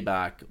RuneScape way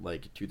back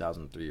like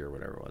 2003 or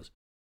whatever it was.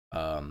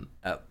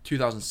 At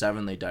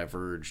 2007, they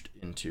diverged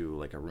into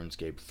like a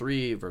RuneScape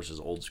 3 versus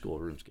old school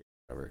RuneScape,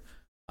 whatever.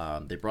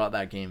 They brought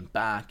that game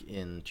back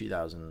in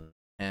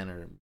 2010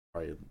 or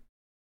probably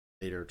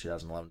later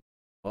 2011.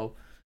 Oh,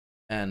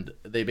 and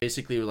they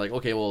basically were like,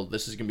 okay, well,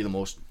 this is gonna be the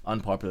most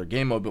unpopular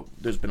game mode, but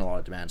there's been a lot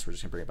of demand, so we're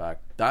just gonna bring it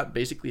back. That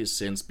basically has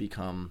since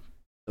become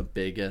the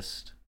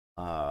biggest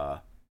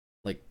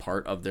like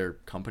part of their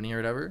company or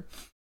whatever.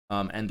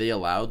 And they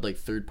allowed like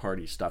third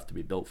party stuff to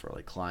be built for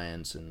like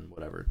clients and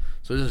whatever.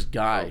 So there's this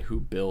guy Oh, who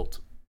built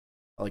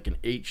like an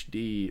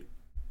HD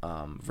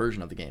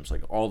version of the game. So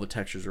like all the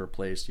textures are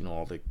replaced,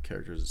 all the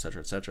characters,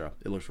 etc., etc.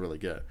 It looks really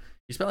good.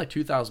 He spent like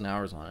 2,000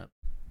 hours on it,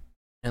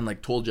 and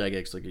like told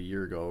Jagex like a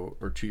year ago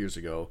or 2 years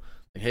ago,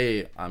 like,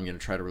 hey, I'm gonna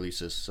try to release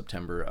this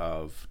September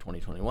of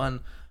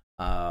 2021.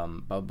 Blah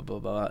blah blah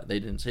blah. They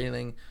didn't say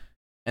anything,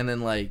 and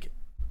then like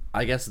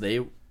I guess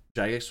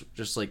Jagex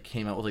just like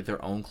came out with like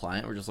their own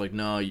client. We're just like,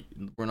 no,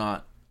 we're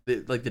not.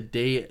 Like the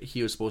day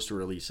he was supposed to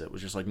release it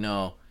was just like,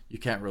 no, you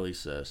can't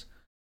release this,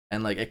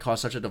 and like it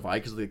caused such a divide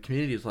because the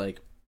community is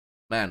like,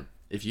 man,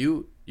 if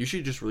you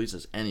should just release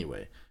this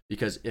anyway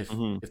because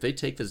hmm if they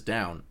take this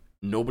down,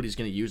 nobody's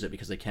gonna use it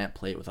because they can't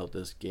play it without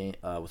this game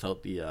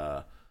without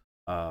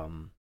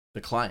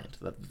the client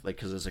that like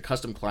because it's a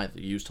custom client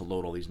that you use to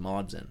load all these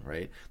mods in,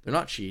 right? They're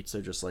not cheats,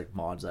 they're just like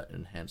mods that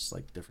enhance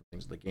like different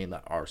things of the game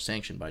that are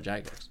sanctioned by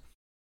Jagex.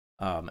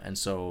 And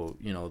so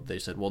they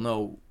said, well,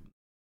 no,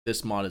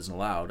 this mod isn't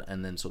allowed,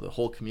 and then so the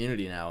whole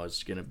community now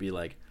is gonna be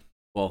like,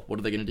 well, what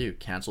are they gonna do?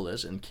 Cancel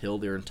this and kill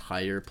their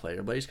entire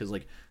player base because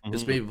like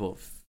it's hmm maybe about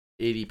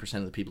 80%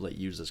 of the people that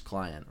use this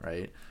client,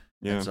 right?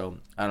 And Yeah. so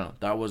I don't know.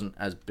 That wasn't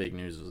as big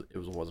news as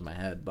it was in my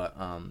head, but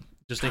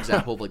just an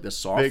example of like this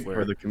Big for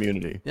software. the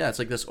community. Yeah, it's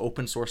like this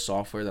open source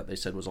software that they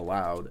said was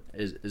allowed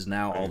is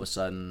now all of Right. a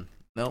sudden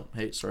no,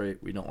 hey, sorry,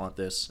 we don't want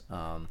this.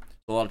 A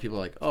lot of people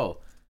are like, oh,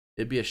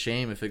 it'd be a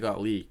shame if it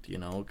got leaked, you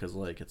know, because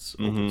like it's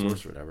open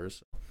source or whatever.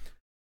 So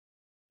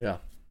yeah,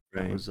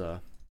 that was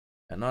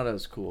not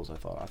as cool as I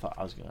thought. I thought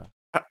I was gonna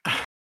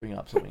bring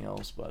up something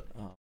else, but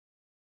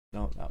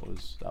no, that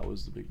was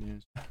the big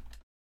news.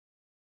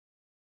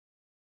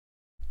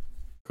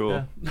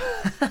 Cool.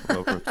 Yeah.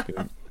 Well,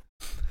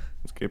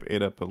 Escape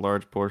ate up a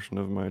large portion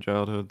of my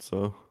childhood,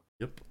 so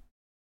Yep.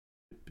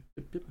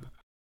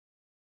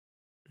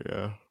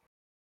 yeah.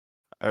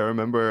 I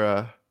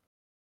remember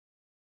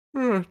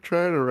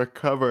trying to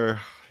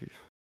recover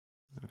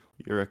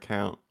your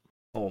account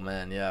Oh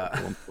man, yeah.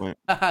 at one point.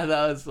 That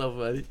was so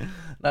funny.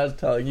 I was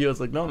telling you, I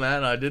was like, no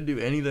man, I didn't do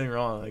anything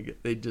wrong. Like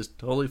they just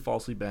totally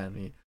falsely banned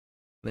me. And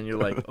then you're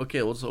like,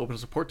 okay, let's open a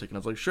support ticket. And I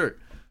was like, sure.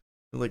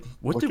 They're like,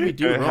 what did we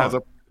do it wrong? has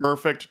a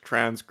perfect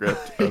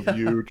transcript of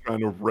you trying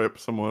to rip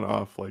someone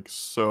off, like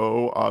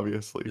so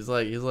obviously. He's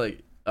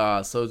like,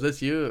 so is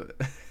this you?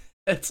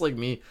 It's like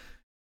me.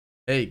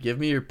 Hey, give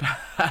me your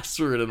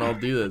password and I'll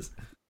do this.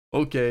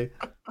 Okay.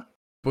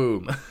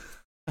 Boom.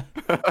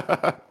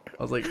 I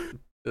was like,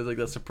 it was like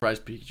that surprise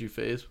Pikachu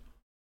face.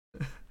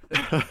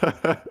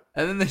 And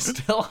then they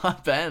still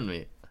unbanned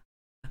me.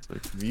 It's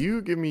like, if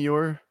you give me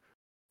your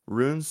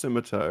rune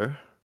scimitar.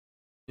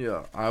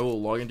 Yeah, I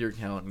will log into your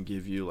account and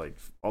give you like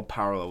I'll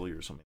power level you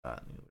or something like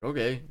that. And you're like,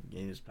 okay,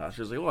 gain his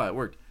password. Like, oh, it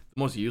worked. The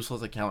most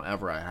useless account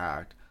ever I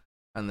hacked.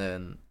 And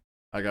then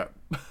I got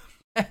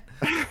I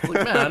was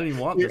like, man, I didn't even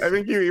want this. I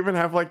think you even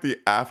have like the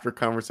after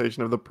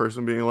conversation of the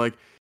person being like, hey,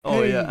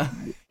 oh yeah.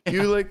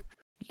 you like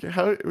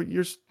how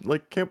you're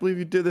like can't believe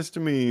you did this to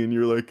me, and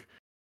you're like,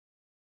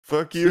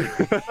 fuck you.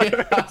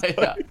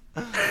 yeah.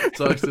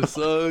 Sucks to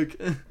suck.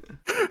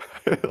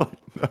 Like, no.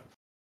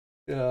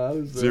 Yeah, I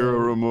was Zero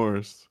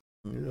remorse.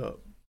 Yeah.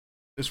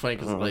 It's funny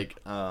because like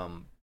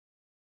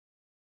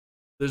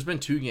there's been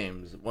 2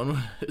 games.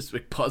 One was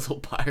like Puzzle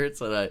Pirates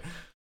that I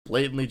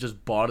blatantly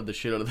just botted the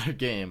shit out of their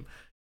game,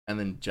 and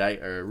then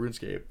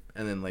RuneScape,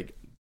 and then like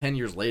 10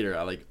 years later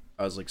I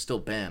was like still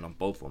banned on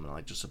both of them, and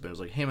like just was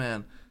like, hey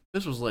man,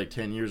 this was like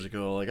 10 years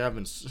ago. Like I've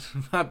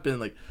been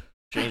like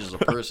changed as a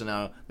person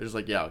now. They're just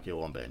like, yeah, okay,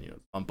 we'll unban you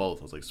on both.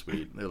 I was like,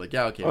 sweet. They're like,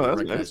 yeah, okay, we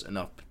recognize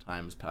enough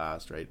times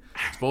passed, right?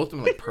 It's both of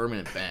them like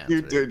permanent bans.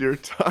 You right? did your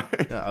time.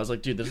 Yeah, I was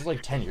like, dude, this is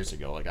like 10 years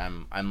ago. Like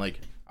I'm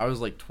like I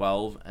was like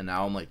 12 and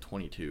now I'm like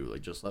 22.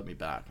 Like just let me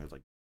back. I was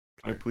like,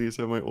 can I please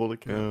have my old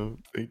account?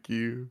 Thank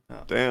you.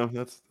 Yeah. Damn,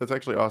 that's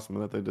actually awesome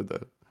that they did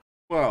that.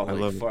 well, I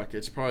like love fuck,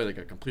 it's probably like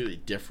a completely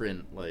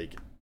different like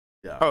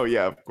yeah. Oh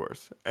yeah, of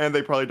course. And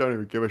they probably don't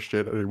even give a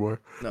shit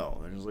anymore. No,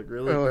 they're just like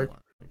really. They're like,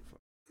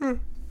 fuck.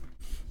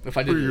 If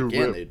I did it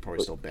again, they'd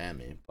probably still ban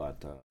me.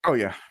 But oh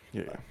yeah,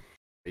 yeah.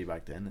 way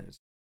back then is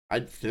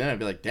I'd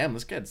be like, damn,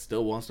 this guy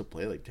still wants to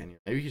play like 10 years.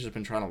 Maybe he's just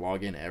been trying to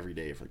log in every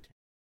day for like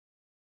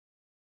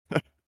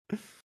 10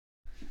 years.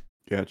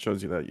 Yeah, it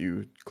shows you that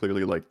you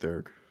clearly like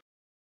or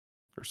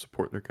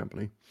support their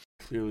company.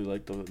 Clearly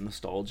like the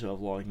nostalgia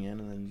of logging in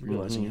and then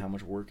realizing how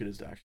much work it is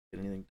to actually get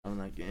anything done in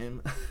that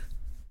game.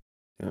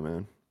 Yeah,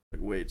 man.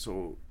 Like, wait,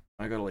 so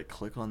I gotta like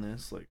click on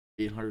this like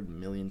 800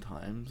 million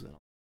times and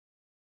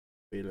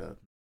wait up.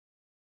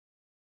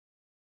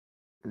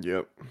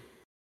 Yep.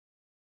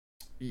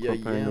 Yeah,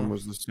 Propangum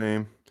was the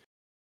same.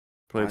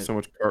 Played so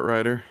much Kart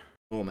Rider.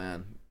 Oh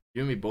man,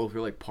 you and me both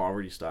were like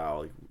poverty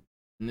style. Like,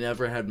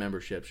 never had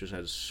memberships, just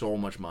had so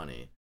much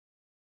money.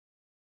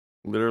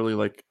 Literally,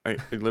 like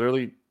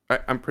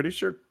I'm pretty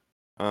sure,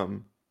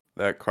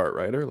 that Kart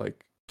Rider,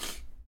 like,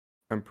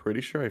 I'm pretty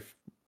sure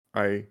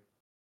I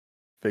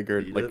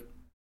figured Beat like, it?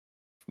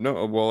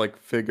 no, well, like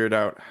figured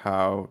out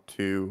how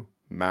to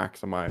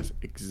maximize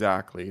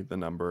exactly the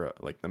number,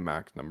 like the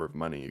max number of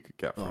money you could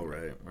get from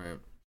it. Right.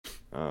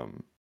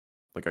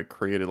 Like I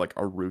created like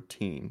a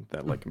routine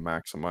that like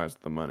maximized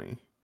the money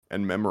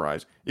and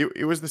memorized.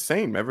 It was the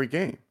same every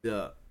game.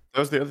 Yeah. That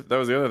was the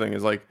other thing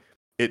is like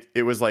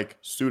it was like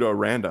pseudo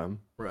random.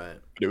 Right.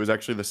 But it was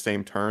actually the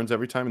same turns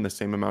every time and the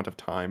same amount of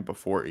time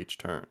before each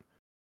turn.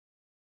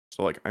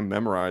 So like I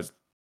memorized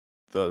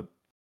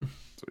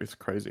it's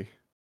crazy.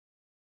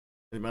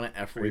 The amount of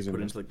effort we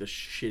put into like the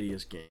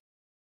shittiest game.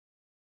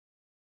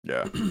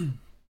 Yeah.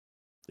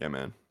 Yeah,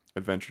 man.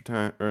 Adventure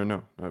Time or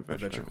no, not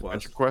Adventure Time. Quest.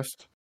 Adventure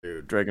Quest.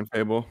 Dude. Dragon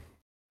Fable.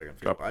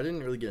 I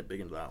didn't really get big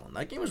into that one.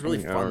 That game was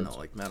really fun though.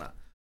 Like man,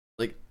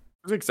 like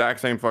it was the exact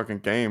same fucking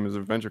game as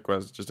Adventure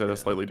Quest, just had a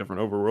slightly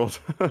different overworld.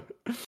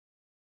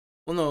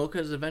 Well, no,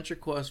 because Adventure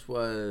Quest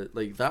was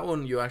like that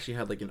one. You actually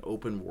had like an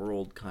open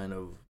world kind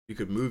of. You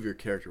could move your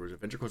character, whereas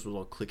Adventure Quest was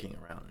all clicking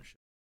around and shit.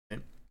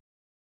 Right?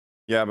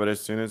 Yeah, but as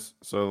soon as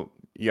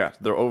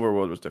their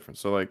overworld was different.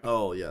 So like,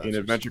 oh yeah, in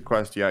Adventure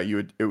Quest,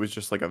 it was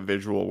just like a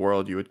visual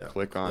world you would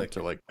click on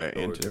to like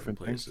into different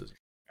places. Things.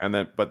 And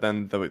then, but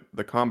then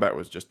the combat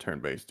was just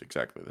turn based,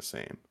 exactly the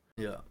same.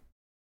 Yeah.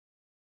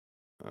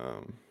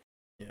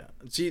 Yeah.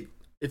 See,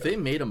 if they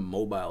made a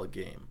mobile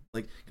game,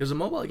 like, because the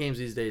mobile games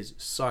these days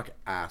suck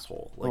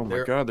asshole. Like, oh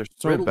my god, they're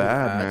so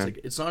bad, man. Like,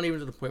 it's not even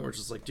to the point where it's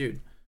just like, dude,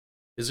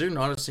 is there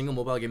not a single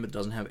mobile game that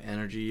doesn't have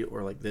energy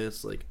or like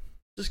this? Like,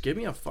 just give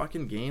me a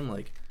fucking game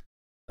like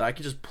I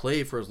could just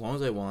play for as long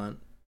as I want,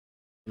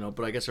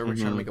 but I guess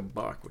everyone's trying to Mm-hmm. make a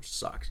buck, which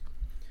sucks.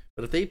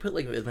 But if they put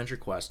like Adventure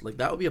Quest, like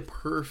that would be a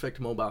perfect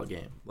mobile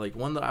game, like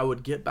one that I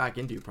would get back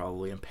into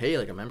probably and pay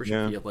like a membership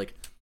Yeah. fee of like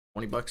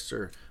 $20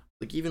 or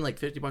like even like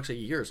 $50 a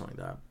year or something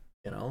like that,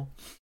 you know?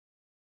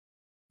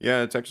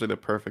 Yeah, it's actually the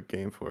perfect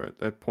game for it.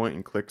 That point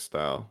and click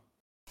style.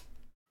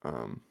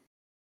 Um,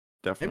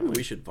 Maybe we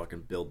definitely. should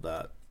fucking build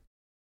that.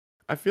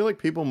 I feel like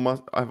people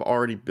must have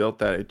already built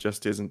that. It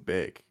just isn't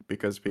big Yeah.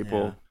 because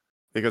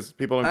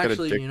people don't get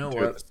Actually, you addicted know to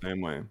it what? the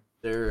same way.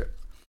 There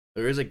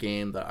there is a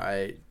game that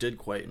I did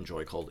quite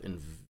enjoy called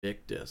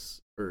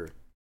Invictus or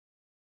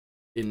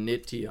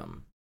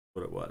Initium,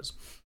 what it was.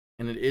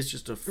 And it is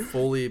just a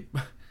fully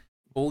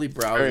Very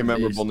browser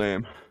memorable based.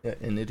 name. Yeah,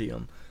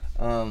 Initium.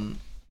 Um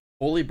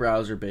fully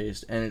browser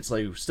based, and it's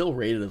like still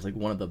rated as like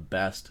one of the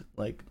best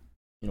like,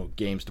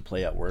 games to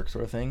play at work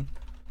sort of thing.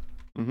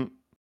 Hmm.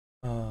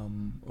 Oh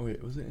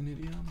wait, was it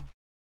Initium?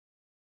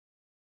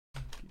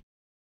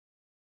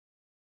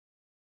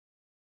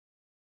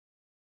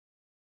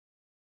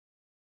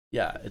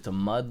 Yeah, it's a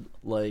mud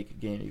like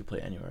game you can play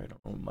anywhere. I don't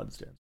know what mud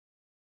stands.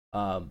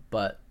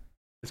 But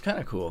it's kind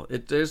of cool.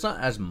 There's not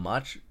as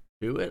much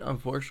to it,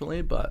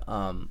 unfortunately, but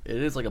it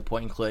is like a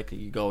point and click.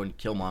 You go and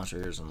kill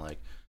monsters and like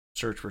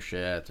search for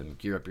shit and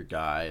gear up your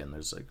guy, and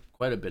there's like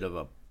quite a bit of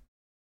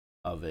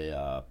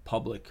a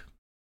public,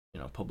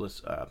 public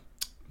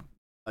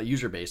a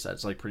user base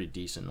that's like pretty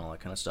decent and all that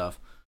kind of stuff.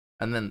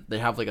 And then they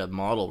have like a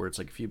model where it's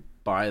like if you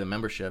buy the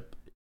membership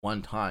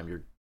one time,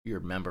 you're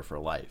a member for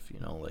life.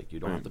 Like you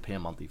don't have Right. to pay a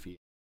monthly fee.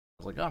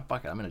 I was like, oh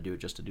fuck it, I'm gonna do it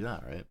just to do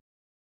that, right?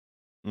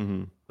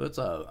 Hmm. So it's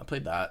I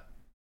played that.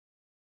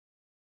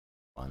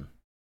 Fun.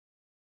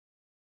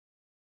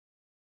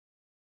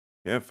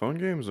 Yeah, phone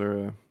games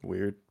are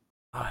weird.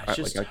 It's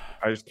just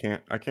I just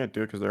can't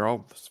do it because they're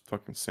all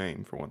fucking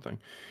same for one thing,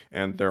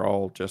 and they're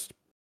all just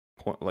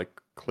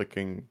like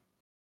clicking.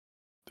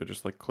 They're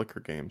just like clicker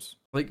games.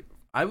 like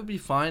I would be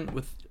fine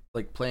with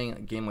like playing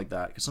a game like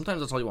that because sometimes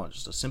that's all you want,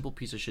 just a simple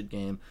piece of shit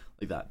game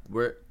like that.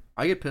 Where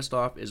I get pissed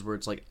off is where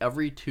it's like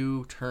every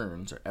 2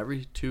 turns or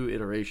every 2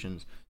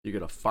 iterations you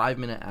get a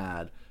 5-minute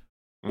ad,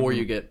 or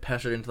you Hmm. get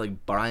pestered into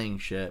like buying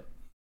shit,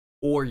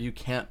 or you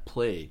can't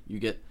play. You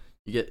get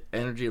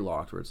energy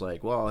locked where it's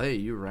like, well, hey,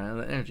 you ran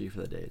out of energy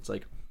for the day. It's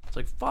like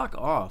fuck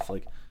off.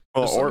 Like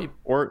Well, just let me.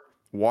 or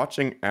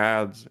watching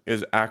ads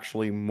is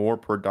actually more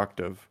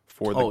productive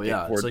for the Oh game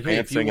yeah, for it's like, hey,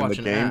 if you advancing in the watch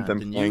an game ad, than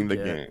then you playing the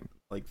get game.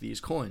 like these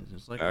coins.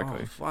 It's like, oh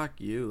Exactly.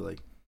 fuck you. Like,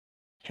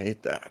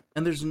 Hate that.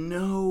 and there's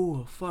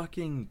no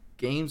fucking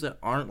games that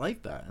aren't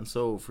like that. And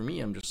so for me,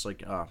 I'm just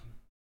like,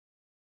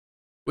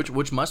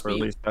 which must Or at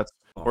be. least that's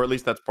Oh or at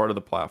least that's part of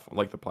the platform.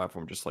 Like the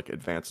platform just like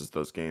advances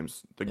those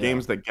games. The yeah.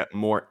 games that get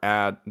more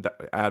ad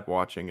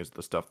watching is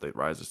the stuff that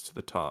rises to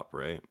the top,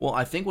 right? Well,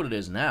 I think what it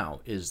is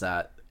now is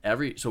that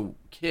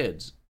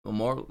kids, the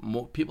more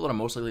people that are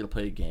most likely to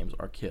play games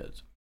are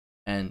kids,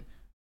 and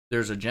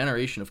there's a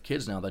generation of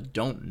kids now that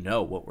don't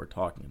know what we're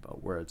talking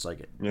about. Where it's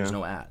like there's Yeah.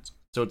 no ads,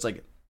 so it's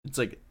like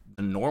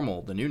the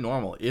new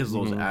normal is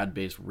those Hmm. ad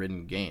based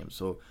written games.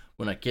 So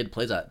when a kid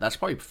plays that, that's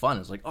probably fun.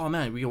 It's like, oh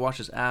man, we can watch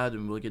this ad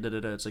and we'll get da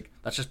da da. It's like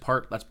that's just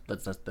part. That's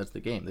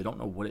the game. They don't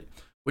know what it,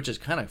 which is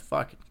kind of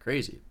fucking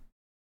crazy.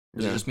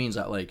 Because it Yeah. just means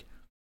that like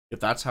if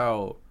that's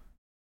how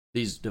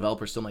these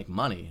developers still make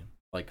money,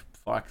 like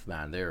fuck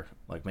man, they're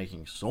like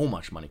making so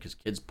much money because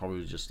kids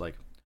probably just like,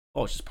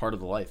 oh, it's just part of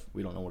the life.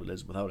 We don't know what it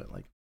is without it.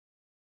 Like,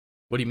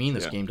 what do you mean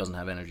this Yeah. game doesn't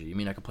have energy? You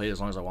mean I can play it as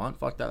long as I want?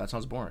 Fuck that. That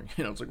sounds boring.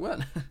 It's like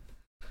what?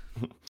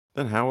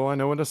 Then how will I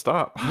know when to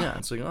stop? Yeah,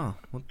 it's like oh,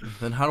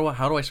 then how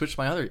do I switch to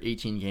my other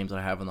 18 games that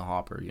I have in the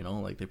hopper?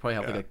 Like they probably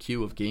have like Yeah. a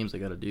queue of games they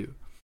got to do.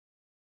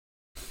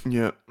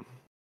 Yeah.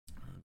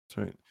 That's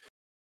right.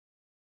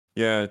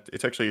 Yeah,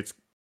 it's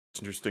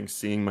interesting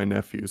seeing my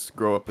nephews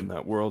grow up in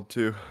that world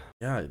too.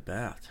 Yeah, I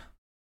bet.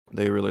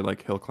 They really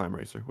like Hill Climb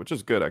Racer, which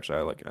is good actually.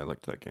 I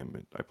liked that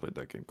game. I played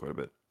that game quite a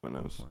bit when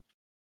I was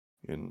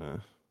in Is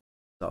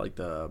that like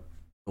the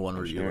one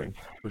where you engineering.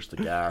 like push the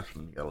gas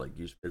and you gotta like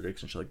use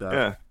physics and shit like that?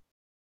 Yeah,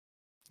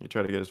 you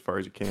try to get as far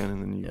as you can,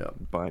 and then you Yeah.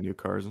 buy new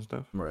cars and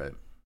stuff. Right.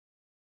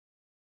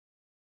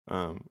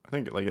 I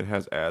think like it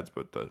has ads,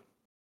 but the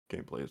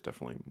gameplay is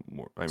definitely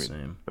more. I mean,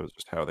 Same. that was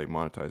just how they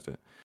monetized it.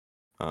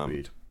 Um,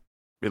 Sweet.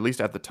 at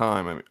least at the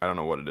time. I mean, I don't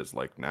know what it is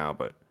like now,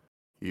 but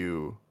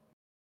you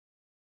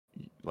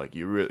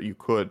you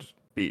could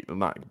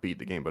not beat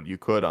the game, but you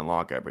could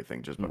unlock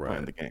everything just by playing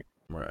Right. the game.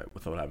 Right.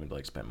 Without having to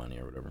like spend money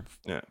or whatever.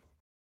 Yeah,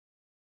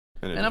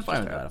 and it And I'm is fine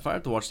just with that. If I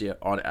have to watch the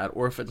odd ad,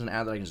 or if it's an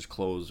ad that I can just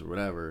close or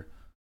whatever,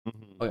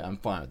 Mhm. okay, I'm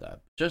fine with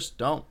that. Just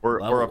don't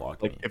Or level a,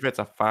 lock like me. if it's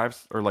a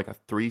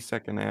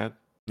 3-second ad,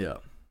 Yeah.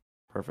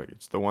 perfect.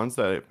 It's the ones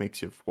that it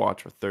makes you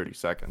watch for 30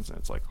 seconds, and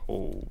it's like,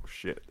 oh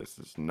shit, this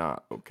is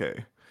not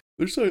okay.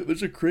 There's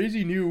a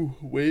crazy new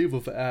wave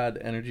of ad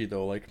energy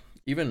though. Like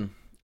even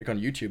like on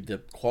YouTube, the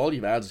quality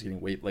of ads is getting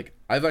way like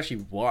I've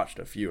actually watched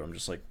a few. I'm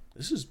just like,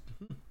 this is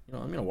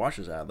I'm gonna watch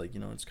this ad. Like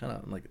it's kind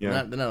of like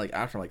Yeah. then I like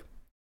after I'm like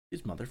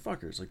these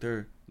motherfuckers like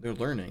they're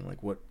learning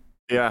like what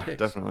Yeah, ticks.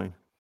 definitely.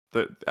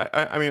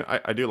 I mean,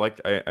 I do like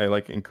I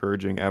like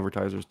encouraging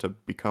advertisers to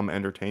become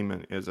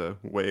entertainment as a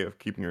way of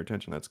keeping your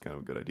attention. That's kind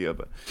of a good idea,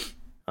 but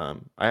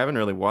I haven't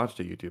really watched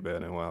a YouTube ad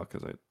in a while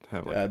because I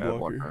have like Ad ad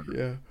blocker, blocker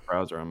yeah.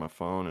 browser on my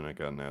phone and I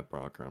got an ad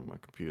blocker on my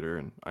computer,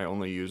 and I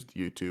only used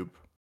YouTube.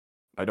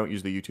 I don't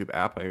use the YouTube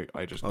app.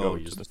 I just go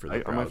to Use the them for the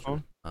site on my browser.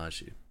 phone, I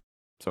see.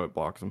 so it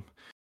blocks them.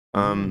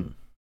 Mm.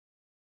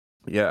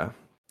 Yeah,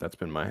 that's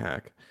been my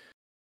hack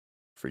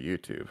for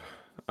YouTube.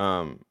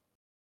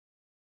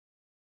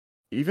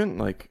 Even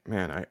like,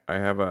 man, I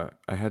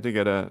had to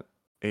get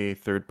a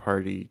third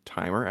party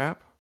timer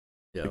app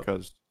Yeah.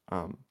 because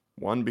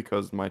one,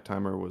 because my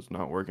timer was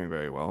not working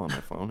very well on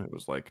my phone. It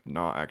was like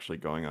not actually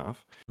going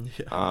off.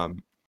 Yeah.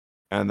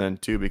 And then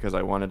two, because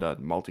I wanted a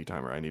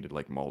multi-timer. I needed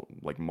like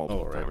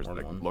multiple right, timers more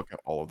that I than could one. look at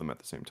all of them at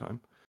the same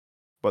time.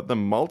 But the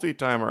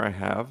multi-timer I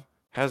have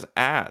has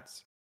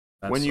ads.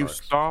 That When you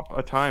sucks. stop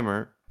a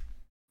timer,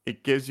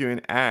 it gives you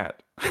an ad.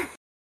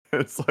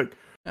 It's like,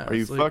 Yeah, are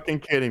you it's like, fucking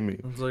kidding me?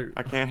 it's like,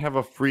 I can't have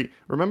a free.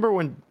 Remember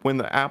when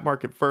the app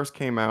market first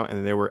came out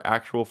and there were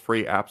actual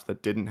free apps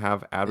that didn't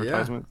have yeah,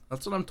 advertisements?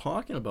 that's what I'm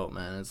talking about,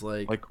 man. It's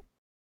Like,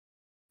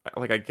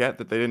 I get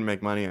that they didn't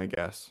make money, I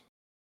guess,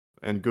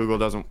 and Google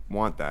doesn't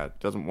want that.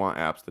 Doesn't want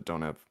apps that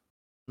don't have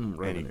any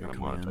revenue kind of coming in.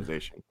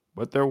 monetization.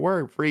 But there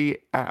were free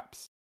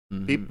apps.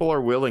 Mhm. People are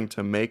willing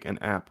to make an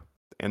app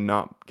and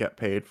not get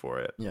paid for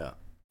it Yeah.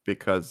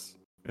 because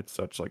it's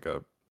such like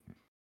a,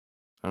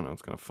 I don't know,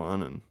 it's kind of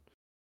fun,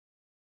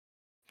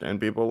 and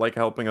people like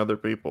helping other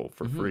people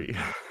for Mhm. free.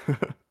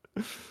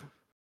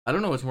 I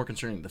don't know what's more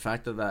concerning, the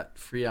fact that that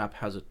free app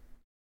has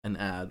an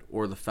ad,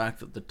 or the fact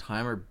that the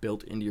timer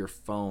built into your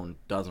phone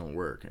doesn't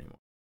work anymore.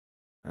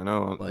 I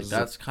know. Like, This is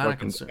that's a kind of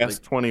fucking concerning.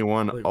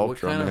 S21 Like, what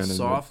Ultra, kind of man, and the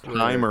software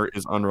timer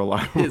is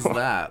unreliable. is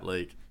that?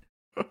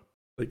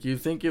 Like you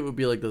think it would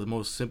be like the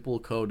most simple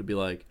code to be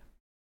like,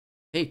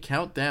 hey,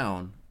 count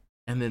down,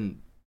 and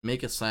then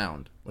make a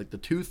sound. Like the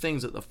two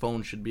things that the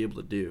phone should be able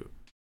to do.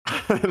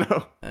 I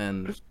know.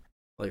 And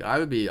like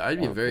I'd be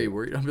very Okay.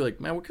 worried. I'd be like,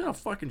 man, what kind of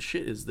fucking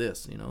shit is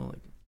this? You know,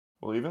 like.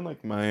 Well, even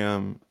like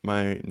my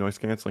noise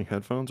canceling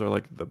headphones are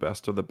like the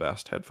best of the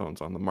best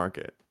headphones on the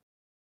market,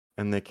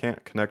 and they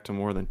can't connect to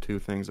more than two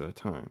things at a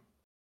time.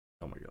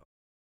 Oh my god.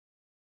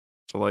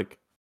 So like,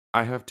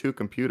 I have two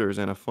computers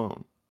and a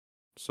phone,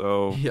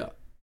 so Yeah.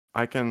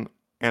 I can,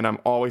 and I'm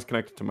always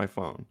connected to my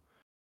phone,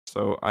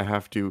 so I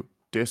have to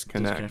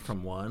Disconnect disconnect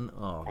from one.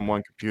 Oh. from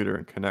one computer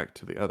and connect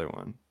to the other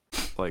one.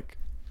 Like,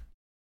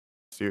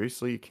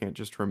 seriously, you can't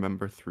just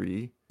remember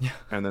three Yeah.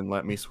 and then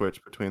let me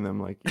switch between them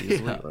like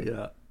easily? Yeah. Like,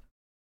 Yeah.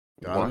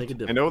 Gotta make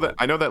what? it I know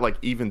difficult. that like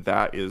even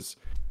that is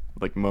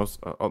like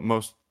most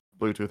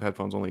Bluetooth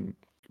headphones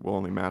will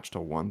only match to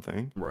one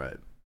thing. Right.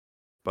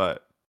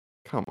 But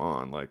come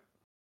on, like,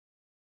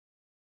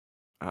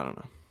 I don't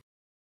know.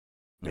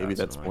 Yeah, Maybe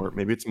it's that's annoying.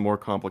 maybe it's more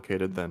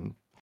complicated than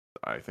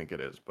I think it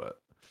is, but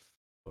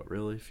But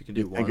really, if you can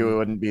you do think it one.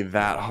 wouldn't be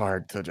that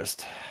hard to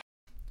just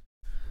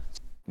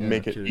Yeah,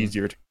 make no it kidding.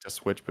 easier to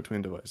switch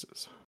between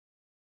devices?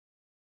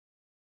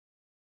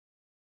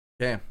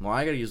 Okay. Well,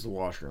 I gotta use the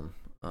washroom.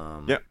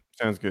 Yep,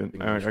 sounds good.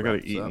 think I we should gotta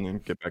wrap this eat up. and then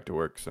get back to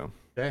work, so.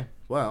 Okay.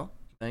 Well,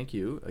 thank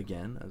you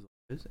again as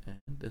always, and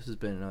this has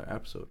been another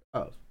episode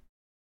of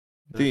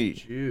The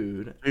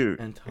Jude Jude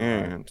and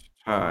and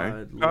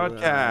Ty podcast.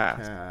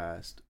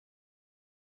 Podcast.